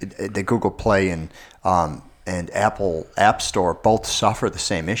 I mean, the Google Play and Apple App Store both suffer the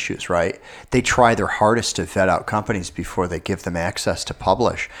same issues, right? They try their hardest to vet out companies before they give them access to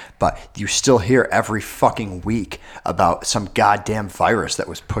publish, but you still hear every fucking week about some goddamn virus that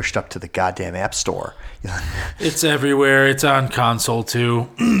was pushed up to the goddamn App Store. It's everywhere. It's on console too.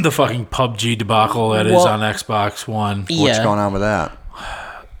 The fucking PUBG debacle that is Well- on Xbox One. What's Yeah. going on with that?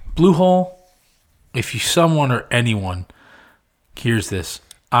 Bluehole, if you someone or anyone hears this,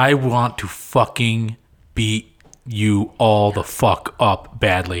 I want to fucking beat you all the fuck up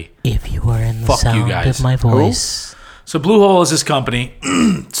badly. If you are in the Fuck you sound guys. of my voice, So Bluehole is this company.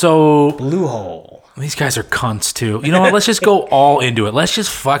 So Bluehole. these guys are cunts too. You know what? Let's just go all into it. Let's just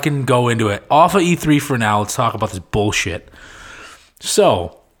fucking go into it. Off of E3 for now. Let's talk about this bullshit.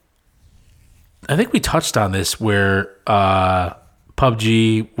 So, I think we touched on this where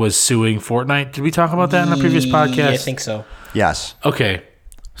PUBG was suing Fortnite. Did we talk about that in a previous podcast? Yeah, I think so. Yes. Okay.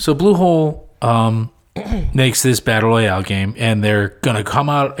 So Bluehole makes this Battle Royale game, and they're going to come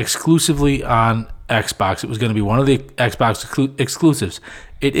out exclusively on Xbox. It was going to be one of the Xbox exclusives.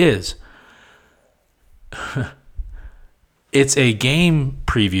 It is. It's a game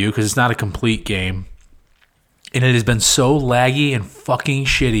preview because it's not a complete game. And it has been so laggy and fucking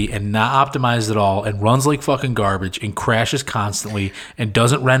shitty and not optimized at all and runs like fucking garbage and crashes constantly and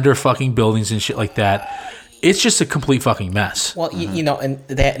doesn't render fucking buildings and shit like that. It's just a complete fucking mess. Well, you know, and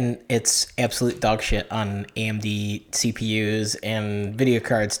it's absolute dog shit on AMD CPUs and video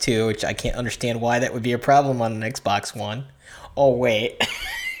cards too, which I can't understand why that would be a problem on an Xbox One. Oh, wait.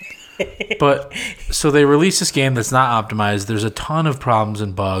 But so they released this game that's not optimized. There's a ton of problems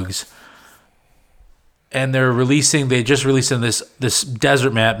and bugs. And they just released this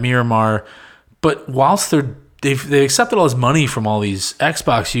desert map, Miramar. But whilst they've accepted all this money from all these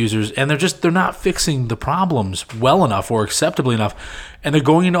Xbox users, and they're not fixing the problems well enough or acceptably enough, and they're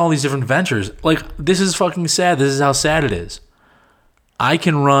going into all these different ventures. Like, this is fucking sad. This is how sad it is. I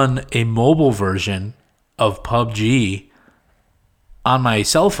can run a mobile version of PUBG on my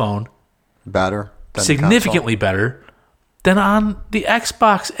cell phone Better. Than significantly better than on the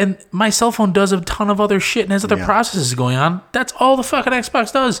Xbox, and my cell phone does a ton of other shit and has other processes going on. That's all the fucking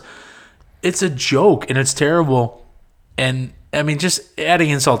Xbox does. It's a joke and it's terrible. And I mean, just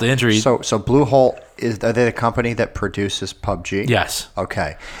adding insult to injury. So Bluehole are they the company that produces PUBG? Yes.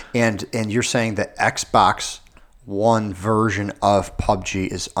 Okay. And you're saying that Xbox One version of PUBG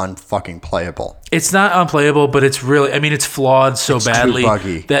is unfucking playable. It's not unplayable, but it's really, I mean, it's flawed so badly too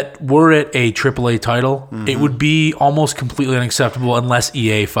buggy. that were it a AAA title, it would be almost completely unacceptable unless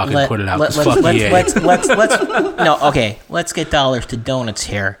EA fucking put it out. Let's get dollars to donuts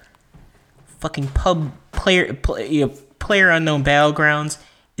here. Fucking Player Unknown Battlegrounds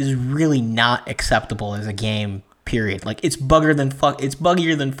is really not acceptable as a game. Period. Like, it's buggier than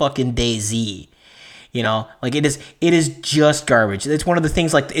fucking DayZ. You know, like it is just garbage. It's one of the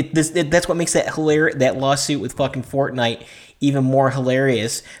things like that's what makes that lawsuit with fucking Fortnite even more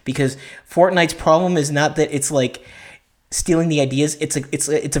hilarious, because Fortnite's problem is not that it's like stealing the ideas. It's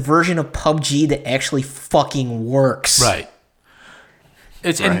a version of PUBG that actually fucking works. Right.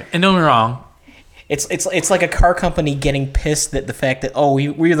 And don't get me wrong. It's like a car company getting pissed that the fact that we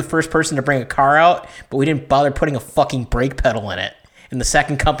were the first person to bring a car out, but we didn't bother putting a fucking brake pedal in it. And the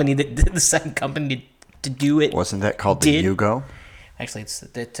second company to do it. Wasn't that called the Yugo? Actually,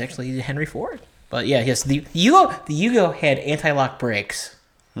 it's actually Henry Ford. But yeah, yes, the Yugo had anti-lock brakes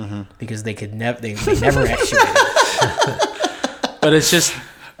because they never actuated. But it's just,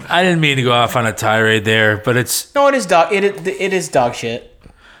 I didn't mean to go off on a tirade there, but it is dog shit.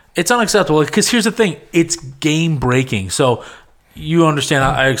 It's unacceptable because here's the thing: it's game breaking. So you understand?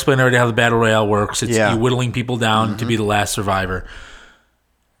 I explained already how the battle royale works. It's you whittling people down to be the last survivor.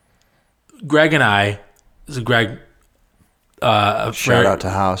 Greg and I. Greg, shout out to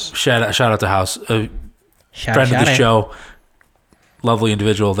House. Shout out to House, a friend of the show, lovely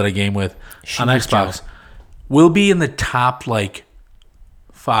individual that I game with on Xbox. We'll be in the top like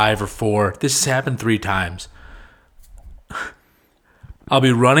 5 or 4. This has happened 3 times. I'll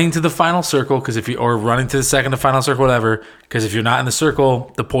be running to the final circle or running to the second to final circle, whatever. Because if you're not in the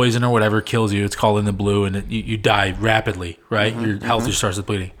circle, the poison or whatever kills you. It's called in the blue, and you die rapidly. Right, your health just starts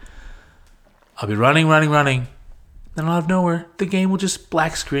depleting. I'll be running. Then out of nowhere, the game will just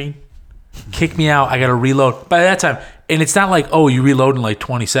black screen, kick me out. I got to reload. By that time, and it's not like, you reload in like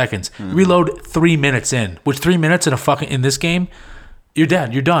 20 seconds. You reload 3 minutes in, which 3 minutes in this game, you're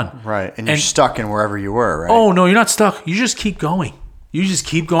dead. You're done. Right, and you're stuck in wherever you were, right? Oh, no, you're not stuck. You just keep going. You just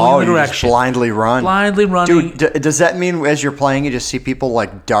keep going in the direction. You just blindly run. Blindly running. Dude, does that mean as you're playing, you just see people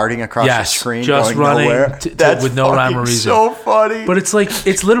like darting across the screen, just going running nowhere? That's with no rhyme or reason. So funny. But it's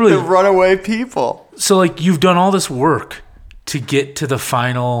literally the runaway people. So like you've done all this work to get to the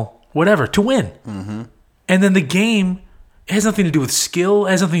final whatever to win, and then the game has nothing to do with skill,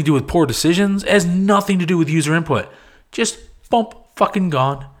 has nothing to do with poor decisions, has nothing to do with user input. Just bump, fucking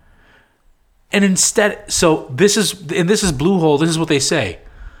gone. And instead, this is Bluehole. This is what they say.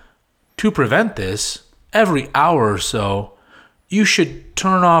 To prevent this, every hour or so, you should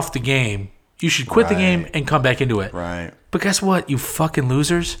turn off the game. You should quit the game and come back into it. Right. But guess what, you fucking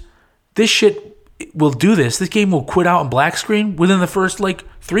losers? This shit will do this. This game will quit out in black screen within the first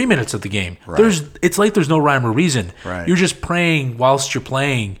 3 minutes of the game. Right. It's like there's no rhyme or reason. Right. You're just praying whilst you're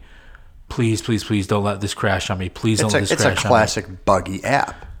playing. Please, please, please don't let this crash on me. Please don't let this crash on me. It's a classic buggy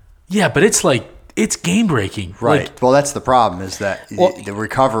app. Yeah, but it's game breaking. Right. Well, that's the problem is that the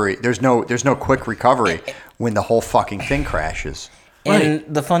recovery, there's no quick recovery when the whole fucking thing crashes. And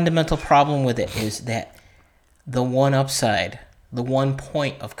the fundamental problem with it is that the one upside, the one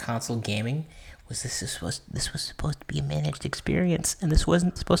point of console gaming this was supposed to be a managed experience, and this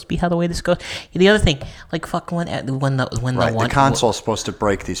wasn't supposed to be how the way this goes. The other thing, like fuck when the console is supposed to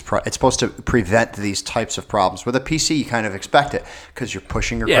break these. It's supposed to prevent these types of problems. With a PC, you kind of expect it because you're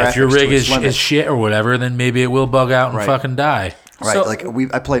pushing your graphics if your rig to its limit. is shit or whatever, then maybe it will bug out and fucking die. Right, So- like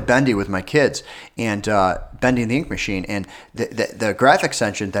I played Bendy with my kids, and Bendy and the Ink Machine, and the graphics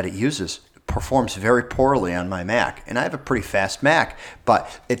engine that it uses performs very poorly on my Mac. And I have a pretty fast Mac,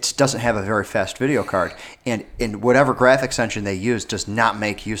 but it doesn't have a very fast video card. And whatever graphics engine they use does not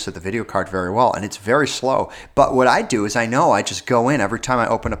make use of the video card very well, and it's very slow. But what I do is I just go in, every time I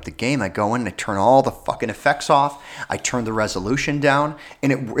open up the game, I go in and I turn all the fucking effects off, I turn the resolution down,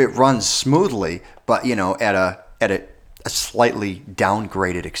 and it runs smoothly, but at a slightly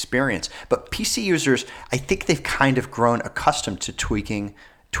downgraded experience. But PC users, I think they've kind of grown accustomed to tweaking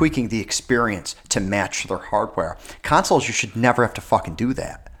the experience to match their hardware. Consoles, you should never have to fucking do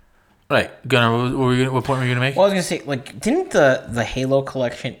that. Right, Gunnar, what point were you gonna make? Well, I was gonna say, like, didn't the Halo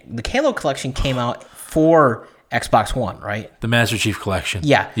collection? The Halo collection came out for Xbox One, right? The Master Chief Collection.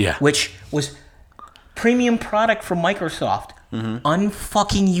 Yeah. Which Which was premium product from Microsoft.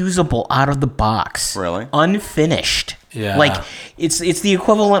 Unfucking usable out of the box. Really? Unfinished. Yeah. Like it's the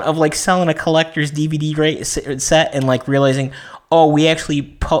equivalent of like selling a collector's DVD set and like realizing, oh, we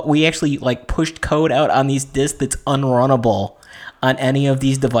actually like pushed code out on these discs that's unrunnable on any of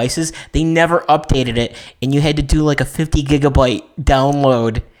these devices. They never updated it, and you had to do like a 50 gigabyte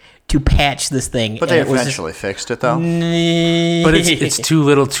download to patch this thing. But they eventually fixed it, though. But it's too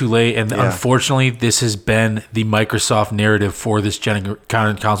little, too late, and unfortunately, this has been the Microsoft narrative for this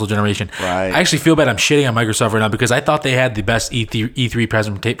console generation. Right. I actually feel bad. I'm shitting on Microsoft right now because I thought they had the best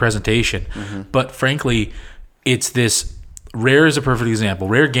E3 presentation, but frankly, it's this. Rare is a perfect example.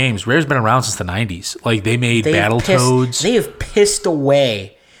 Rare's been around since the 90s. Like they made Battletoads. They have pissed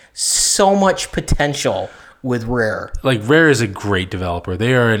away so much potential with Rare. Like Rare is a great developer.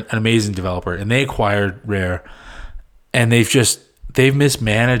 They are an amazing developer, and they acquired Rare, and they've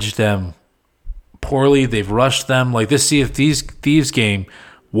mismanaged them poorly. They've rushed them. Like this Sea of Thieves game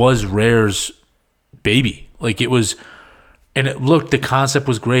was Rare's baby. Like it was, and the concept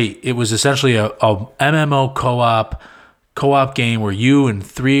was great. It was essentially a MMO co-op game where you and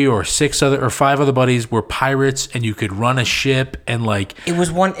 3 or 6 or 5 other buddies were pirates, and you could run a ship, and like it was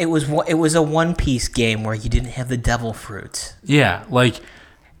a One Piece game where you didn't have the devil fruits. Yeah, like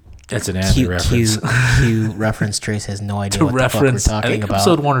that's an anime reference. Q reference. Trace has no idea what the fuck we're talking about.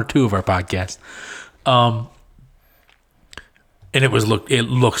 Episode 1 or 2 of our podcast. And it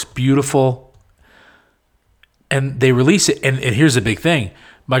looks beautiful, and they release it, and here's the big thing.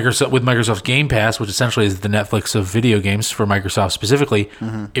 Microsoft's Game Pass, which essentially is the Netflix of video games for Microsoft specifically,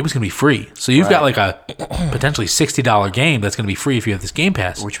 it was going to be free. So you've got like a potentially $60 game that's going to be free if you have this Game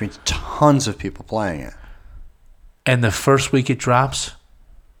Pass. Which means tons of people playing it. And the first week it drops,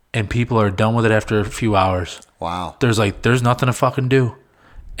 and people are done with it after a few hours. Wow. There's nothing to fucking do.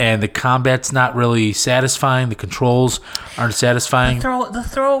 And the combat's not really satisfying. The controls aren't satisfying. The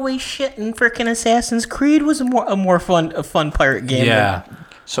throwaway shit in frickin' Assassin's Creed was a fun pirate game. Yeah.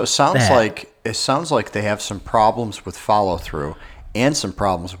 So it sounds like they have some problems with follow through and some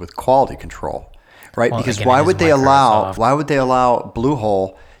problems with quality control, right? Well, because again, why it is would they Microsoft. allow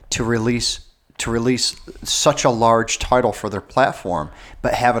Bluehole to release such a large title for their platform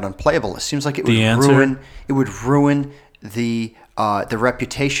but have it unplayable? It seems like it would ruin the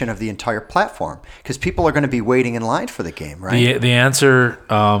reputation of the entire platform because people are going to be waiting in line for the game, right? The answer,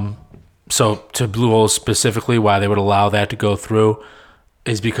 so to Bluehole specifically, why they would allow that to go through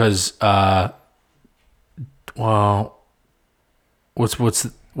is because, what's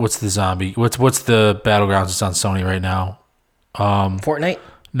the zombie? What's the Battlegrounds that's on Sony right now? Fortnite?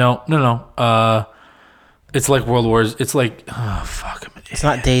 No. It's like World Wars. It's like, oh fuck. It's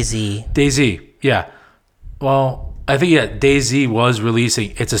not DayZ. DayZ, yeah. Well, I think DayZ was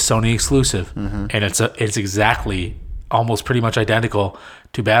releasing. It's a Sony exclusive, and it's exactly almost pretty much identical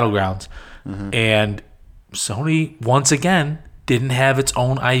to Battlegrounds, and Sony once again didn't have its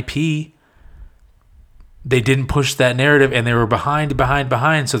own IP. They didn't push that narrative, and they were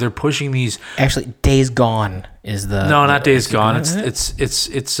behind. So they're pushing these. Actually, Days Gone is the not Days Gone.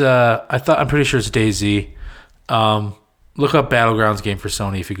 It's I'm pretty sure it's DayZ. Look up Battlegrounds game for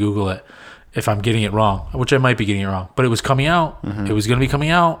Sony if you Google it. If I'm getting it wrong, which I might be getting it wrong, but it was coming out. It was going to be coming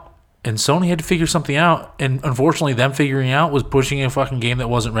out, and Sony had to figure something out. And unfortunately, them figuring out was pushing a fucking game that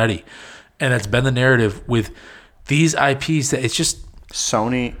wasn't ready, and that's been the narrative with these IPs. That it's just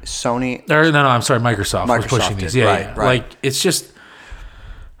Sony. Or no, I'm sorry, Microsoft was pushing these. Yeah, right. Like it's just,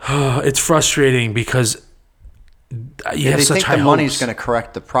 it's frustrating because you have They such think high the money's hopes. going to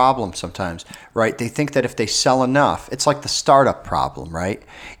correct the problem sometimes, right? They think that if they sell enough, it's like the startup problem, right?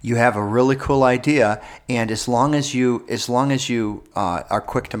 You have a really cool idea, and as long as you are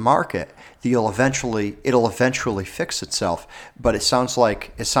quick to market, it'll eventually fix itself. But it sounds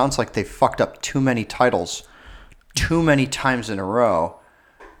like they fucked up too many titles, too many times in a row.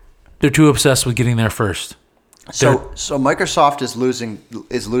 They're too obsessed with getting there first. So Microsoft is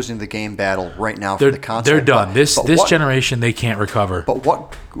losing the game battle right now for the console. They're done. This what- generation, they can't recover. But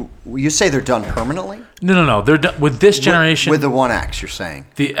what you say they're done permanently? No. They're done with this generation. With the One X, you're saying?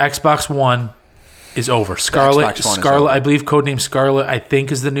 The Xbox One is over. Scarlet, Xbox One is over. I believe, codename Scarlet, I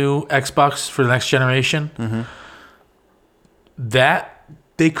think, is the new Xbox for the next generation. Mm-hmm. That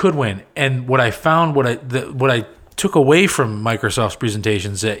they could win. And what I found, what I took away from Microsoft's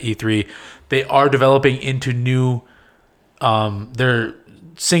presentations at E3, they are developing into new. They're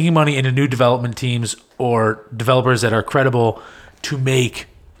sinking money into new development teams or developers that are credible to make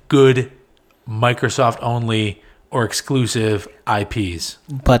good Microsoft only or exclusive IPs.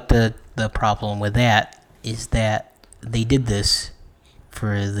 But the problem with that is that they did this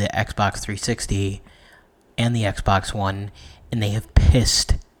for the Xbox 360 and the Xbox One, and they have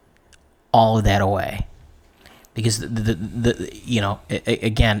pissed all of that away. Because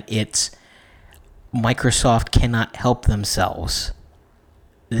again, it's Microsoft cannot help themselves.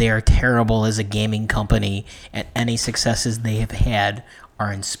 They are terrible as a gaming company, and any successes they have had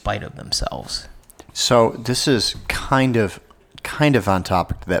are in spite of themselves. So this is kind of on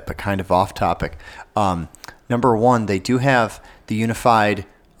topic to that, but kind of off topic. Number one, they do have the unified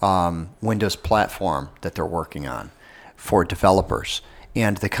Windows platform that they're working on for developers.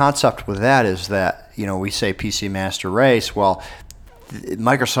 And the concept with that is that, we say PC Master Race. Well,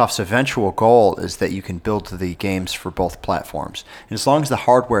 Microsoft's eventual goal is that you can build the games for both platforms. And as long as the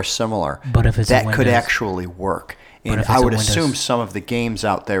hardware is similar, But if it's a that could Windows- actually work. But And if it's I a would Windows- assume some of the games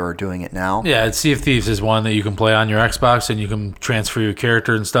out there are doing it now. Yeah, Sea of Thieves is one that you can play on your Xbox and you can transfer your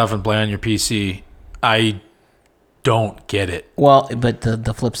character and stuff and play on your PC. I don't get it. Well, but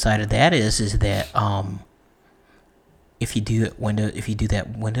the flip side of that is that if you do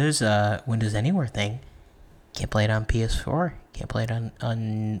that Windows Anywhere thing, can't play it on PS4, can't play it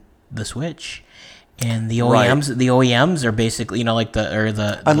on the Switch, and the OEMs are basically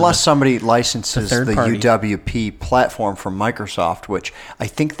Unless somebody licenses third the party. UWP platform from Microsoft, which I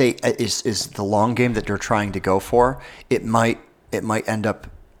think is the long game that they're trying to go for. It might end up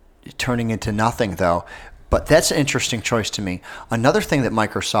turning into nothing though. But that's an interesting choice to me. Another thing that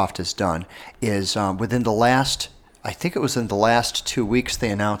Microsoft has done is within the last 2 weeks, they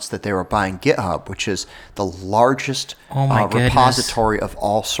announced that they were buying GitHub, which is the largest repository of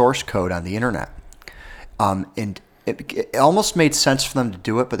all source code on the internet. And it almost made sense for them to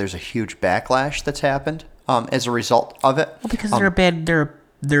do it, but there's a huge backlash that's happened as a result of it. Well, because they're a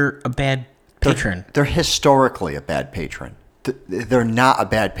bad patron. They're historically a bad patron. They're not a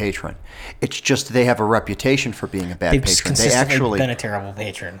bad patron. It's just they have a reputation for being a bad They've patron. They consistently actually been a terrible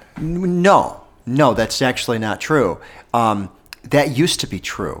patron. No, that's actually not true. That used to be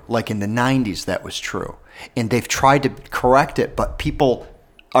true. Like in the 90s, that was true. And they've tried to correct it, but people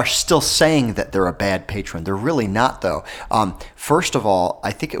are still saying that they're a bad patron. They're really not, though. First of all,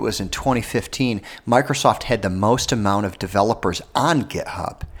 I think it was in 2015, Microsoft had the most amount of developers on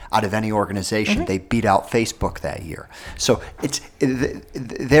GitHub out of any organization. Mm-hmm. They beat out Facebook that year. So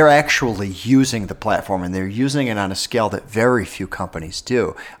they're actually using the platform, and they're using it on a scale that very few companies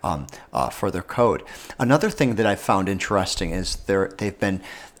do for their code. Another thing that I found interesting is they've been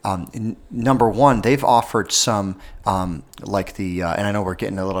number one, they've offered some and I know we're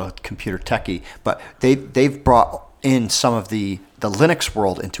getting a little computer techie, but they've brought in some of the Linux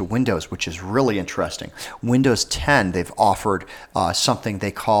world into Windows, which is really interesting. Windows 10, they've offered something they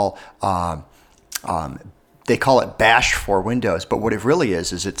call it Bash for Windows, but what it really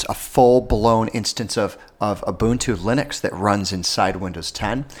is it's a full-blown instance of Ubuntu Linux that runs inside Windows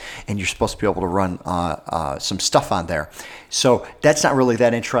 10, and you're supposed to be able to run some stuff on there. So that's not really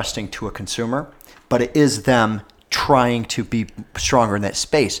that interesting to a consumer, but it is them trying to be stronger in that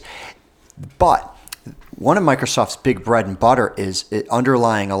space. But one of Microsoft's big bread and butter is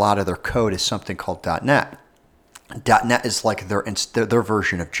underlying a lot of their code is something called .NET. .NET is like their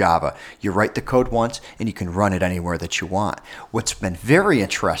version of Java. You write the code once, and you can run it anywhere that you want. What's been very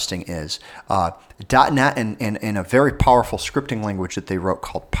interesting is .NET and a very powerful scripting language that they wrote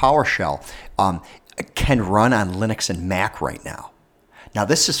called PowerShell can run on Linux and Mac right now. Now,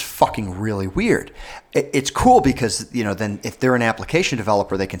 this is fucking really weird. It's cool because, then if they're an application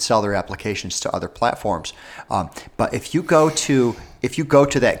developer, they can sell their applications to other platforms. But if you go to if you go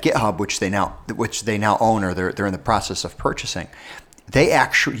to that GitHub, which they now own, or they're in the process of purchasing,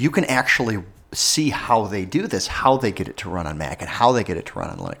 you can actually see how they do this, how they get it to run on Mac, and how they get it to run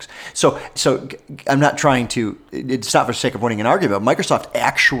on Linux. So I'm not trying to, it's not for the sake of winning an argument, but Microsoft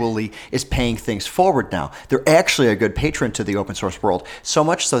actually is paying things forward now. They're actually a good patron to the open source world, so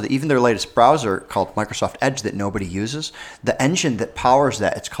much so that even their latest browser called Microsoft Edge that nobody uses, the engine that powers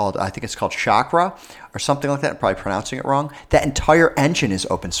that, I think it's called Chakra or something like that, I'm probably pronouncing it wrong, that entire engine is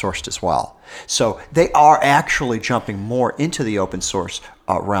open sourced as well. So they are actually jumping more into the open source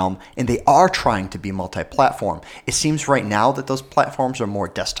realm, and they are trying to be multi-platform. It seems right now that those platforms are more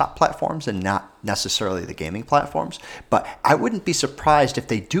desktop platforms and not necessarily the gaming platforms, but I wouldn't be surprised if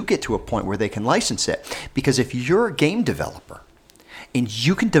they do get to a point where they can license it, because if you're a game developer and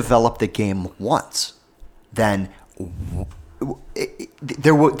you can develop the game once, then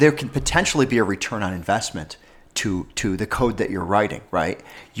there can potentially be a return on investment to the code that you're writing, right?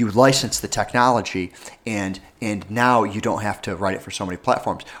 You license the technology, and now you don't have to write it for so many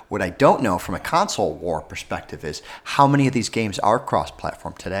platforms. What I don't know from a console war perspective is how many of these games are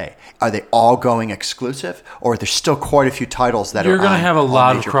cross-platform today. Are they all going exclusive, or are there still quite a few titles that You're are going to have a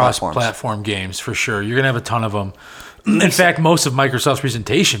lot of cross-platform cross-platform games for sure. You're going to have a ton of them. In fact, most of Microsoft's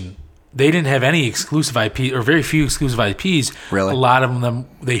presentation, they didn't have any exclusive IP, or very few exclusive IPs. Really? A lot of them,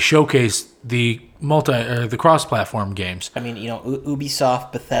 they showcased the the cross-platform games. I mean,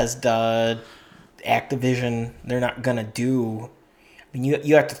 Ubisoft, Bethesda, Activision, they're not gonna do. I mean,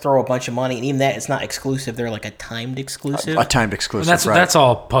 you have to throw a bunch of money, and even that, it's not exclusive. They're like a timed exclusive. A timed exclusive, And that's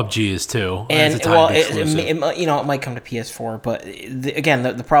all PUBG is too. And It's a well, timed exclusive. it might come to PS4, but again,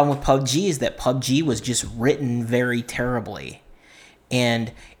 the problem with PUBG is that PUBG was just written very terribly,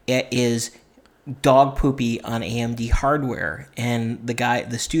 and it is dog poopy on AMD hardware. And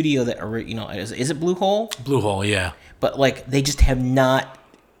the studio that is it Bluehole? Bluehole, yeah. But like, they just have not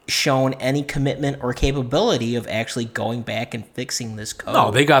shown any commitment or capability of actually going back and fixing this code.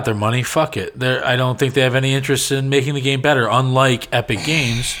 No, they got their money. Fuck it. I don't think they have any interest in making the game better. Unlike Epic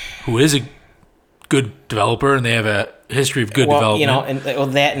Games, who is a good developer and they have a history of good development.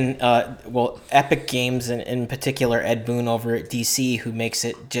 Epic Games, and in particular Ed Boon over at DC, who makes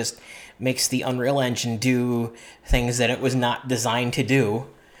the Unreal Engine do things that it was not designed to do.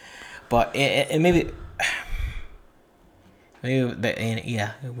 But a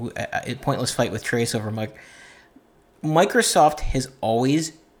pointless fight with Trace over Microsoft has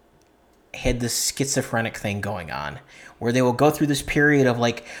always had this schizophrenic thing going on, where they will go through this period of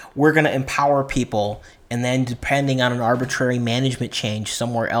like, we're going to empower people, and then depending on an arbitrary management change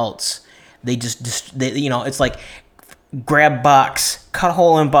somewhere else, they it's like, grab box, cut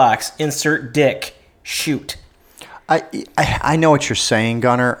hole in box, insert dick, shoot. I know what you're saying,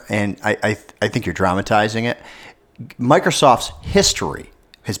 Gunnar, and I think you're dramatizing it. Microsoft's history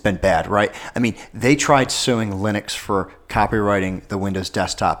has been bad, right? I mean, they tried suing Linux for copywriting the Windows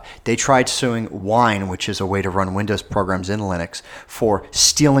desktop. They tried suing Wine, which is a way to run Windows programs in Linux, for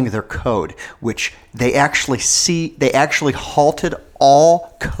stealing their code, which they actually halted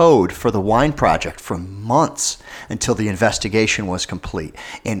all code for the Wine project for months until the investigation was complete.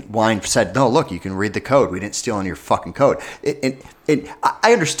 And Wine said, no, look, you can read the code. We didn't steal any of your fucking code.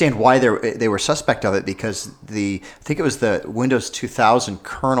 I understand why they were suspect of it, because I think it was the Windows 2000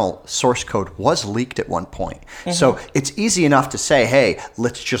 kernel source code was leaked at one point. Mm-hmm. So it's easy enough to say, hey,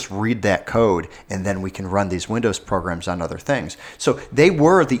 let's just read that code and then we can run these Windows programs on other things. So they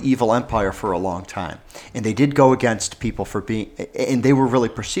were the evil empire for a long time. And they did go against people for and they were really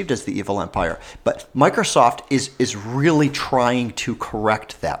perceived as the evil empire. But Microsoft is really trying to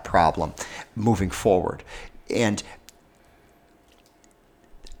correct that problem moving forward. And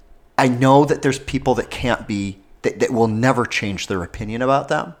I know that there's people that that will never change their opinion about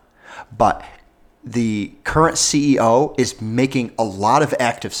them, but the current CEO is making a lot of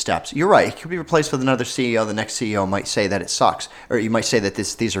active steps. You're right. It could be replaced with another CEO. The next CEO might say that it sucks, or you might say that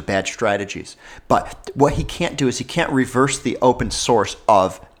these are bad strategies. But what he can't do is he can't reverse the open source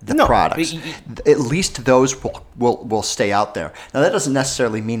of the products. At least those will stay out there. Now, that doesn't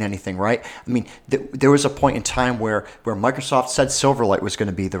necessarily mean anything, right? I mean, there was a point in time where Microsoft said Silverlight was going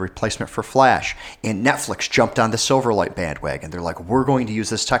to be the replacement for Flash, and Netflix jumped on the Silverlight bandwagon. They're like, we're going to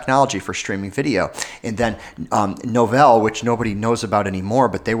use this technology for streaming video. And then Novell, which nobody knows about anymore,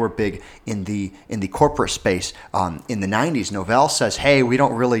 but they were big in the corporate space in the 90s. Novell says, hey, we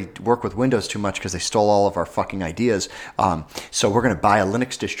don't really work with Windows too much because they stole all of our fucking ideas. So we're going to buy a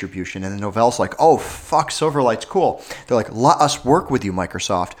Linux distribution. And then Novell's like, oh, fuck, Silverlight's cool. They're like, let us work with you,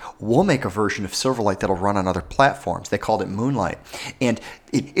 Microsoft. We'll make a version of Silverlight that'll run on other platforms. They called it Moonlight. And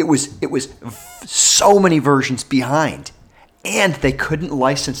it was so many versions behind. And they couldn't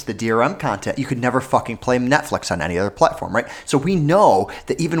license the DRM content. You could never fucking play Netflix on any other platform, right? So we know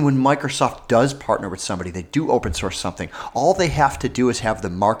that even when Microsoft does partner with somebody, they do open source something, all they have to do is have the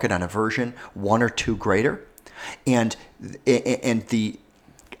market on a version 1 or 2 greater. And the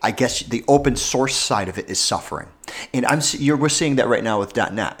I guess the open source side of it is suffering. And we're seeing that right now with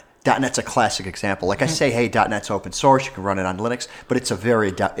 .NET. .NET's a classic example. Like I say, hey, .NET's open source. You can run it on Linux, but it's a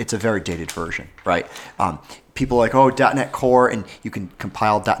very dated version, right? People are like, oh, .NET Core, and you can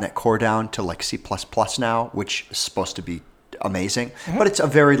compile .NET Core down to like C++ now, which is supposed to be amazing, but it's a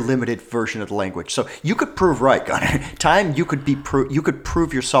very limited version of the language. So you could prove right, Gunnar. You could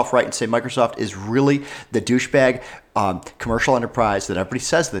prove yourself right and say Microsoft is really the douchebag commercial enterprise that everybody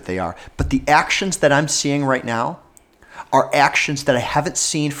says that they are. But the actions that I'm seeing right now are actions that I haven't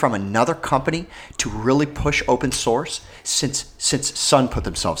seen from another company to really push open source since Sun put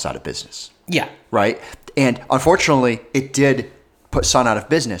themselves out of business. Yeah. Right? And unfortunately, it did put Sun out of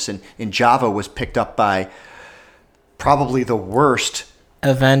business, and Java was picked up by probably the worst.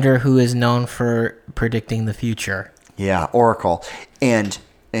 A vendor who is known for predicting the future. Yeah, Oracle. And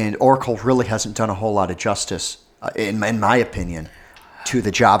Oracle really hasn't done a whole lot of justice, in my opinion, to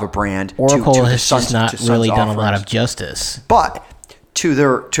the Java brand. Oracle to has just not really done offerings. A lot of justice. But to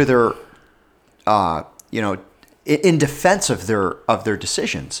their in defense of their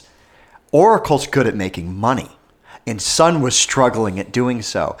decisions, Oracle's good at making money, and Sun was struggling at doing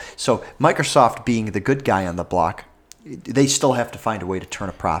so. So Microsoft, being the good guy on the block, they still have to find a way to turn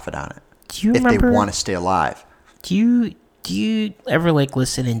a profit on it if they want to stay alive. Do you ever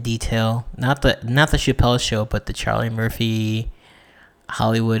listen in detail? Not the Chappelle Show, but the Charlie Murphy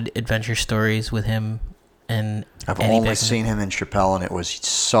Hollywood adventure stories with him and I've only seen him in Chappelle, and it was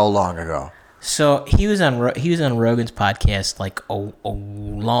so long ago. So he was on Rogan's podcast a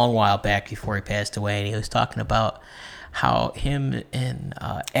long while back before he passed away, and he was talking about how him and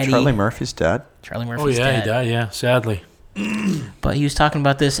Eddie. Charlie Murphy's dead. Charlie Murphy's dead. He died. Yeah, sadly. But he was talking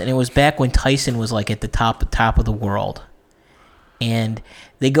about this, and it was back when Tyson was at the top of the world, and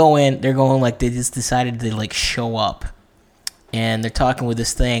they're going they just decided to show up. And they're talking with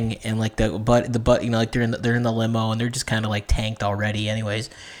this thing, and they're in the limo, and they're just kind of tanked already, anyways.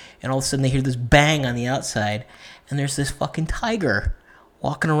 And all of a sudden they hear this bang on the outside, and there's this fucking tiger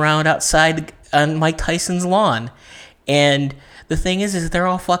walking around outside on Mike Tyson's lawn. And the thing is they're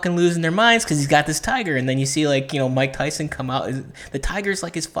all fucking losing their minds because he's got this tiger. And then you see Mike Tyson come out. The tiger's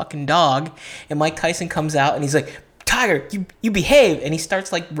like his fucking dog, and Mike Tyson comes out and he's like, "Tiger, you behave!" And he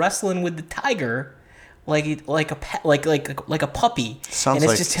starts wrestling with the tiger. Like a pet, like a puppy. Sounds and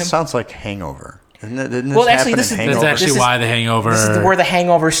it's like just him. Sounds like Hangover. This is why the Hangover. This is where the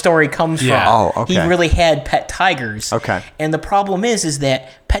Hangover story comes from. Oh, okay. He really had pet tigers. Okay. And the problem is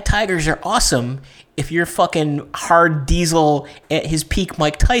that pet tigers are awesome if you're fucking hard diesel at his peak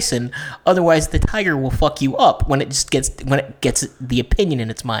Mike Tyson. Otherwise, the tiger will fuck you up when it gets the opinion in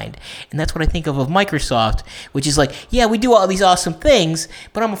its mind. And that's what I think of Microsoft, which is yeah, we do all these awesome things,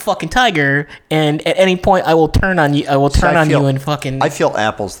 but I'm a fucking tiger, and at any point I will turn on you. And fucking. I feel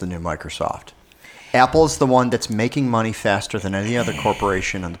Apple's the new Microsoft. Apple is the one that's making money faster than any other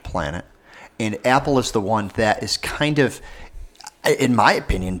corporation on the planet, and Apple is the one that is kind of, in my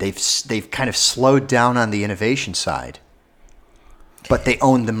opinion, they've kind of slowed down on the innovation side, but they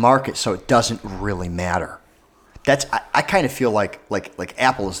own the market, so it doesn't really matter. I kind of feel like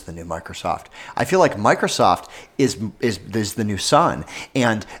Apple is the new Microsoft. I feel like Microsoft is the new Sun,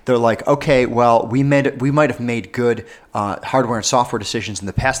 and they're like, okay, well, we might have made good hardware and software decisions in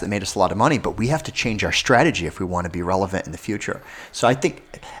the past that made us a lot of money, but we have to change our strategy if we want to be relevant in the future. So I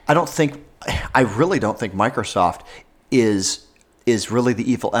really don't think Microsoft is really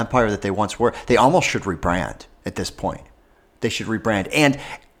the evil empire that they once were. They almost should rebrand at this point. They should rebrand, and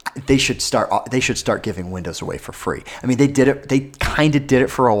they should start giving Windows away for free. I mean, they did it. They kind of did it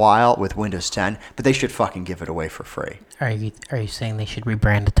for a while with Windows 10, but they should fucking give it away for free. Are you saying they should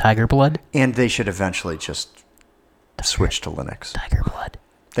rebrand to Tiger Blood? And they should eventually just switch to Linux. Tiger Blood.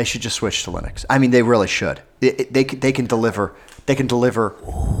 They should just switch to Linux. I mean, they really should. They can deliver. They can deliver.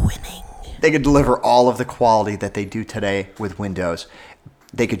 Winning. They can deliver all of the quality that they do today with Windows.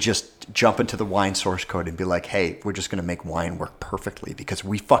 They could just jump into the Wine source code and be like, hey, we're just going to make Wine work perfectly because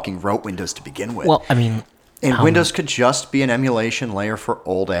we fucking wrote Windows to begin with. Well, I mean... And Windows could just be an emulation layer for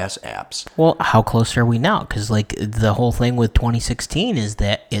old-ass apps. Well, how close are we now? Because, the whole thing with 2016 is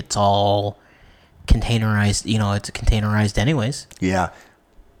that it's all containerized. It's containerized anyways. Yeah.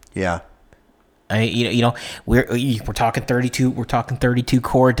 We're talking 32. We're talking 32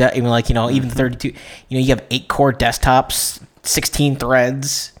 core. Even 32. You have 8 core desktops, 16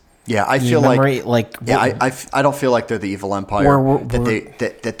 threads. Yeah, I You feel remember, I don't feel like they're the evil empire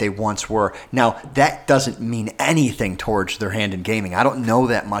that they once were. Now, that doesn't mean anything towards their hand in gaming. I don't know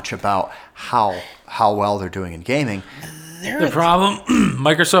that much about how well they're doing in gaming. The problem,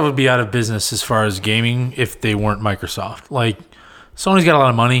 Microsoft would be out of business as far as gaming if they weren't Microsoft. Like, Sony's got a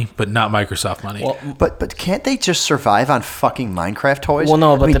lot of money, but not Microsoft money. Well, But can't they just survive on fucking Minecraft toys? Well,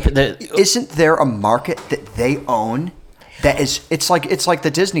 no, but isn't there a market that they own? That is, it's like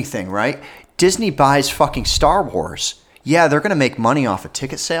the Disney thing, right? Disney buys fucking Star Wars. Yeah, they're going to make money off of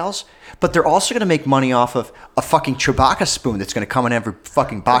ticket sales, but they're also going to make money off of a fucking Chewbacca spoon that's going to come in every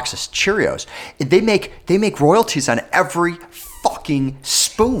fucking box of Cheerios. They make royalties on every fucking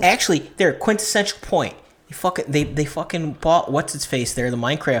spoon. actually, their quintessential point. They fucking bought what's its face there, the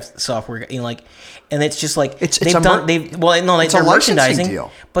Minecraft software, and it's just like It's they've a done. it's They're a licensing merchandising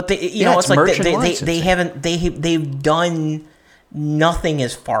deal. but It's it's like merchant they licensing. haven't they've done nothing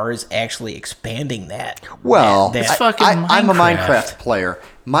as far as actually expanding that. Well, that, fucking I'm a Minecraft. Minecraft player.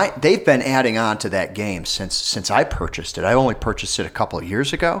 They've been adding on to that game since I purchased it. I only purchased it a couple of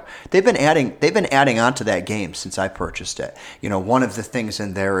years ago. They've been adding on to that game since I purchased it. One of the things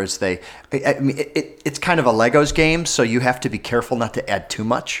in there is it's kind of a Legos game, so you have to be careful not to add too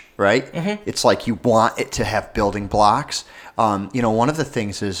much, right? Mm-hmm. It's like you want it to have building blocks. One of the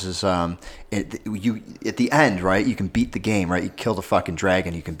things is you at the end, right? You can beat the game, right? You kill the fucking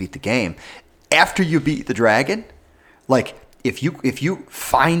dragon, you can beat the game. After you beat the dragon, like if you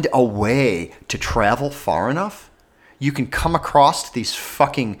find a way to travel far enough, you can come across these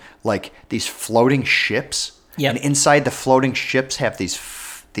fucking these floating ships. Yep. And inside the floating ships have these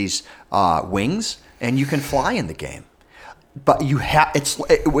wings, and you can fly in the game. But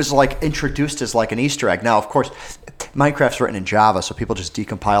it was like introduced as like an Easter egg. Now, of course, Minecraft's written in Java, so people just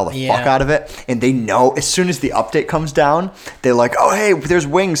decompile the fuck out of it, and they know as soon as the update comes down, they're like, "Oh, hey, there's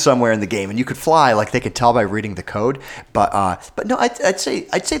wings somewhere in the game, and you could fly." Like they could tell by reading the code. But no, I'd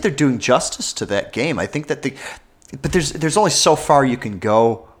say they're doing justice to that game. I think that but there's only so far you can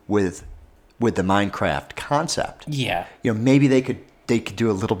go with the Minecraft concept. yeah. Maybe they could do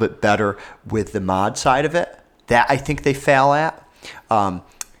a little bit better with the mod side of it. That I think they fail at. My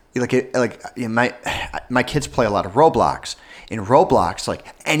kids play a lot of Roblox. In Roblox, like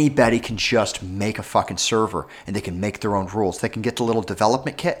anybody can just make a fucking server and they can make their own rules. They can get the little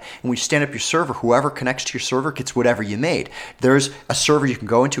development kit, and when you stand up your server, whoever connects to your server gets whatever you made. There's a server you can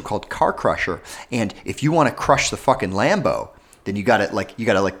go into called Car Crusher, and if you want to crush the fucking Lambo, then you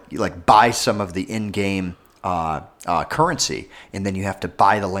gotta buy some of the in-game currency, and then you have to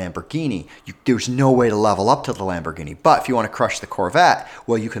buy the Lamborghini. There's no way to level up to the Lamborghini, but if you want to crush the Corvette,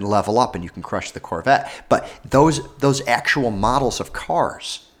 well, you can level up and you can crush the Corvette. But those actual models of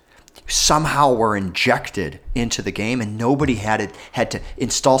cars somehow were injected into the game, and nobody had to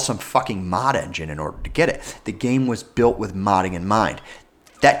install some fucking mod engine in order to get it. The game was built with modding in mind.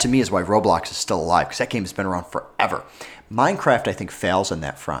 That to me is why Roblox is still alive, because that game has been around forever. Minecraft, I think, fails on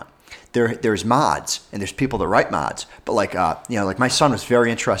that front. There's mods, and there's people that write mods, but like my son was very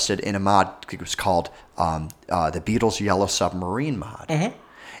interested in a mod. It was called the Beatles Yellow Submarine mod, mm-hmm.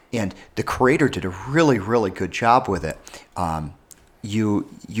 and the creator did a really, really good job with it. You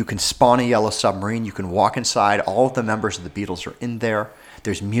can spawn a yellow submarine. You can walk inside. All of the members of the Beatles are in there.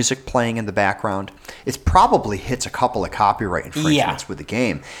 There's music playing in the background. It probably hits a couple of copyright infringements with the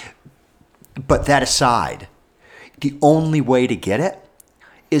game, but that aside, the only way to get it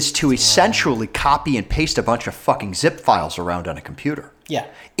is to essentially copy and paste a bunch of fucking zip files around on a computer. Yeah.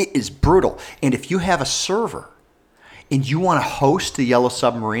 It is brutal. And if you have a server and you want to host the Yellow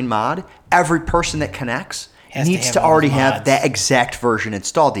Submarine mod, every person that connects needs to already have that exact version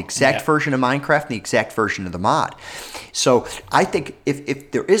installed, the exact version of Minecraft and the exact version of the mod. So I think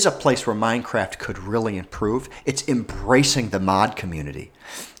if there is a place where Minecraft could really improve, it's embracing the mod community.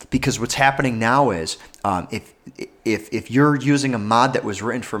 Because what's happening now is if you're using a mod that was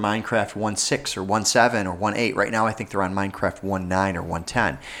written for Minecraft 1.6 or 1.7 or 1.8, right now I think they're on Minecraft 1.9 or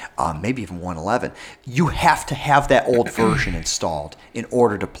 1.10, maybe even 1.11, you have to have that old version installed in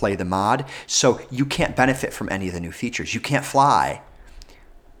order to play the mod. So you can't benefit from any of the new features. You can't fly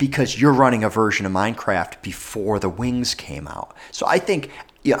because you're running a version of Minecraft before the wings came out. So I think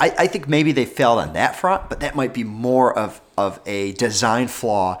I think maybe they failed on that front, but that might be more of a design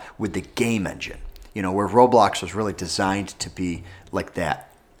flaw with the game engine. Where Roblox was really designed to be like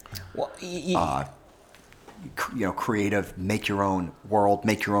that. Well, creative, make your own world,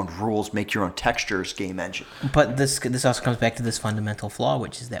 make your own rules, make your own textures game engine. But this also comes back to this fundamental flaw,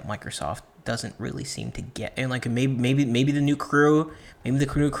 which is that Microsoft doesn't really seem to get, and like maybe the new crew,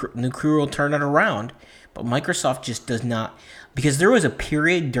 new crew will turn it around, but Microsoft just does not, because there was a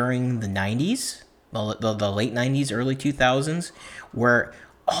period during the 90s, the late 90s, early 2000s, where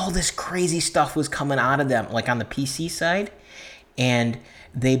all this crazy stuff was coming out of them, like on the PC side, and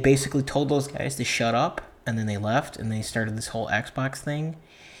they basically told those guys to shut up, and then they left, and they started this whole Xbox thing,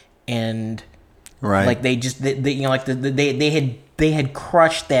 and Right. like they you know, like they had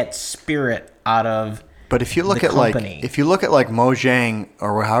crushed that spirit out of. But if you look the at like company. Mojang,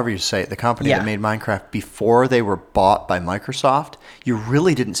 or however you say it, the company Yeah. that made Minecraft before they were bought by Microsoft, you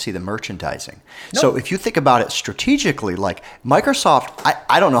really didn't see the merchandising. So if you think about it strategically, like Microsoft,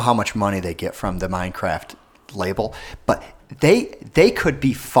 I don't know how much money they get from the Minecraft label, but they could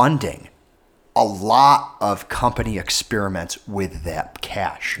be funding a lot of company experiments with that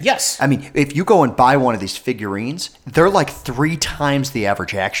cash. Yes. I mean, if you go and buy one of these figurines, they're like 3 times the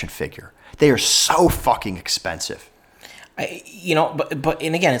average action figure. They are so fucking expensive. But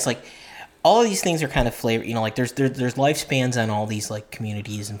and again, it's like all of these things are kind of flavor. You know, like there's lifespans on all these like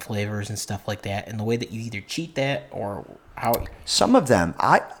communities and flavors and stuff like that, and the way that you either cheat that or how. Some of them,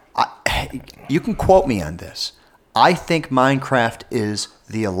 you can quote me on this. I think Minecraft is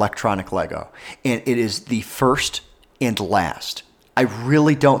the electronic Lego, and it is the first and last. I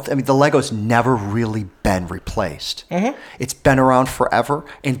really don't. I mean, the Lego's never really been replaced. Mm-hmm. It's been around forever,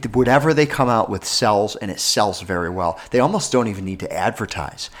 and whatever they come out with sells, and it sells very well. They almost don't even need to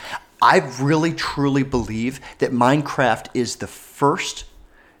advertise. I really, truly believe that Minecraft is the first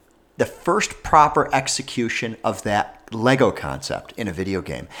proper execution of that Lego concept in a video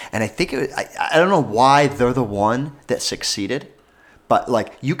game. And I think I don't know why they're the one that succeeded, but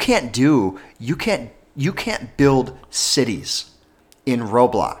like you can't build cities in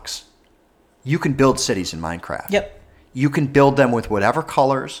Roblox. You can build cities in Minecraft. Yep. You can build them with whatever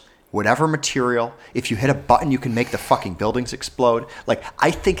colors, whatever material. If you hit a button, you can make the fucking buildings explode. Like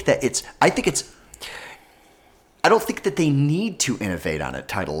I don't think that they need to innovate on a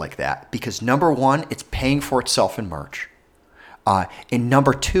title like that because number one, it's paying for itself in merch. And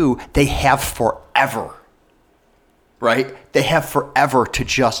number two, they have forever, right? They have forever to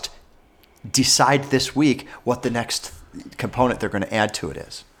just decide this week what the next component they're going to add to it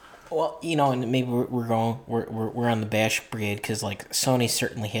is. Well, you know, and maybe we're on the bash brigade because like Sony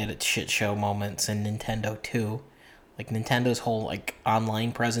certainly had its shit show moments, and Nintendo too. Like Nintendo's whole like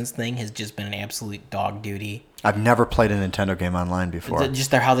online presence thing has just been an absolute dog duty. I've never played a Nintendo game online before.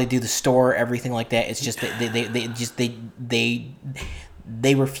 Just how they do the store, everything like that. It's just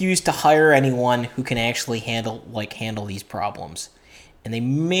they refuse to hire anyone who can actually handle these problems. And they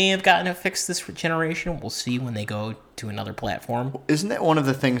may have gotten it fixed this generation. We'll see when they go to another platform. Isn't that one of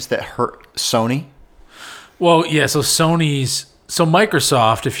the things that hurt Sony? Well, yeah. So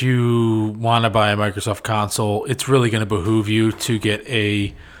Microsoft, if you want to buy a Microsoft console, it's really going to behoove you to get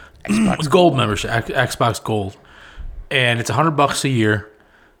a Xbox Gold membership, Xbox Gold, and it's $100 a year.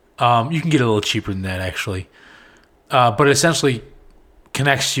 You can get it a little cheaper than that actually, but it essentially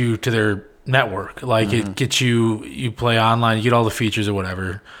connects you to their network. Like it gets you play online, you get all the features or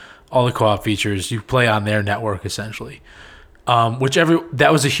whatever, all the co-op features. You play on their network essentially. That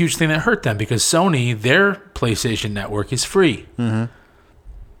was a huge thing that hurt them because Sony, their PlayStation network is free. Mm-hmm.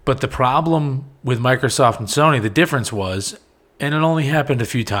 But the problem with Microsoft and Sony, the difference was, and it only happened a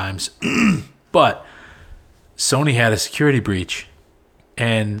few times, but Sony had a security breach,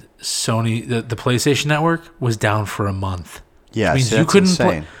 and Sony, the PlayStation network was down for a month. Yeah, means that's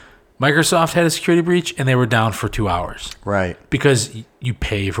insane. Microsoft had a security breach, and they were down for 2 hours. Right. Because you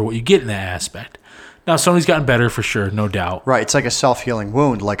pay for what you get in that aspect. Now, Sony's gotten better for sure, no doubt. Right. It's like a self-healing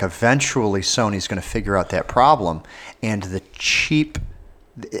wound. Like eventually Sony's going to figure out that problem. And the cheap,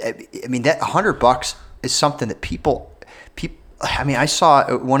 I mean, that $100 is something that people, I mean, I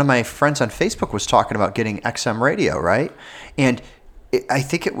saw one of my friends on Facebook was talking about getting XM radio, right? And I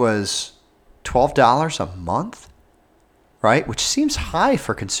think it was $12 a month, right? Which seems high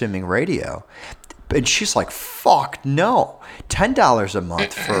for consuming radio. And she's like, fuck no. $10 a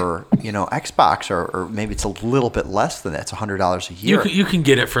month for, Xbox, or maybe it's a little bit less than that. It's $100 a year. You can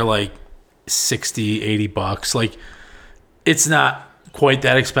get it for like $60, $80. Like, it's not quite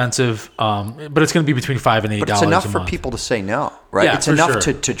that expensive, but it's going to be between $5 and $8 but it's enough a for month. people to say no, right? Yeah, it's for enough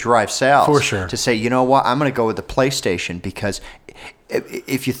sure. to drive sales. For sure. To say, you know what, I'm going to go with the PlayStation because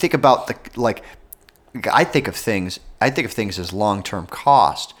if you think about I think of things as long-term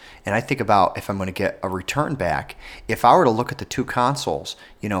cost. And I think about if I'm going to get a return back, if I were to look at the two consoles,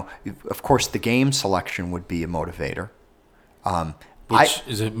 of course the game selection would be a motivator.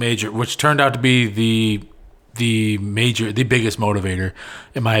 Which turned out to be the the biggest motivator,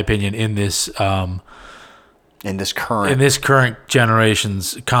 in my opinion, in this current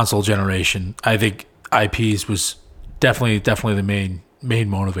generation's console generation. I think IPs was definitely the main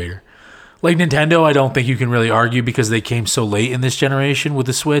motivator. Like Nintendo, I don't think you can really argue because they came so late in this generation with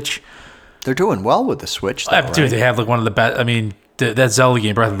the Switch. They're doing well with the Switch, though, Dude, right? they have like one of the best. I mean, that Zelda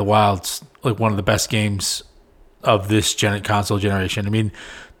game, Breath of the Wild's like one of the best games of this console generation. I mean,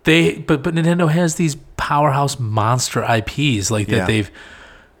 but Nintendo has these powerhouse monster IPs like that they've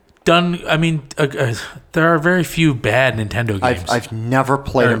done. I mean, there are very few bad Nintendo games. I've never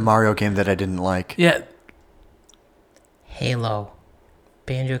played a Mario game that I didn't like. Yeah. Halo,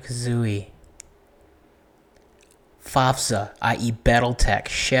 Banjo-Kazooie, FAFSA, i.e. BattleTech,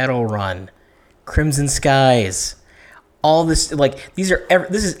 Shadowrun, Crimson Skies, all this, like, this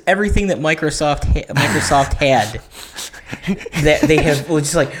is everything that Microsoft had. That they have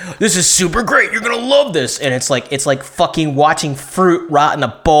just like, this is super great, you're gonna love this, and it's like fucking watching fruit rot in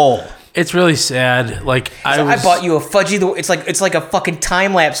a bowl. It's really sad. Like I bought you a Fudgy the. It's like a fucking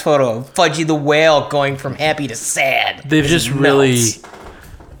time lapse photo of Fudgy the whale going from happy to sad. They've just really,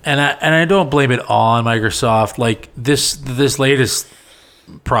 and I don't blame it all on Microsoft. Like this latest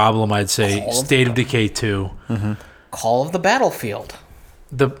problem, I'd say, State of Decay 2. Mm-hmm. Call of the Battlefield.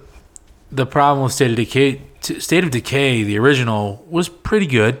 The problem with State of Decay, the original, was pretty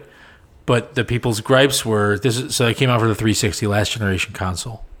good, but the people's gripes were so it came out for the 360 last generation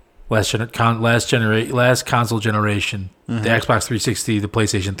console. Last console generation, the Xbox 360, the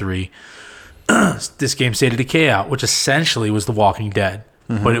PlayStation 3. This game State of Decay out, which essentially was The Walking Dead,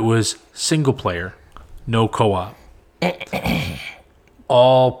 but it was single player, no co-op.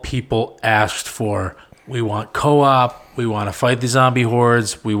 All people asked for, we want co-op, we want to fight the zombie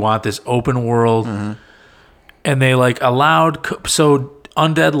hordes, we want this open world, and they like allowed. So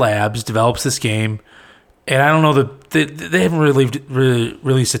Undead Labs develops this game. And I don't know they haven't really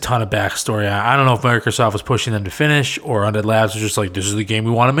released a ton of backstory. I don't know if Microsoft was pushing them to finish or Undead Labs was just like, this is the game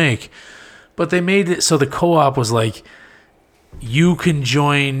we want to make. But they made it so the co-op was like, you can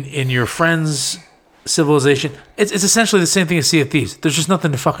join in your friend's civilization. It's essentially the same thing as Sea of Thieves. There's just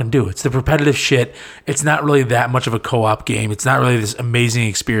nothing to fucking do. It's the repetitive shit. It's not really that much of a co-op game. It's not really this amazing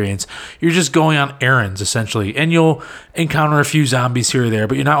experience. You're just going on errands, essentially. And you'll encounter a few zombies here or there,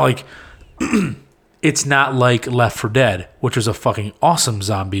 but you're not like... It's not like Left 4 Dead, which was a fucking awesome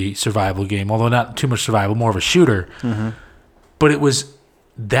zombie survival game, although not too much survival, more of a shooter. But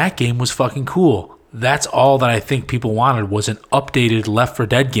that game was fucking cool. That's all that I think people wanted was an updated Left 4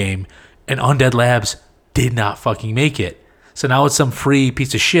 Dead game, and Undead Labs did not fucking make it. So now it's some free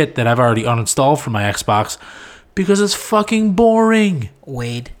piece of shit that I've already uninstalled from my Xbox because it's fucking boring.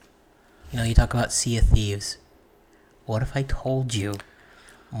 Wade, you talk about Sea of Thieves. What if I told you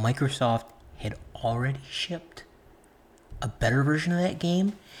Microsoft had already shipped a better version of that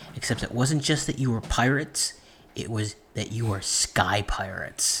game, except it wasn't just that you were pirates, it was that you were sky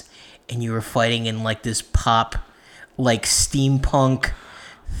pirates, and you were fighting in like this pop, like steampunk.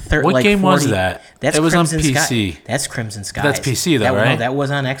 What game was that? That's it was Crimson on PC. That's Crimson Skies. That's PC though, right? No, that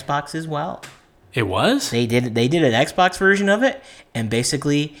was on Xbox as well. It was? They did an Xbox version of it, and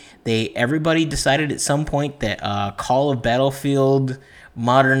basically everybody decided at some point that Call of Battlefield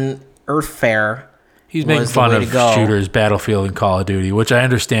Modern Earthfare. He's making fun of shooters, Battlefield, and Call of Duty, which I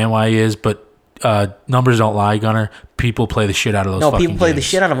understand why he is, but numbers don't lie, Gunner. People play the shit out of those fucking games. No, people play the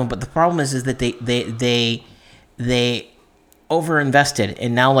shit out of them, but the problem is that they overinvested,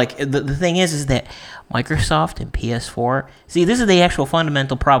 and now like the thing is that Microsoft and PS4. See, this is the actual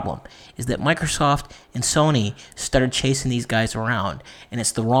fundamental problem: is that Microsoft and Sony started chasing these guys around, and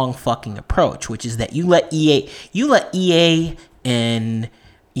it's the wrong fucking approach. Which is that you let EA and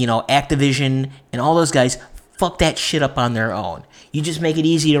Activision and all those guys fuck that shit up on their own. You just make it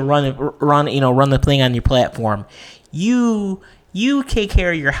easy to run the thing on your platform. You take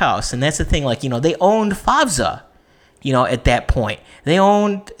care of your house, and that's the thing. Like they owned FAFSA. At that point, they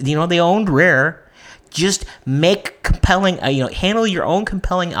owned Rare. Just make compelling, handle your own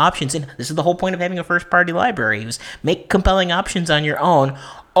compelling options. And this is the whole point of having a first-party library. Is make compelling options on your own.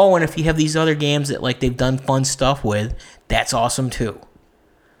 Oh, and if you have these other games that like they've done fun stuff with, that's awesome too.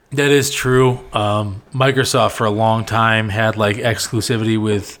 That is true. Microsoft for a long time had like exclusivity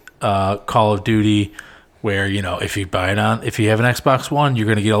with Call of Duty, where if you have an Xbox One, you're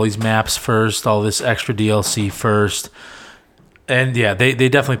gonna get all these maps first, all this extra DLC first. And yeah, they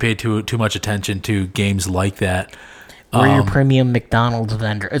definitely paid too much attention to games like that. We're your premium McDonald's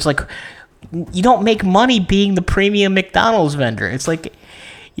vendor. It's like you don't make money being the premium McDonald's vendor. It's like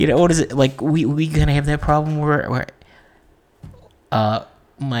what is it like? We gonna have that problem where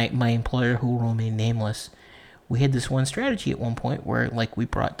my employer, who will remain nameless, we had this one strategy at one point where like we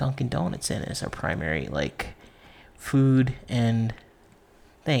brought Dunkin' Donuts in as our primary like food and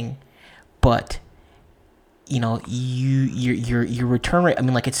thing, but you know, your return rate, I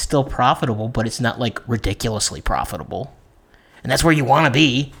mean, like, it's still profitable, but it's not like ridiculously profitable, and that's where you want to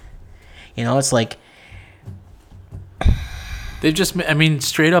be. You know, it's like they've just, I mean,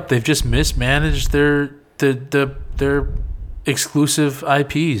 straight up, they've just mismanaged their exclusive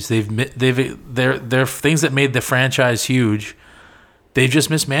IPs. They're things that made the franchise huge. They've just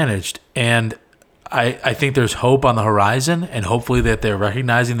mismanaged, and I think there's hope on the horizon, and hopefully that they're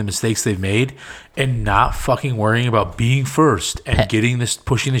recognizing the mistakes they've made and not fucking worrying about being first and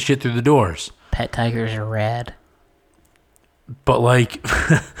pushing the shit through the doors. pet tigers are rad. But like,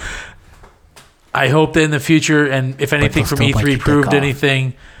 I hope that in the future, and if anything from E3 proved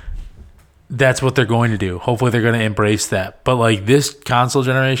anything, that's what they're going to do. Hopefully they're going to embrace that. But like, this console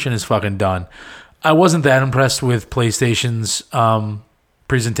generation is fucking done. I wasn't that impressed with PlayStation's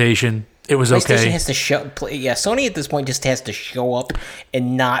presentation. It was okay. PlayStation has to Sony at this point just has to show up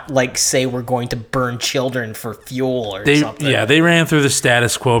and not like say we're going to burn children for fuel or something. Yeah, they ran through the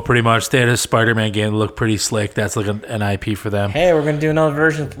status quo pretty much. They had a Spider-Man game that looked pretty slick. That's like an IP for them. Hey, we're going to do another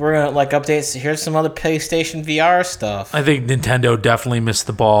version. We're going to like updates. Here's some other PlayStation VR stuff. I think Nintendo definitely missed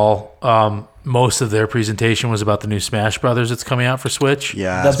the ball. Most of their presentation was about the new Smash Brothers that's coming out for Switch.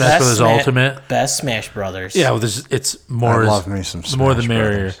 Yeah, the Smash Brothers Ultimate. Best Smash Brothers. Yeah, well, it's more. I love me some Smash more the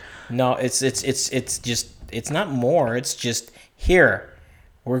merrier. Brothers. No, it's just it's not more. It's just here.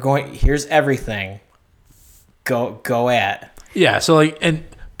 Here's everything. Go at. Yeah. So like,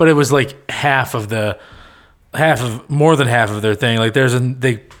 but it was like more than half of their thing. Like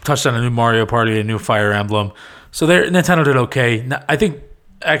they touched on a new Mario Party, a new Fire Emblem. So Nintendo did okay. I think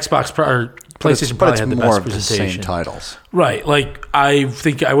Xbox or PlayStation probably had the best presentation. Same titles. Right. Like, I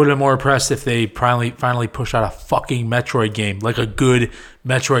think I would have been more impressed if they finally pushed out a fucking Metroid game, like a good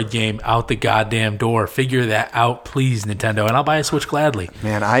Metroid game out the goddamn door. Figure that out, please, Nintendo, and I'll buy a Switch gladly.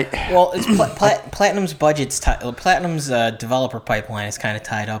 Man, it's Platinum's budget's Platinum's developer pipeline is kind of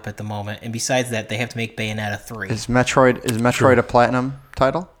tied up at the moment, and besides that, they have to make Bayonetta 3. Is Metroid a Platinum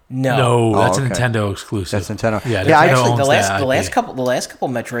title? No, that's okay. a Nintendo exclusive. That's Nintendo. Yeah, yeah. Actually, the last couple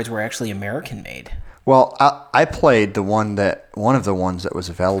Metroids were actually American made. Well, I played one of the ones that was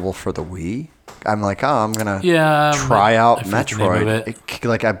available for the Wii. I'm like, I'm gonna try out Metroid.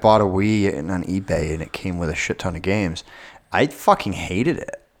 Like, I bought a Wii on eBay and it came with a shit ton of games. I fucking hated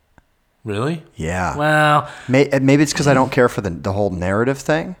it. Really? Yeah. Well, maybe it's because I don't care for the whole narrative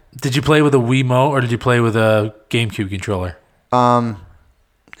thing. Did you play with a Wiimote or did you play with a GameCube controller?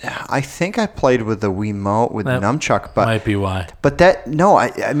 I think I played with the Wiimote with that nunchuck, but might be why. But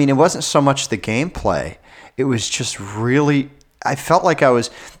I mean, it wasn't so much the gameplay. It was just really. I felt like I was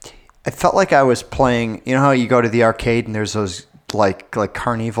playing. You know how you go to the arcade and there's those like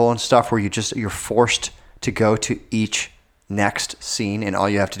Carnival and stuff where you're forced to go to each next scene and all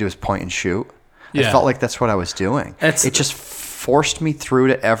you have to do is point and shoot. Yeah. I felt like that's what I was doing. It just forced me through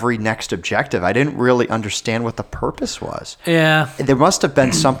to every next objective. I didn't really understand what the purpose was. Yeah. There must have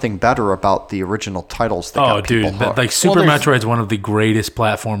been something better about the original titles that got people hooked. Like Super Metroid's one of the greatest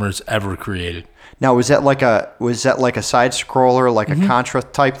platformers ever created. Now, was that like a side scroller, like a Contra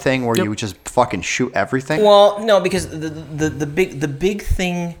type thing where you would just fucking shoot everything? Well, no, because the big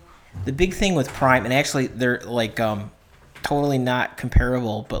thing with Prime, and actually they're like totally not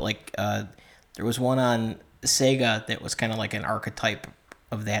comparable, but like there was one on Sega that was kind of like an archetype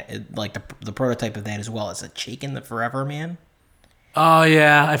of that, like the prototype of that as well. It's a Chicken the Forever Man. Oh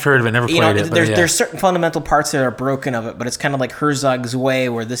yeah, I've heard of it. Never played it. There's certain fundamental parts that are broken of it, but it's kind of like Herzog's Way,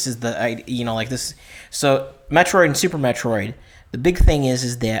 where this is like this. So Metroid and Super Metroid, the big thing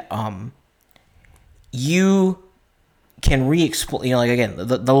is that you can re-explore. Like again,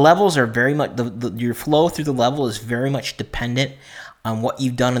 the levels are very much your flow through the level is very much dependent on what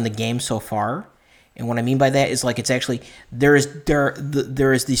you've done in the game so far. And what I mean by that is like it's actually there are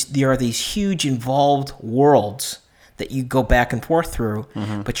these huge involved worlds that you go back and forth through,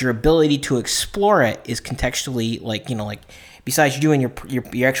 but your ability to explore it is contextually like besides you doing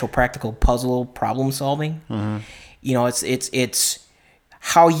your actual practical puzzle problem solving, it's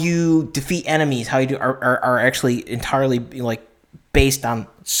how you defeat enemies, how you do are actually entirely like based on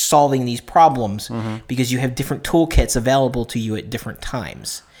solving these problems because you have different toolkits available to you at different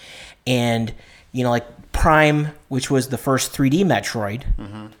times. And like Prime, which was the first 3D Metroid,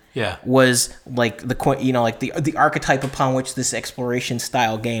 was like the archetype upon which this exploration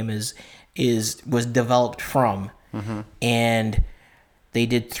style game was developed from. And they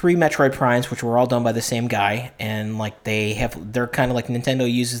did 3 Metroid Primes, which were all done by the same guy, and like they're kind of like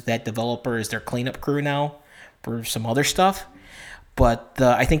Nintendo uses that developer as their cleanup crew now for some other stuff. But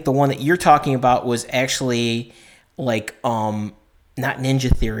I think the one that you're talking about was actually like not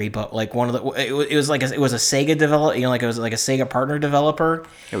Ninja Theory, but like one of the it was like it was a Sega develop, like it was like a Sega partner developer.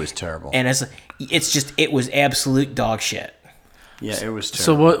 It was terrible. And it was absolute dog shit. Yeah, it was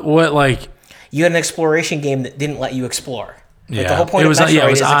terrible. So what like you had an exploration game that didn't let you explore. Like, yeah, the whole point it was of Metroid it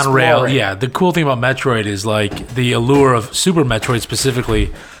was is on rail. exploring. Yeah, the cool thing about Metroid is like the allure of Super Metroid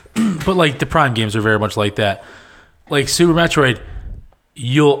specifically, but like the Prime games are very much like that. Like Super Metroid,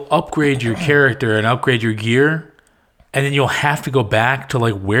 you'll upgrade your character and upgrade your gear, and then you'll have to go back to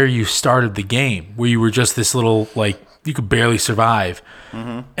like where you started the game, where you were just this little like you could barely survive,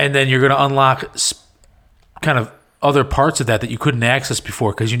 and then you're gonna unlock kind of other parts of that you couldn't access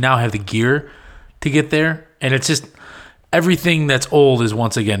before because you now have the gear to get there, and it's just everything that's old is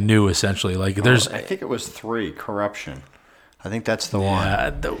once again new essentially. Like there's I think it was 3 Corruption. I think that's the one.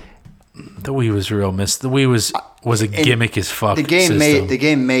 The Wii was real miss. The Wii was a gimmick as fuck. The game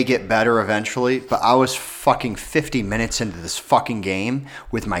system. may get better eventually, but I was fucking 50 minutes into this fucking game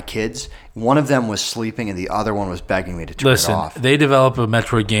with my kids. One of them was sleeping and the other one was begging me to turn it off. They develop a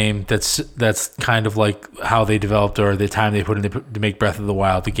Metroid game that's kind of like how they developed or the time they put in to make Breath of the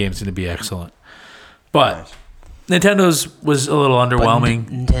Wild. The game's going to be excellent, but Nintendo's was a little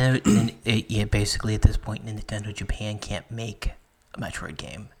underwhelming. Yeah, basically at this point, Nintendo Japan can't make a Metroid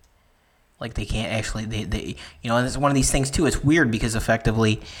game. Like they can't actually, they and it's one of these things too. It's weird because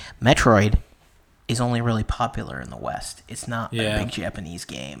effectively, Metroid is only really popular in the West. It's not a big Japanese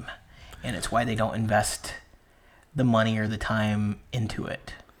game, and it's why they don't invest the money or the time into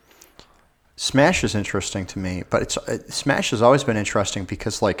it. Smash is interesting to me, but Smash has always been interesting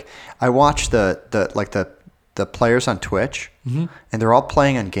because like I watch the players on Twitch, and they're all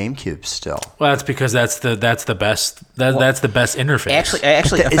playing on GameCube still. Well, that's because that's the best that's the best interface.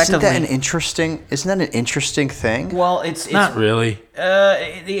 Actually, isn't that an interesting thing? Well, it's not really.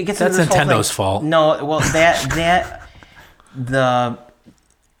 It gets that's into this whole Nintendo's thing. fault. No, well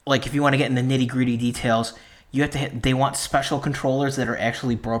like if you want to get in the nitty gritty details, you have to. They want special controllers that are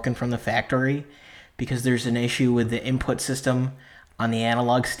actually broken from the factory because there's an issue with the input system on the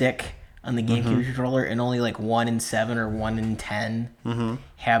analog stick. On the GameCube controller, and only like 1 in 7 or 1 in 10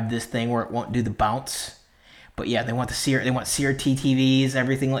 have this thing where it won't do the bounce. But yeah, they want CRT TVs,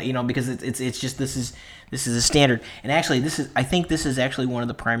 everything because it's just this is a standard. And actually, I think this is actually one of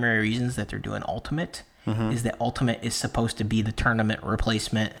the primary reasons that they're doing Ultimate is that Ultimate is supposed to be the tournament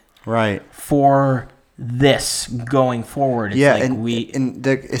replacement, right? For this going forward. It's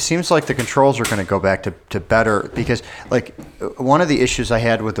it seems like the controls are going to go back to better because like one of the issues I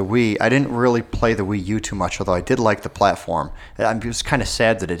had with the Wii, I didn't really play the Wii U too much, although I did like the platform. I was kind of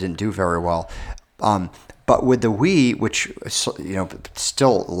sad that it didn't do very well. But with the Wii, which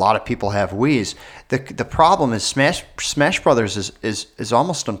still a lot of people have Wiis, the problem is Smash Brothers is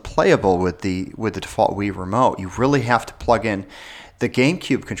almost unplayable with the default Wii remote. You really have to plug in the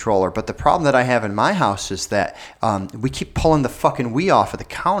GameCube controller, but the problem that I have in my house is that we keep pulling the fucking Wii off of the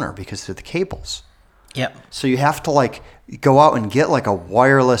counter because of the cables. Yep. So you have to like go out and get like a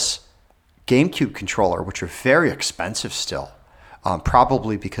wireless GameCube controller, which are very expensive still,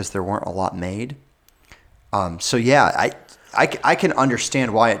 probably because there weren't a lot made. So yeah, I can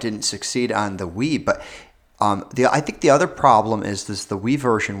understand why it didn't succeed on the Wii, but I think the other problem is the Wii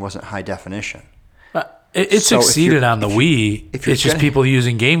version wasn't high definition. It succeeded on the Wii. It's just people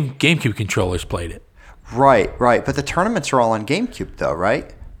using GameCube controllers played it. Right. But the tournaments are all on GameCube, though,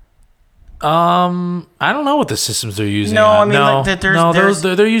 right? I don't know what the systems they're using. No, I mean,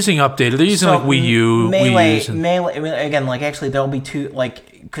 they're using updated. They're using like Wii U, Melee. Wii U. Melee. I mean, again, like actually, there'll be two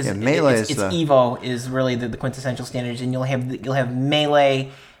because Melee it's Evo is really the quintessential standards, and you'll have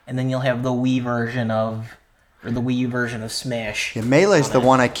Melee, and then you'll have the Wii version of. Or the Wii U version of Smash. Yeah, Melee's the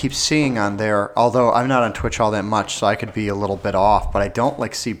one I keep seeing on there, although I'm not on Twitch all that much, so I could be a little bit off, but I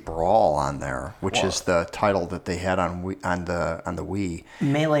don't see Brawl on there, which is the title that they had on the Wii.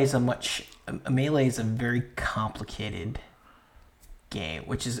 Melee is a very complicated game,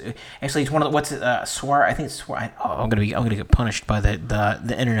 which is actually it's one of the I think it's Swar. I'm gonna get punished by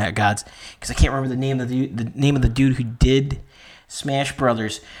the internet gods because I can't remember the name of the dude who did Smash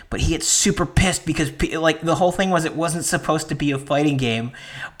Brothers, but he gets super pissed because like the whole thing was it wasn't supposed to be a fighting game,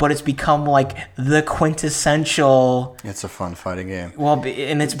 but it's become like the quintessential. It's a fun fighting game. Well,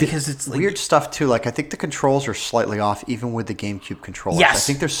 and it's because it's like, weird stuff too. Like I think the controls are slightly off, even with the GameCube controllers. Yes. I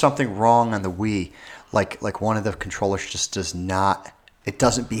think there's something wrong on the Wii. Like one of the controllers just does not. It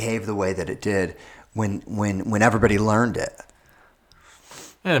doesn't behave the way that it did when everybody learned it.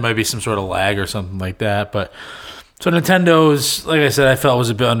 Yeah, there might be some sort of lag or something like that, but. So Nintendo's, like I said, I felt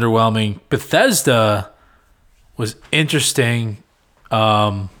was a bit underwhelming. Bethesda was interesting.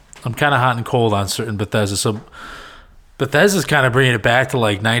 I'm kind of hot and cold on certain Bethesda. So Bethesda's kind of bringing it back to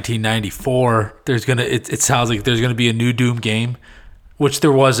like 1994. It sounds like there's gonna be a new Doom game, which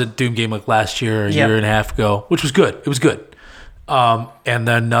there was a Doom game like last year, a year and a half ago, which was good. It was good. And then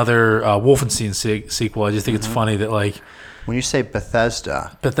another Wolfenstein sequel. I just think it's funny that like When you say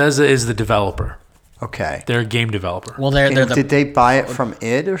Bethesda, Bethesda is the developer. okay. They're a game developer. Well, they're the Did they buy it from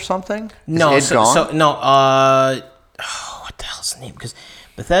id or something? no, Is id gone? what the hell's the name? Because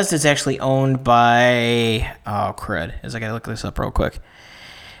Bethesda is actually owned by crud. I gotta look this up real quick.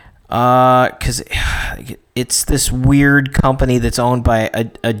 Because it's this weird company that's owned by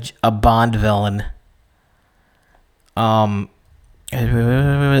a Bond villain.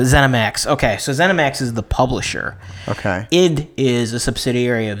 ZeniMax. Okay, so ZeniMax is the publisher. Okay. id is a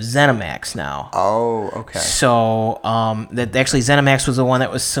subsidiary of ZeniMax now. Oh, okay. So that actually ZeniMax was the one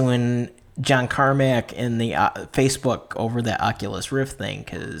that was suing John Carmack and the Facebook over that Oculus Rift thing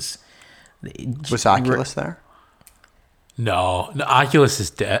because Was Oculus there? No, Oculus is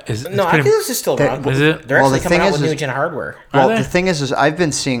dead. Oculus is still around. Is it? They're Well, actually the coming thing out is- with new gen hardware. Well, they? the thing is I've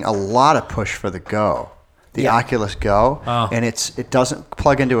been seeing a lot of push for the Go, the Oculus Go, and it doesn't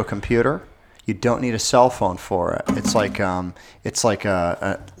plug into a computer. You don't need a cell phone for it. It's like an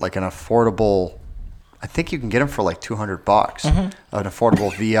affordable. I think you can get them for like $200, an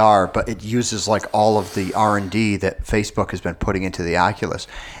affordable VR, but it uses like all of the R&D that Facebook has been putting into the Oculus.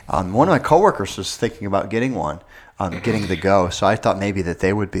 One of my coworkers was thinking about getting one, getting the Go, so I thought maybe that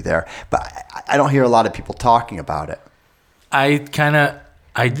they would be there, but I don't hear a lot of people talking about it.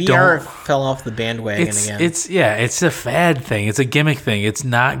 VR fell off the bandwagon again. It's a fad thing. It's a gimmick thing. It's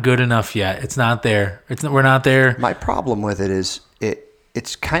not good enough yet. It's not there. We're not there. My problem with it is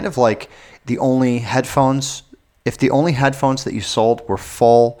it's kind of like the only headphones. If the only headphones that you sold were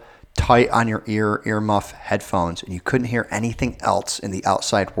full, tight on your earmuff headphones, and you couldn't hear anything else in the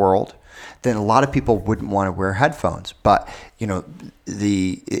outside world, then a lot of people wouldn't want to wear headphones. But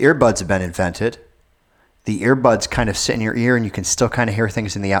the earbuds have been invented. The earbuds kind of sit in your ear, and you can still kind of hear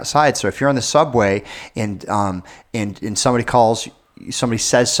things in the outside. So if you're on the subway and somebody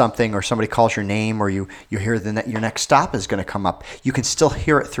says something, or somebody calls your name, or you hear your next stop is going to come up, you can still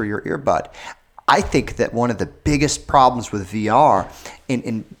hear it through your earbud. I think that one of the biggest problems with VR,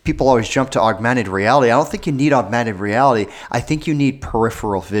 and people always jump to augmented reality. I don't think you need augmented reality. I think you need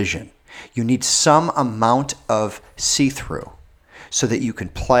peripheral vision. You need some amount of see-through so that you can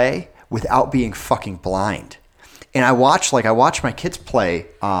play without being fucking blind. And I watch my kids play,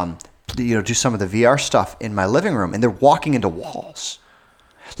 do some of the VR stuff in my living room, and they're walking into walls.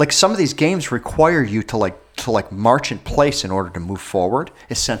 Like, some of these games require you to march in place in order to move forward.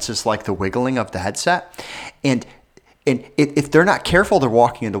 It senses like the wiggling of the headset, and if they're not careful, they're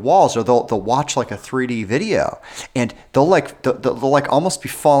walking into walls, or they'll watch like a 3D video, and they'll almost be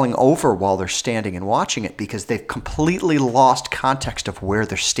falling over while they're standing and watching it because they've completely lost context of where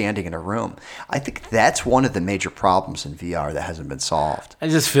they're standing in a room. I think that's one of the major problems in VR that hasn't been solved. I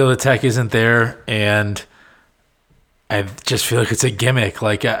just feel the tech isn't there, and I just feel like it's a gimmick.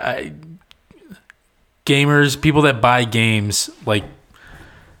 Like gamers, people that buy games, like,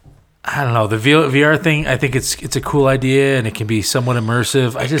 I don't know, the VR thing, I think it's a cool idea and it can be somewhat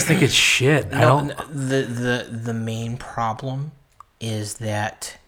immersive. I just think it's shit. The main problem is that